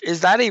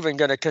even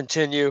going to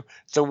continue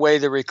the way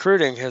the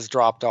recruiting has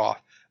dropped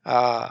off?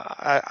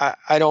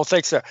 I don't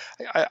think so.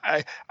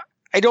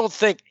 I don't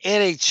think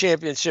any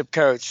championship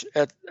coach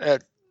at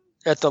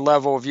the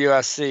level of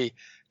USC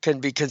can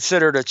be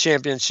considered a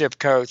championship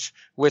coach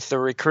with the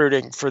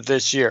recruiting for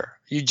this year.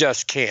 You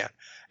just can't.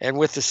 And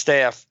with the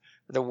staff,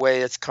 the way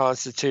it's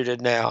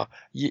constituted now,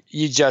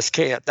 you just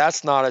can't.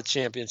 That's not a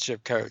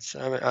championship coach.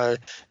 I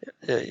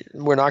mean,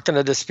 we're not going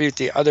to dispute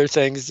the other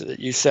things that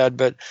you said,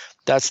 but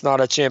that's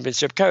not a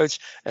championship coach.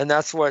 And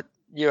that's what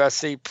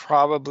USC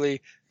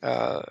probably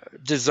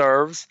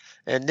deserves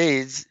and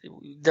needs.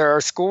 There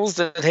are schools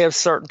that have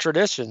certain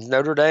traditions.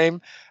 Notre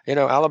Dame,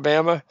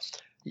 Alabama,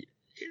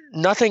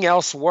 nothing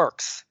else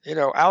works.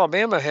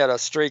 Alabama had a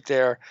streak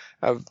there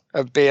of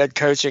bad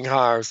coaching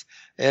hires,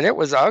 and it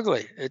was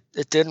ugly.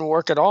 It didn't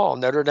work at all.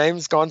 Notre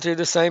Dame's gone through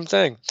the same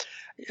thing.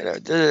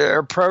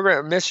 Their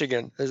program,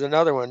 Michigan, is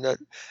another one that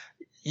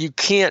you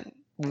can't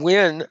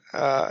win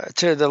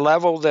to the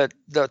level that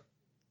the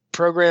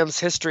program's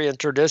history and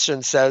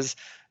tradition says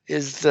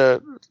is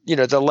the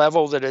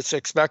level that it's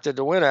expected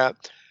to win at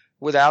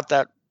without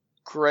that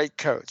great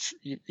coach.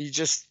 You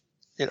just,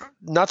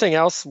 nothing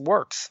else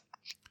works.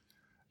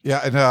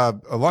 Yeah, and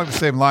along the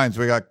same lines,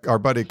 we got our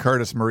buddy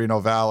Curtis, Moreno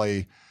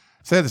Valley,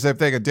 saying the same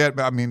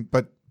thing.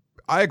 But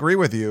I agree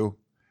with you.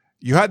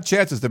 You had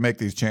chances to make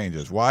these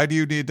changes. Why do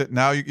you need to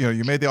now?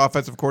 You made the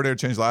offensive coordinator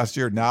change last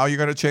year. Now you're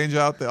going to change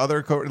out the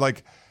other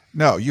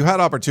no, you had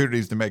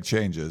opportunities to make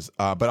changes.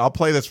 But I'll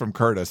play this from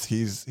Curtis.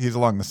 He's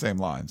along the same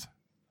lines.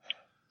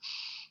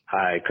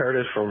 Hi,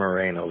 Curtis from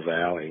Moreno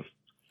Valley.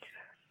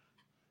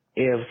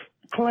 If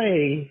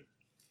Clay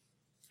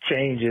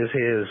changes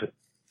his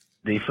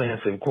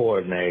defensive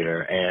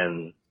coordinator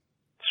and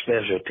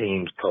special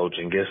teams coach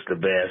and gets the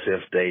best,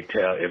 if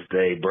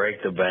they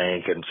break the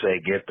bank and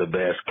say get the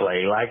best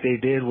Clay, like they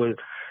did with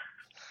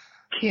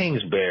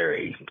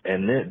Kingsbury,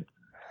 and then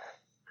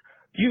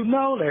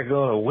they're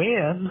going to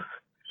win.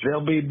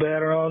 They'll be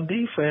better on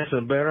defense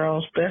and better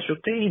on special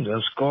teams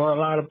and score a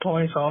lot of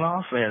points on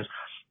offense.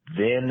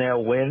 Then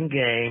they'll win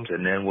games,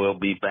 and then we'll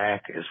be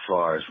back as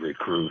far as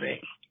recruiting.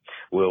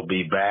 We'll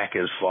be back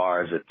as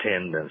far as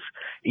attendance.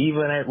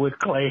 Even with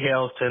Clay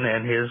Helton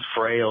and his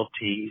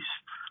frailties,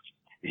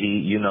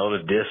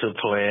 the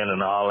discipline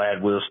and all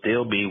that, we'll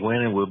still be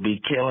winning. We'll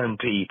be killing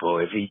people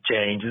if he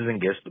changes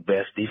and gets the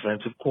best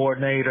defensive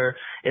coordinator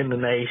in the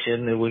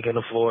nation that we can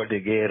afford to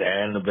get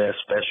and the best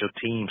special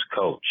teams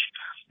coach,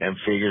 and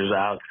figures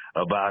out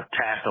about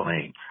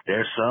tackling.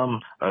 There's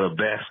some of the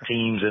best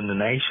teams in the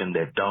nation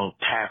that don't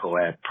tackle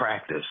at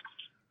practice.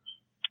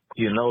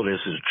 This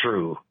is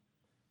true.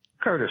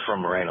 Curtis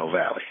from Moreno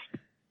Valley.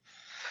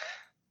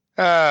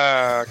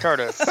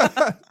 Curtis.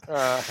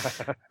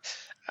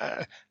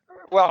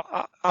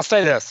 Well, I'll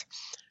say this.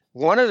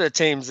 One of the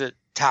teams that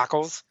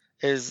tackles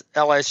is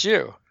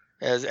LSU.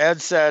 As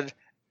Ed said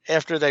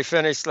after they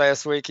finished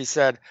last week, he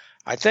said,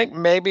 I think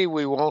maybe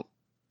we won't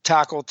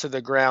tackle to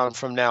the ground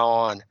from now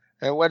on.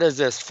 And what is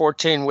this,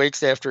 14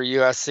 weeks after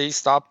USC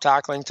stopped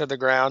tackling to the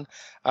ground?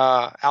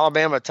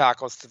 Alabama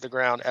tackles to the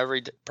ground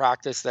every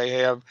practice they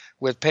have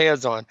with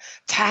pads on.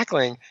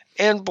 Tackling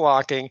and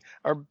blocking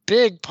are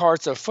big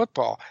parts of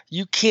football.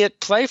 You can't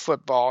play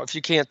football if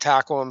you can't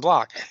tackle and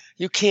block.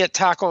 You can't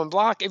tackle and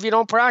block if you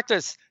don't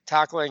practice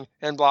tackling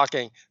and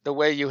blocking the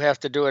way you have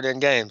to do it in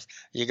games.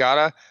 You got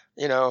to,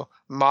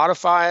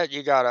 modify it.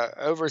 You got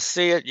to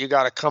oversee it. You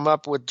got to come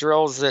up with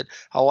drills that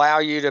allow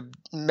you to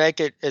make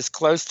it as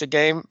close to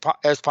game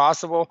as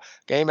possible,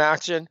 game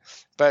action,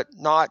 but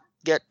not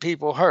get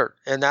people hurt.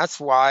 And that's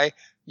why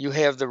you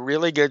have the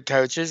really good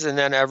coaches and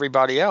then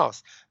everybody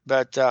else.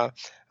 But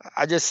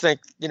I just think,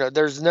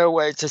 there's no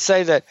way to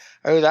say that,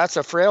 that's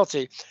a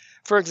frailty.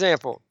 For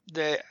example,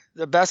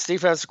 the best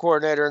defensive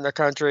coordinator in the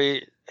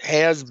country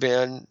has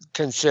been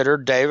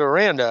considered Dave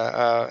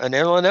Aranda, an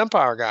Inland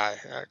Empire guy.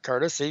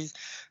 Curtis,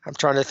 I'm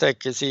trying to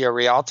think, is he a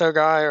Rialto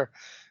guy or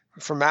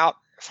from out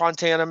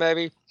Fontana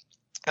maybe?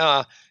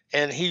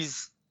 And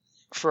he's,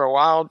 for a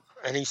while,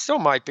 and he still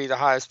might be the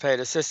highest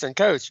paid assistant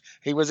coach.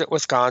 He was at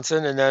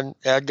Wisconsin, and then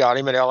Ed got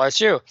him at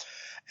LSU.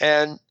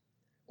 And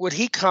would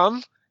he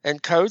come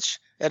and coach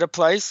at a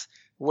place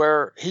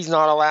where he's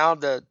not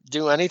allowed to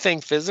do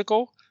anything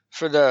physical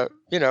for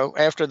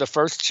after the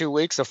first 2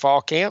 weeks of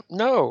fall camp?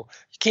 No,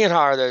 you can't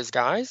hire those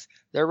guys.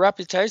 Their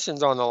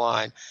reputation's on the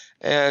line,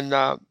 and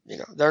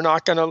they're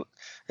not going to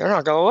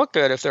look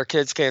good if their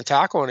kids can't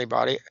tackle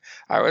anybody.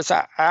 I was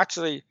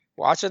actually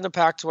watching the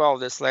Pac-12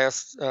 this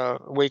last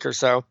week or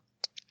so,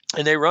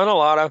 and they run a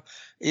lot of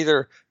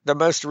either the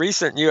most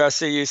recent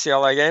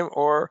USC-UCLA game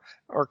or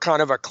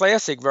kind of a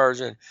classic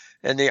version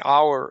in the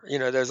hour,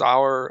 those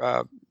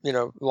hour,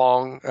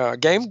 long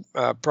game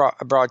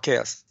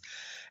broadcasts.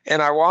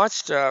 And I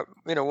watched,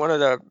 one of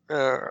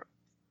the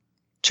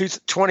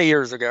 20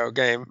 years ago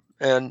game,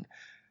 and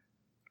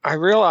I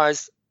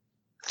realized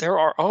there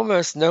are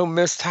almost no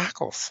missed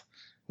tackles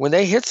when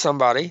they hit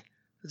somebody,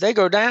 they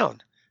go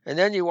down. And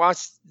then you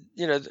watch,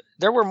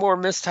 there were more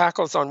missed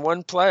tackles on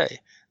one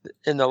play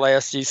in the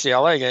last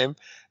UCLA game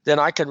than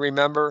I can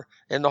remember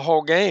in the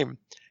whole game.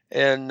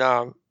 And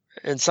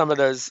in some of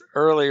those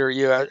earlier,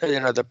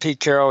 the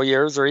Pete Carroll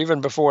years or even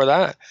before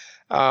that.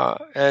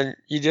 And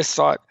you just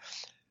thought,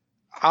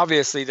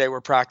 obviously they were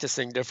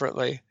practicing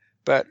differently.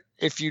 But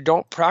if you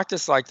don't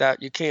practice like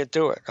that, you can't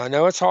do it. I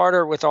know it's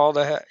harder with all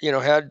the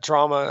head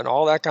trauma and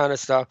all that kind of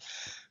stuff,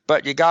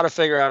 but you got to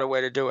figure out a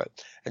way to do it.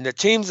 And the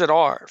teams that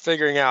are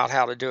figuring out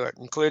how to do it,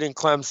 including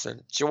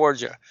Clemson,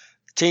 Georgia,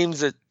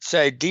 teams that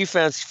say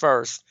defense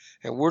first,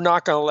 and we're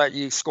not going to let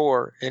you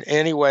score in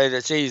any way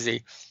that's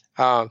easy,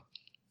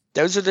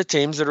 those are the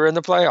teams that are in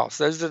the playoffs.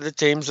 Those are the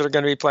teams that are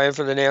going to be playing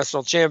for the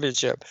national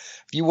championship.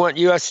 If you want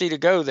USC to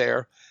go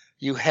there,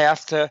 you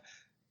have to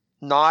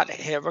not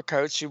have a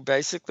coach who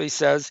basically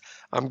says,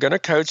 I'm going to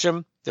coach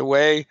them the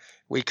way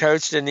we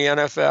coached in the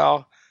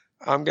NFL.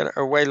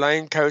 Or way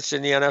Lane coached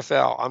in the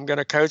NFL. I'm going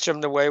to coach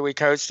them the way we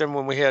coached them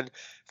when we had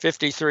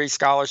 53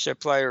 scholarship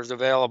players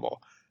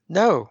available.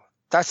 No,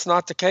 that's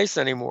not the case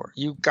anymore.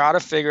 You got to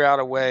figure out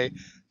a way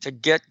to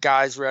get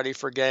guys ready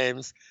for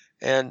games,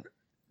 and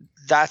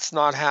that's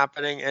not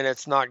happening, and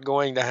it's not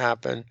going to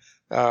happen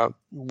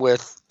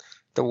with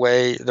the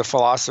way the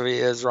philosophy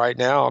is right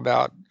now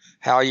about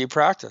how you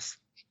practice.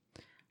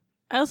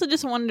 I also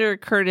just wonder,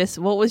 Curtis,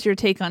 what was your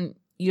take on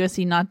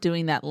USC not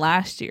doing that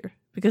last year?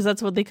 Because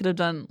that's what they could have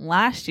done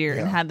last year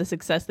and had the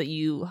success that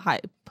you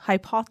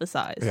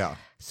hypothesized. Yeah.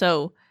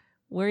 So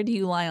where do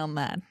you lie on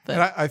that? But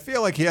and I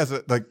feel like he has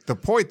the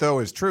point though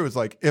is true. Is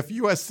like if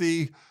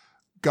USC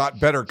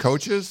got better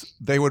coaches,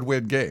 they would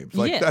win games.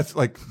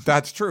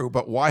 That's true.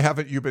 But why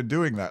haven't you been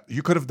doing that?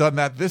 You could have done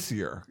that this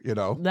year.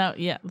 No,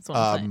 that's what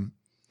I'm saying.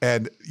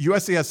 And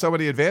USC has so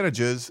many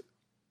advantages.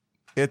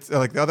 It's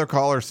like the other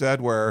caller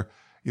said, where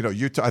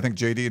Utah. I think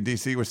JD and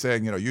DC was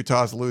saying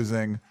Utah's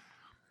losing.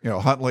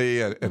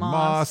 Huntley and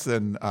Moss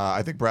and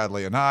I think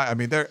Bradley and I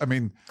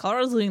mean,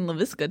 Colorado's losing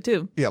LaVisca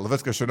too. Yeah,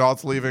 LaVisca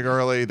Chenault's leaving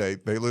early. They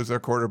lose their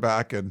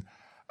quarterback, and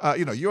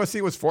USC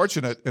was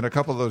fortunate in a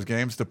couple of those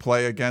games to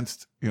play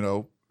against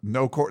the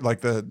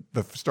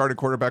starting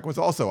quarterback was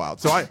also out.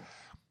 So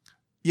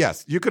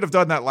yes, you could have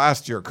done that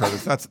last year,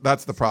 Curtis.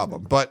 That's the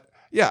problem. But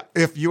yeah,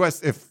 if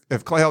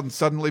Clay Helton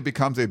suddenly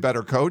becomes a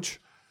better coach,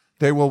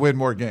 they will win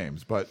more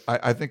games. But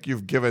I think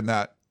you've given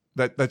that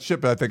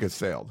ship. I think has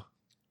sailed.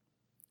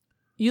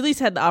 You at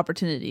least had the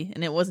opportunity,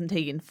 and it wasn't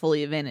taken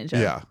fully advantage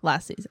of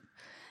last season.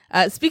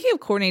 Speaking of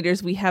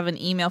coordinators, we have an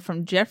email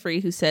from Jeffrey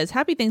who says,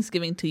 Happy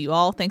Thanksgiving to you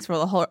all. Thanks for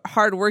the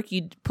hard work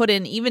you put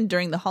in even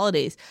during the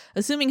holidays.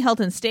 Assuming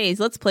Helton stays,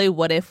 let's play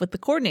What If with the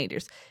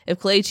coordinators. If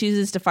Clay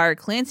chooses to fire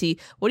Clancy,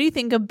 what do you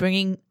think of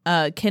bringing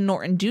Ken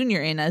Norton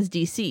Jr. in as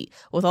DC?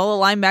 With all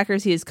the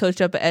linebackers he has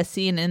coached up at SC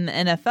and in the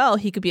NFL,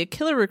 he could be a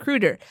killer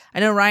recruiter. I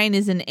know Ryan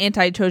is in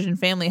anti-Trojan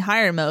family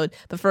hire mode,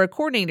 but for a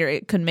coordinator,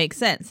 it could make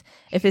sense.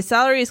 If his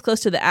salary is close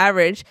to the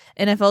average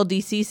NFL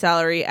DC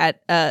salary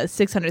at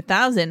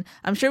 $600,000,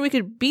 I'm sure we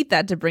could beat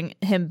that to bring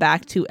him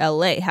back to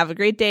LA. Have a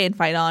great day and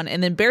fight on.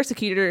 And then Bear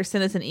Secutor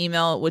sent us an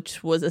email,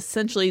 which was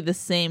essentially the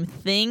same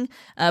thing,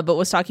 but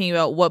was talking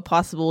about what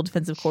possible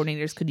defensive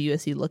coordinators could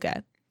USC look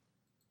at.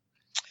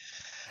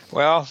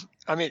 Well,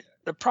 I mean,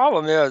 the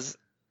problem is,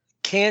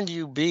 can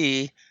you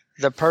be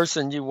the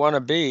person you want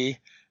to be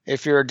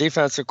if you're a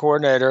defensive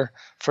coordinator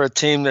for a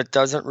team that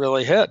doesn't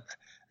really hit,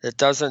 that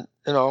doesn't,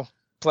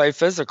 play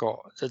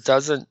physical, that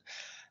doesn't,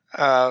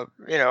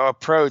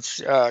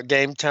 approach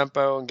game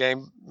tempo and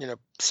game,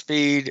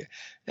 speed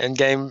and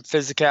game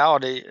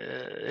physicality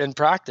in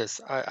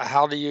practice?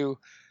 How do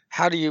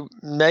you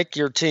make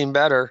your team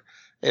better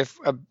if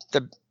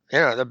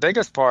the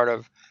biggest part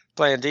of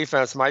playing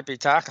defense might be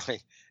tackling?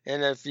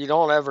 And if you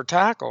don't ever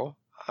tackle,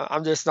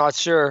 I'm just not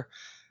sure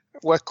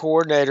what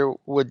coordinator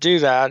would do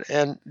that.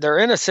 And they're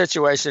in a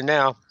situation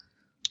now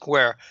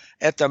where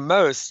at the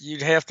most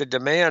you'd have to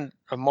demand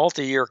a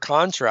multi-year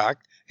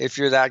contract if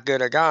you're that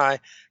good a guy,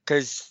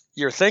 because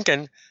you're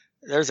thinking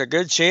there's a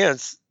good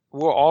chance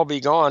we'll all be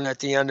gone at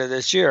the end of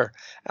this year.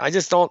 I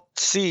just don't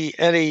see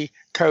any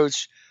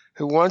coach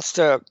who wants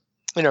to,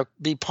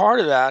 be part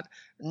of that,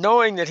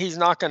 knowing that he's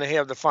not going to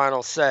have the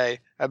final say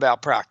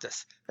about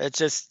practice. It's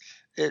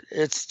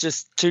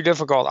just too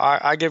difficult.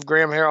 I give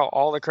Graham Harrell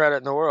all the credit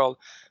in the world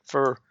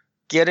for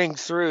getting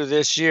through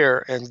this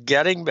year and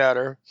getting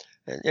better.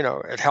 And,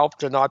 it helped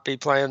to not be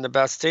playing the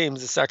best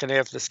teams the second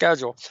half of the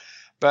schedule.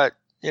 But,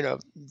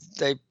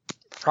 they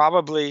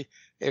probably,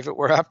 if it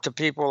were up to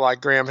people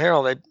like Graham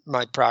Harrell, they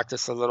might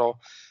practice a little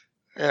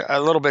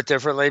bit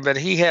differently. But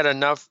he had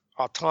enough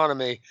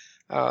autonomy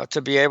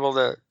to be able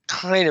to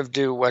kind of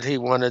do what he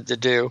wanted to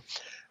do.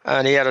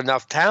 And he had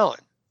enough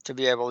talent to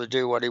be able to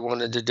do what he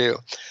wanted to do.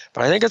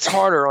 But I think it's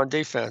harder on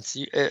defense.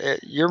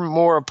 You're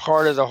more a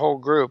part of the whole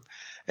group,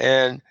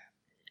 and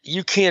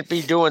you can't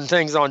be doing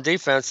things on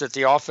defense that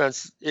the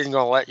offense isn't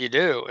going to let you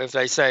do. If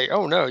they say,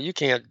 "Oh no, you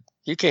can't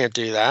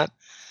do that,"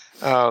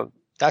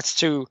 that's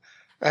too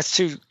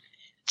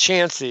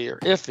chancy or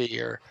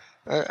iffy, or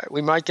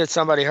we might get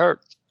somebody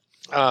hurt.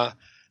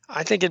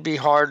 I think it'd be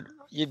hard.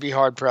 You'd be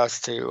hard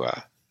pressed to,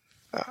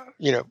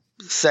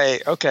 say,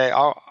 okay,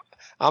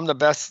 I'm the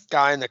best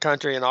guy in the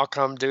country, and I'll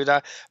come do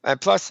that. And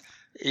plus,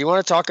 you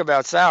want to talk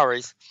about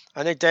salaries?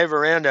 I think Dave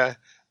Aranda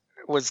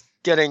was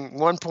getting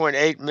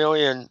 $1.8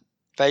 million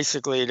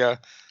basically to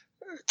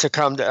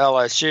come to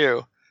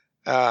LSU.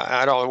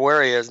 I don't know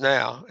where he is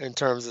now in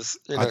terms of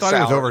I thought salary.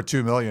 it was over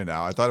 $2 million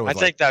now. I thought it was. I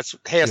think that's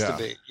has to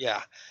be,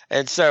 yeah.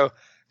 And so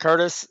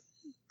Curtis,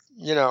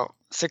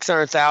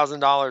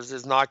 $600,000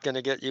 is not going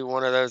to get you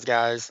one of those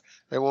guys.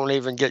 They won't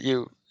even get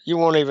you. You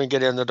won't even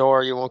get in the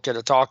door. You won't get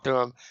to talk to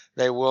them.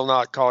 They will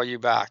not call you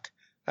back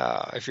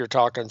if you're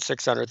talking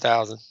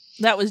 $600,000.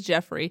 That was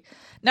Jeffrey.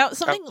 Now,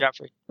 something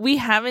we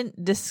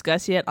haven't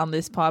discussed yet on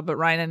this pod, but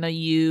Ryan, I know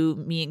you,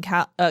 me,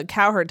 and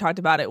Cowherd talked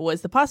about it,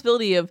 was the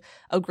possibility of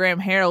Graham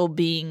Harrell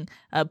being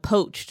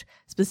poached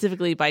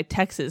specifically by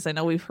Texas. I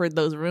know we've heard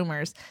those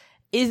rumors.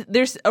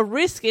 There's a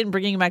risk in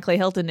bringing back Clay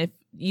Helton if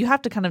you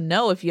have to kind of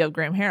know if you have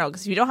Graham Harrell,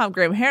 because if you don't have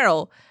Graham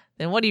Harrell,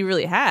 then what do you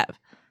really have?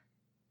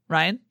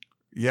 Ryan?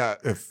 Yeah,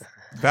 if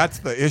that's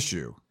the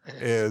issue,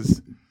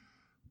 is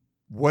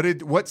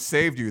what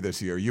saved you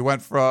this year? You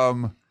went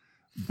from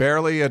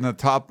barely in the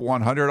top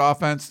 100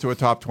 offense to a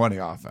top 20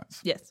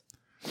 offense. Yes.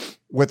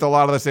 With a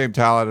lot of the same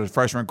talent as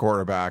freshman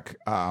quarterback.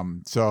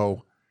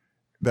 So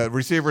the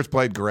receivers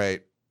played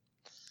great.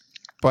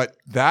 But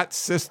that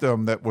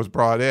system that was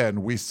brought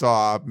in, we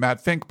saw Matt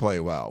Fink play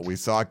well. We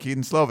saw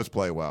Keaton Slovis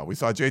play well. We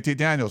saw JT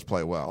Daniels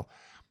play well.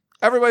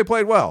 Everybody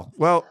played well.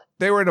 Well,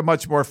 they were in a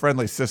much more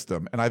friendly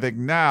system. And I think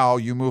now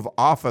you move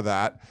off of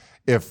that.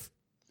 If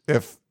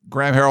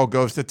Graham Harrell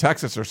goes to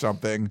Texas or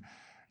something,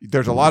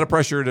 there's a lot of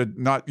pressure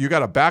you got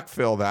to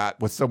backfill that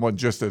with someone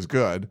just as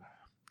good.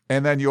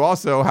 And then you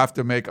also have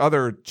to make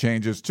other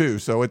changes too.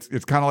 So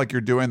it's kind of like you're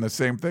doing the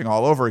same thing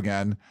all over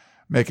again,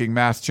 making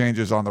mass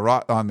changes on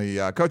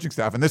the coaching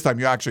staff. And this time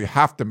you actually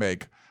have to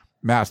make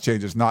mass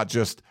changes, not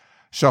just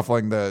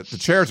shuffling the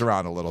chairs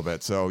around a little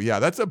bit. So yeah,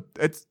 that's a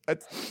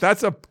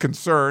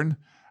concern.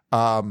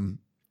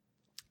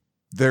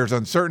 There's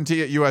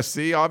uncertainty at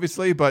USC,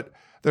 obviously, but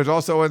there's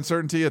also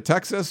uncertainty at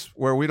Texas,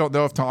 where we don't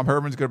know if Tom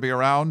Herman's going to be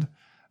around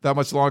that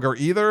much longer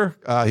either.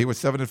 He was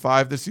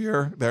 7-5 this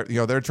year.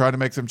 They're trying to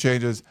make some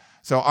changes.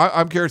 So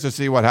I'm curious to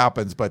see what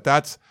happens. But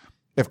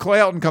if Clay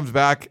Helton comes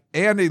back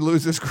and he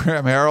loses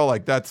Graham Harrell,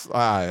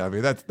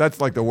 that's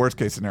like the worst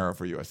case scenario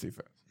for USC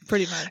fans.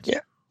 Pretty much.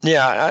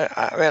 Yeah.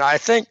 I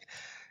think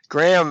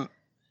Graham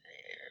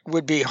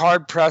would be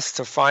hard pressed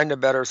to find a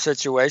better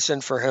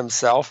situation for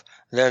himself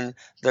than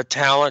the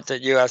talent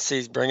that USC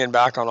is bringing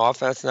back on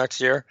offense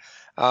next year.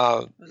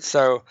 But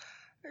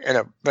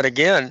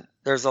again,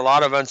 there's a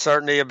lot of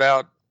uncertainty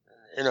about,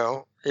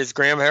 is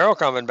Graham Harrell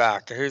coming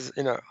back?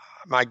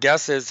 My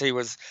guess is he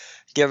was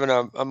given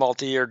a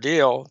multi-year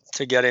deal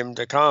to get him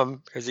to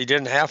come because he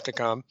didn't have to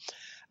come.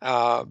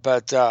 And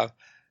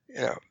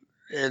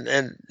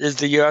is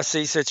the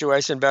USC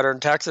situation better in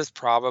Texas?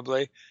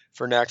 Probably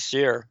for next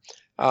year.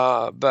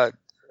 But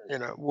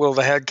will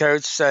the head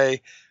coach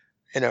say,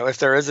 if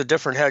there is a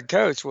different head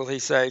coach, will he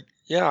say,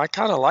 yeah, I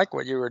kind of like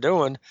what you were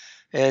doing,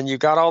 and you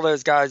got all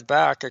those guys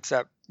back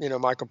except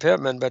Michael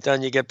Pittman, but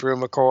then you get Brew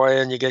McCoy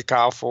and you get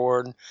Kyle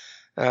Ford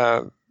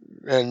and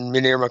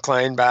Munir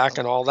McClain back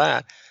and all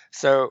that.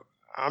 So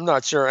I'm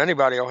not sure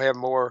anybody will have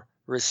more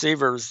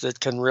receivers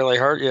that can really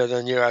hurt you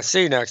than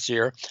USC next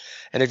year.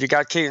 And if you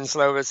got Keaton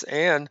Slovis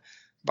and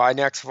by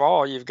next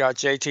fall you've got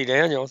JT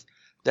Daniels,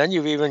 then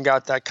you've even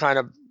got that kind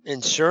of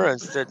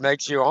insurance that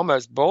makes you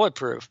almost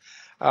bulletproof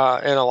in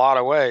a lot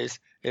of ways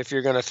if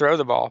you're going to throw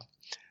the ball.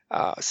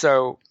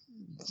 So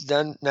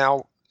then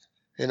now,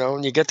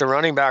 when you get the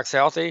running backs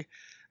healthy,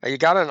 you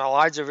got an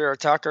Elijah Vera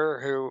Tucker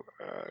who,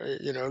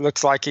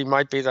 looks like he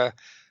might be the,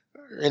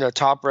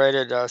 top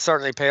rated,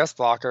 certainly pass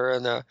blocker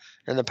in the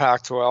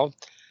Pac-12.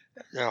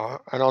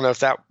 I don't know if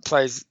that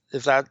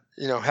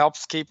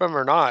helps keep him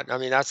or not. I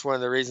mean, that's one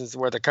of the reasons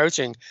where the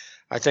coaching,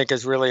 I think,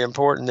 is really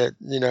important, that,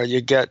 you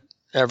get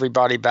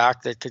everybody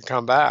back that could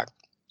come back.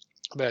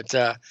 But,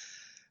 I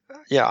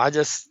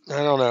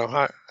don't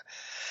know.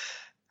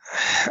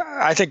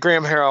 I think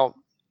Graham Harrell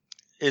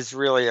is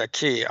really a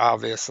key,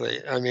 obviously.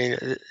 I mean,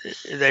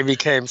 they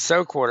became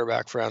so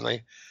quarterback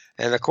friendly,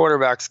 and the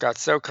quarterbacks got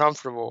so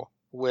comfortable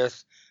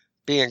with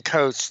being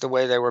coached the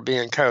way they were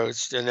being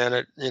coached. And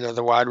then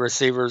the wide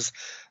receivers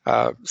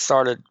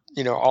started,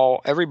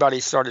 everybody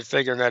started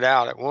figuring that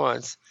out at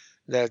once,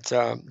 that,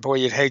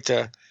 you'd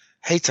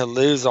hate to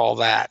lose all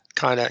that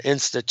kind of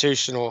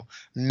institutional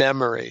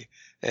memory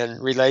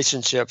and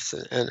relationships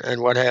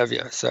and what have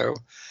you. So,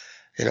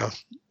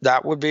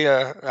 that would be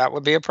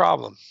a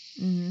problem.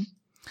 Mm-hmm.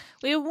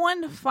 We have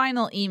one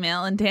final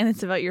email, and Dan,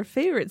 it's about your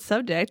favorite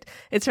subject.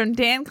 It's from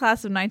Dan,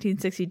 class of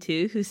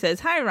 1962, who says,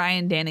 "Hi,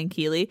 Ryan, Dan, and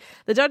Keely.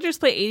 The Dodgers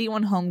play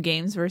 81 home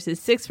games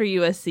versus 6 for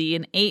USC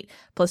and 8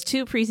 plus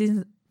 2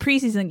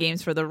 preseason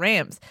games for the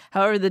Rams.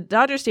 However, the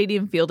Dodger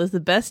Stadium field is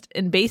the best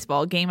in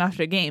baseball game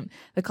after game.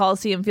 The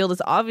Coliseum field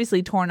is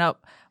obviously torn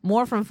up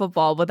more from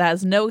football, but that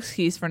has no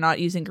excuse for not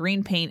using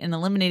green paint and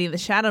eliminating the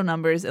shadow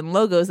numbers and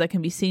logos that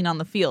can be seen on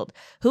the field.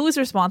 Who is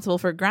responsible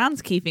for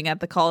groundskeeping at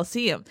the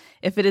Coliseum?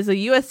 If it is a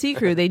USC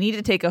crew, they need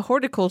to take a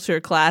horticulture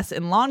class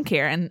in lawn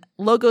care and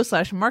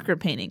logo/marker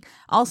painting.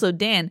 Also,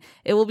 Dan,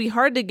 it will be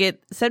hard to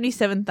get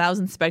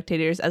 77,000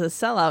 spectators as a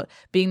sellout,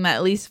 being that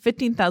at least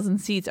 15,000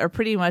 seats are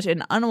pretty much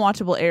in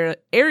unwatchable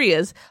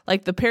areas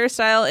like the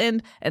Peristyle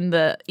end and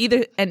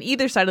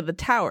either side of the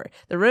tower.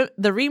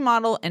 The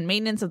remodel and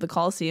maintenance of the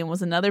Coliseum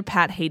was another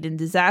Pat Hayden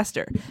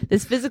disaster.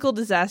 This physical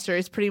disaster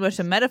is pretty much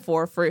a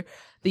metaphor for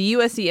the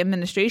USC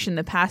administration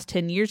the past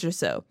 10 years or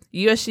so.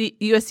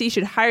 USC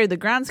should hire the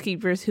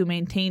groundskeepers who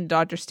maintain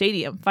Dodger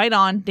Stadium. Fight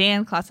on,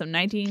 Dan, class of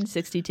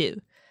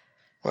 1962.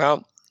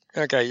 Well,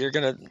 okay, you're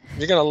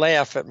gonna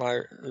laugh at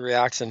my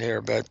reaction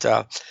here, but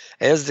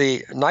as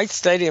the night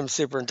stadium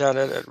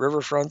superintendent at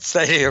Riverfront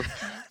Stadium,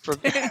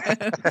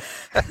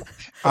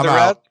 I'm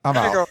out.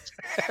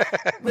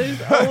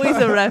 There's always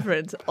a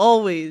reference,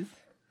 always.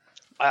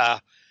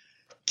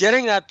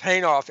 Getting that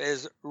paint off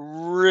is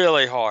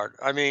really hard.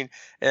 I mean,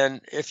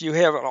 and if you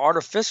have an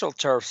artificial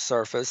turf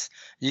surface,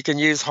 you can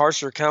use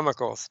harsher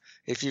chemicals.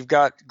 If you've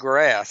got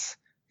grass,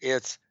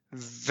 it's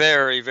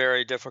very,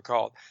 very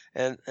difficult.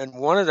 And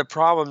one of the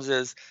problems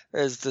is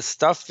the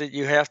stuff that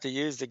you have to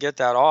use to get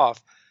that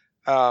off.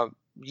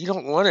 You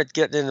don't want it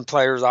getting in the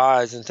players'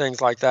 eyes and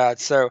things like that.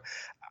 So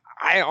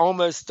I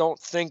almost don't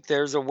think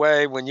there's a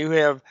way when you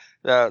have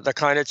the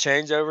kind of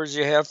changeovers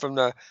you have from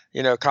the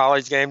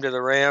college game to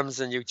the Rams,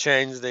 and you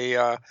change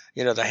the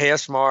the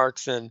hash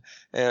marks and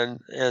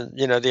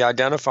the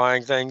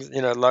identifying things,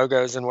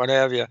 logos and what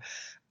have you.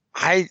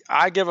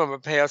 I give them a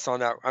pass on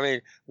that. I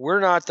mean, we're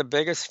not the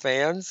biggest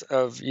fans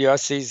of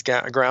USC's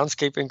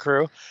groundskeeping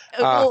crew.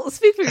 Well,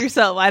 speak for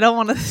yourself. I don't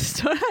want to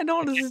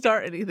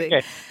start anything.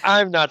 Okay.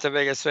 I'm not the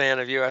biggest fan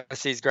of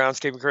USC's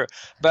groundskeeping crew,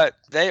 but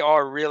they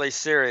are really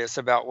serious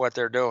about what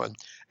they're doing.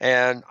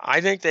 And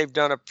I think they've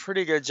done a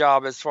pretty good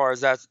job as far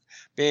as that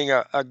being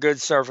a good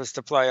surface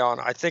to play on.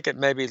 I think it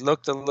maybe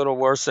looked a little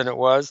worse than it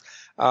was.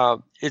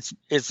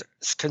 It's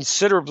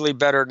considerably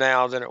better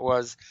now than it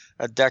was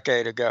a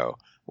decade ago.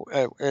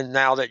 And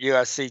now that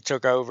USC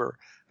took over,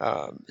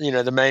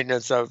 the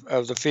maintenance of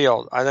the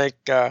field, I think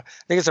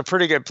it's a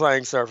pretty good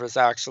playing surface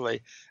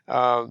actually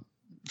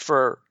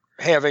for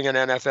having an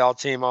NFL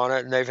team on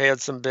it. And they've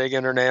had some big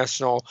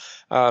international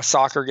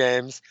soccer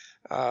games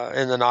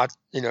in the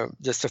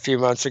just a few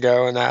months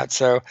ago and that.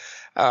 So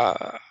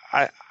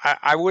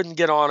I wouldn't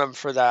get on them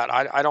for that.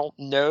 I don't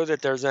know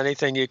that there's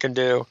anything you can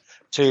do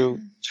to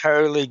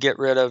totally get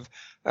rid of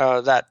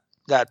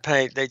that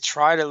paint. They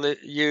try to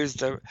use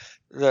the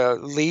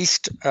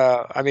least.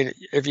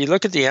 If you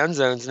look at the end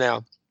zones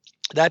now,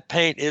 that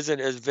paint isn't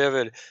as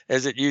vivid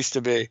as it used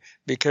to be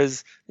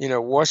because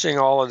washing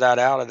all of that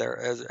out of there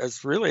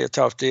is really a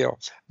tough deal.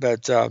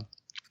 But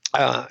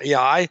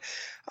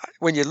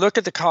when you look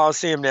at the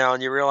Coliseum now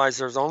and you realize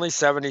there's only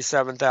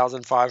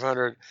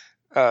 77,500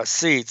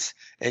 seats,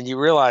 and you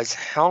realize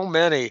how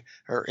many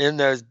are in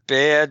those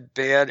bad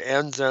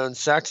end zone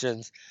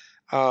sections,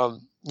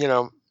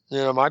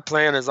 my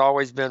plan has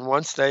always been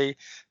once they,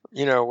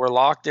 were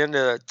locked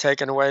into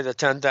taking away the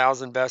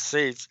 10,000 best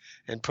seats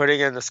and putting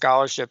in the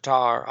scholarship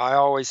tower, I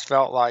always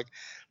felt like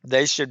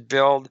they should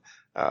build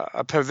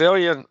a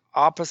pavilion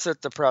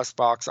opposite the press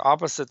box,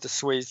 opposite the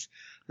suites,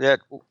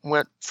 that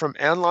went from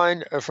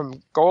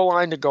from goal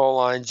line to goal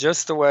line,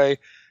 just the way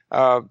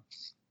that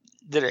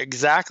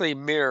exactly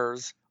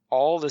mirrors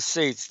all the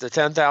seats, the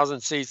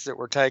 10,000 seats that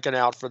were taken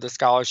out for the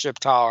scholarship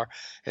tower,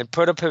 and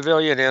put a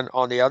pavilion in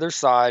on the other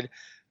side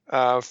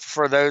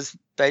for those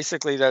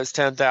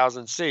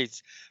 10,000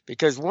 seats.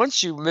 Because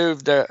once you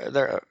move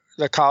the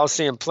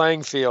Coliseum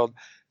playing field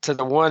to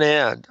the one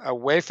end,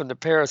 away from the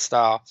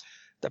Peristyle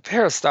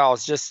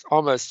is just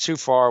almost too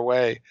far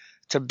away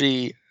to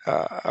be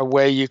a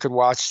way you could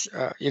watch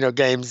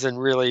games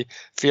and really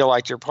feel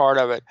like you're part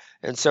of it.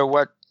 And so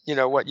what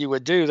you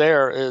would do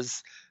there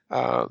is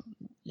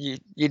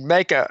you'd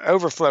make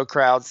overflow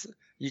crowds.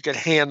 You could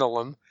handle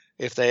them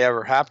if they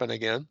ever happen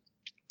again,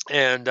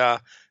 and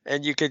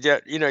you could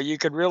get you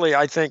could really,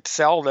 I think,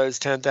 sell those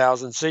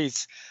 10,000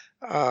 seats.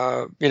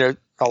 A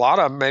lot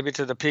of them maybe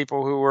to the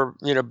people who were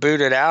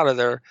booted out of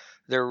their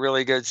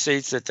really good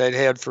seats that they'd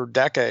had for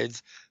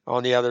decades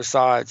on the other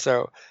side.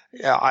 So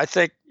yeah, I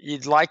think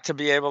you'd like to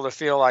be able to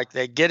feel like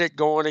they get it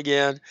going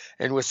again.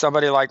 And with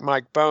somebody like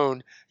Mike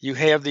Bohn, you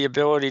have the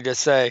ability to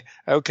say,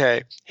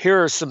 okay,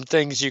 here are some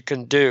things you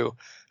can do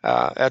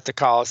at the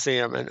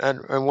Coliseum.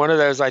 And one of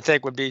those, I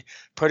think, would be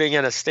putting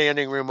in a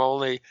standing room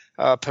only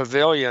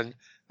pavilion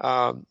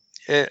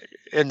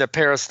in the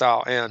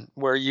Peristyle end,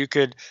 where you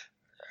could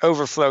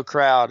overflow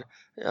crowd.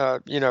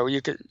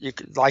 You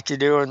could like you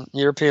do in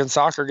European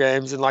soccer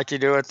games and like you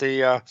do at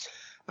the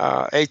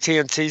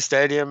AT&T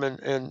Stadium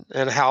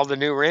and how the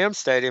new Rams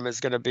Stadium is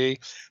going to be,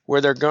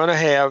 where they're going to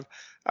have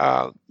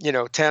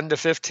 10 to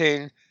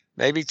 15,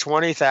 maybe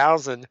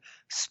 20,000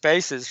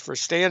 spaces for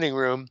standing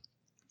room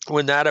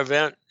when that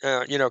event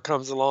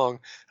comes along.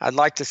 I'd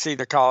like to see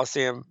the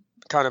Coliseum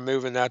kind of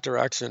move in that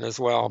direction as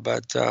well.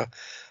 But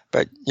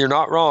But you're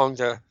not wrong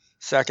to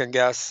second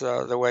guess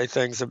the way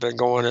things have been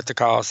going at the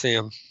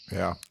Coliseum.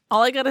 Yeah.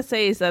 All I got to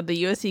say is that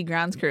the USC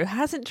grounds crew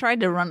hasn't tried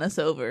to run us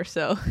over,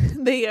 so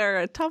they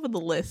are top of the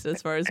list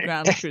as far as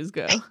ground crews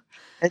go.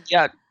 And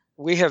yet,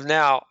 we have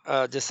now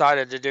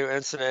decided to do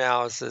incident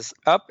analysis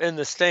up in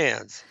the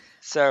stands.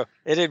 So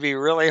it'd be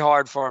really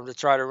hard for them to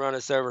try to run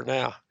us over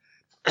now.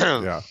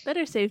 Yeah.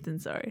 Better safe than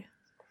sorry.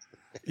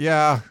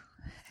 Yeah.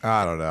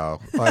 I don't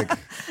know. Like,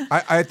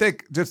 I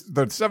think just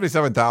the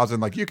 77,000,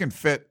 like you can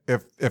fit,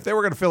 if they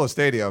were going to fill a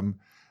stadium,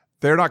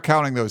 they're not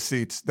counting those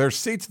seats. There's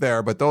seats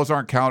there, but those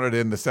aren't counted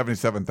in the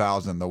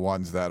 77,000, the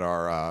ones that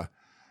are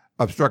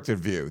obstructed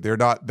view. They're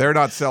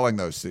not selling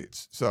those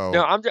seats. So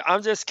no,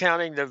 I'm just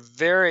counting the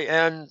very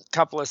end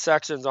couple of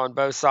sections on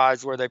both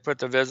sides where they put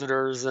the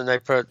visitors and they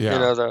put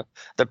the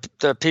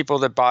people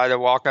that buy the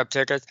walk-up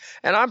tickets.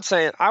 And I'm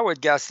saying I would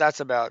guess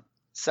that's about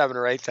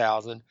 7,000 or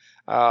 8,000.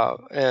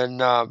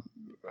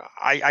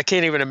 I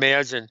can't even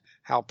imagine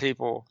how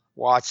people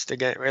watch the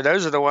game. I mean,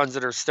 those are the ones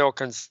that are still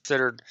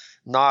considered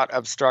not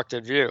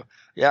obstructed view.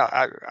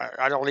 Yeah,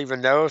 I don't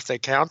even know if they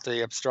count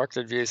the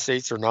obstructed view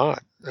seats or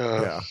not.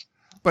 Yeah.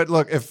 But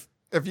look, if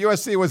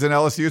USC was in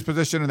LSU's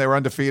position and they were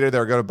undefeated, they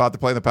were about to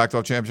play in the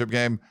Pac-12 championship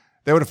game,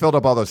 they would have filled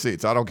up all those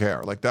seats. I don't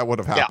care. Like that would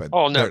have happened. Yeah.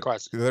 Oh, no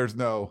question. There's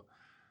no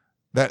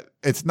that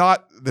it's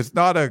not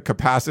a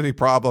capacity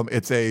problem.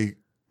 It's a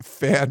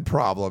fan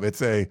problem.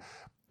 It's a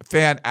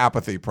fan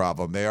apathy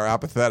problem. They are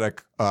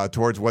apathetic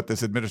towards what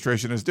this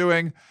administration is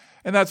doing.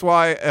 And that's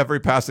why every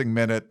passing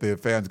minute, the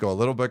fans go a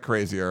little bit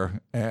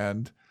crazier.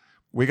 And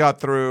we got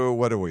through,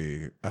 what are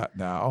we at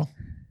now?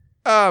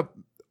 An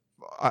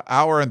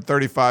hour and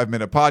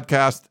 35-minute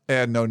podcast,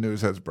 and no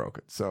news has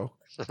broken. So,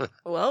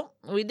 well,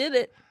 we did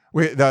it.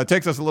 It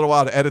takes us a little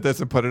while to edit this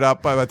and put it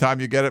up. By the time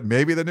you get it,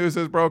 maybe the news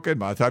is broken.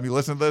 By the time you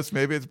listen to this,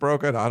 maybe it's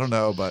broken. I don't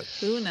know, but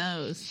who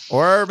knows?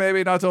 Or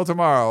maybe not till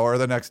tomorrow or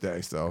the next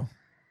day. So,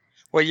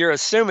 well, you're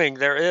assuming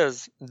there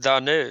is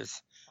the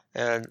news,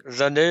 and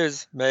the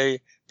news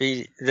may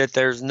be that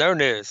there's no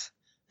news,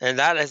 and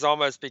that has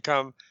almost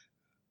become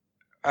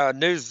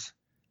news.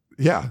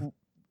 Yeah.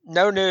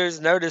 No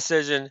news, no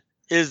decision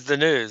is the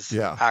news.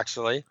 Yeah.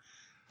 Actually,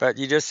 but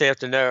you just have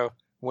to know,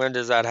 when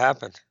does that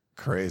happen?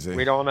 Crazy.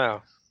 We don't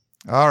know.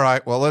 All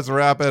right. Well, let's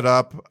wrap it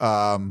up.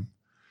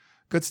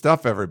 Good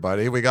stuff,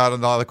 everybody. We got a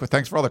lot of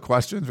thanks for all the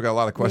questions. We got a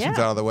lot of questions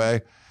out of the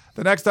way.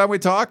 The next time we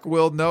talk,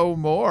 we'll know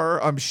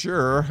more, I'm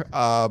sure.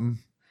 I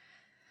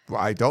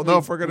don't know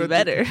if we're going to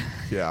better.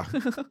 Yeah,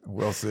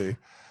 we'll see.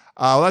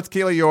 That's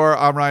Keely Eure.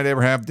 I'm Ryan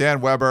Abraham,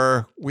 Dan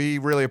Weber. We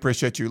really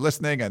appreciate you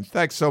listening, and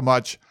thanks so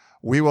much.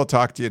 We will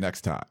talk to you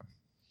next time.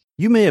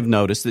 You may have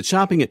noticed that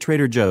shopping at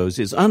Trader Joe's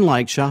is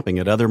unlike shopping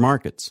at other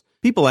markets.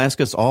 People ask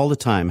us all the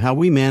time how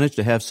we manage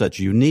to have such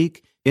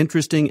unique,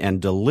 interesting,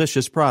 and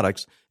delicious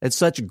products at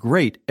such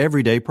great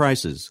everyday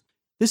prices.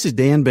 This is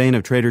Dan Bain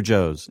of Trader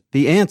Joe's.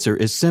 The answer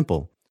is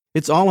simple.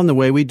 It's all in the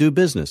way we do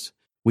business.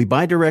 We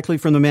buy directly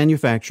from the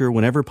manufacturer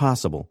whenever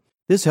possible.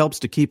 This helps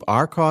to keep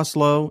our costs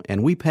low,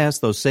 and we pass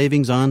those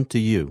savings on to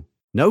you.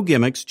 No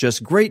gimmicks,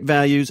 just great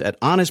values at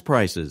honest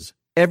prices.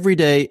 Every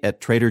day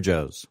at Trader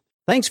Joe's.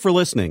 Thanks for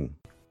listening.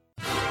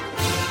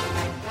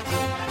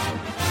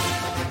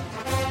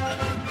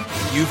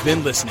 You've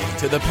been listening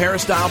to the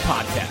Peristyle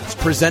Podcast,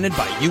 presented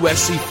by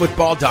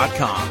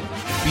USCFootball.com.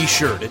 Be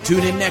sure to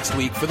tune in next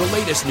week for the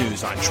latest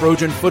news on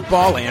Trojan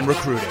football and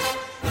recruiting.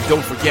 And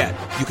don't forget,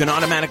 you can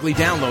automatically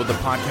download the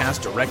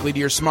podcast directly to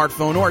your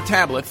smartphone or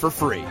tablet for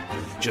free.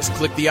 Just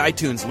click the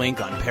iTunes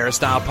link on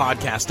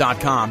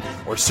PeristylePodcast.com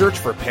or search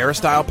for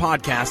Peristyle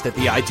Podcast at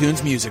the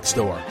iTunes Music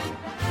Store.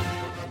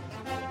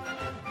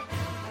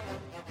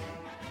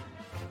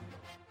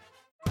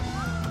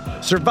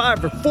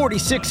 Survivor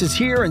 46 is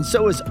here, and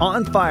so is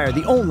On Fire,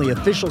 the only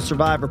official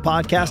Survivor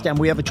podcast, and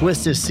we have a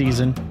twist this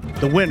season.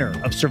 The winner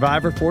of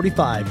Survivor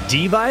 45,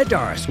 Dee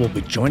Valladares, will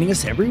be joining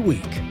us every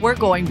week. We're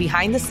going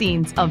behind the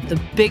scenes of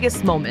the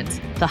biggest moments,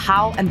 the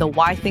how and the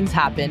why things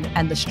happen,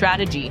 and the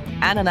strategy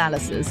and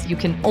analysis you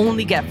can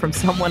only get from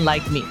someone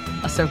like me,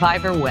 a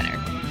Survivor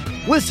winner.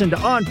 Listen to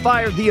On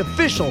Fire, the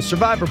official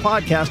Survivor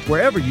podcast,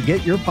 wherever you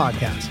get your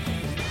podcasts.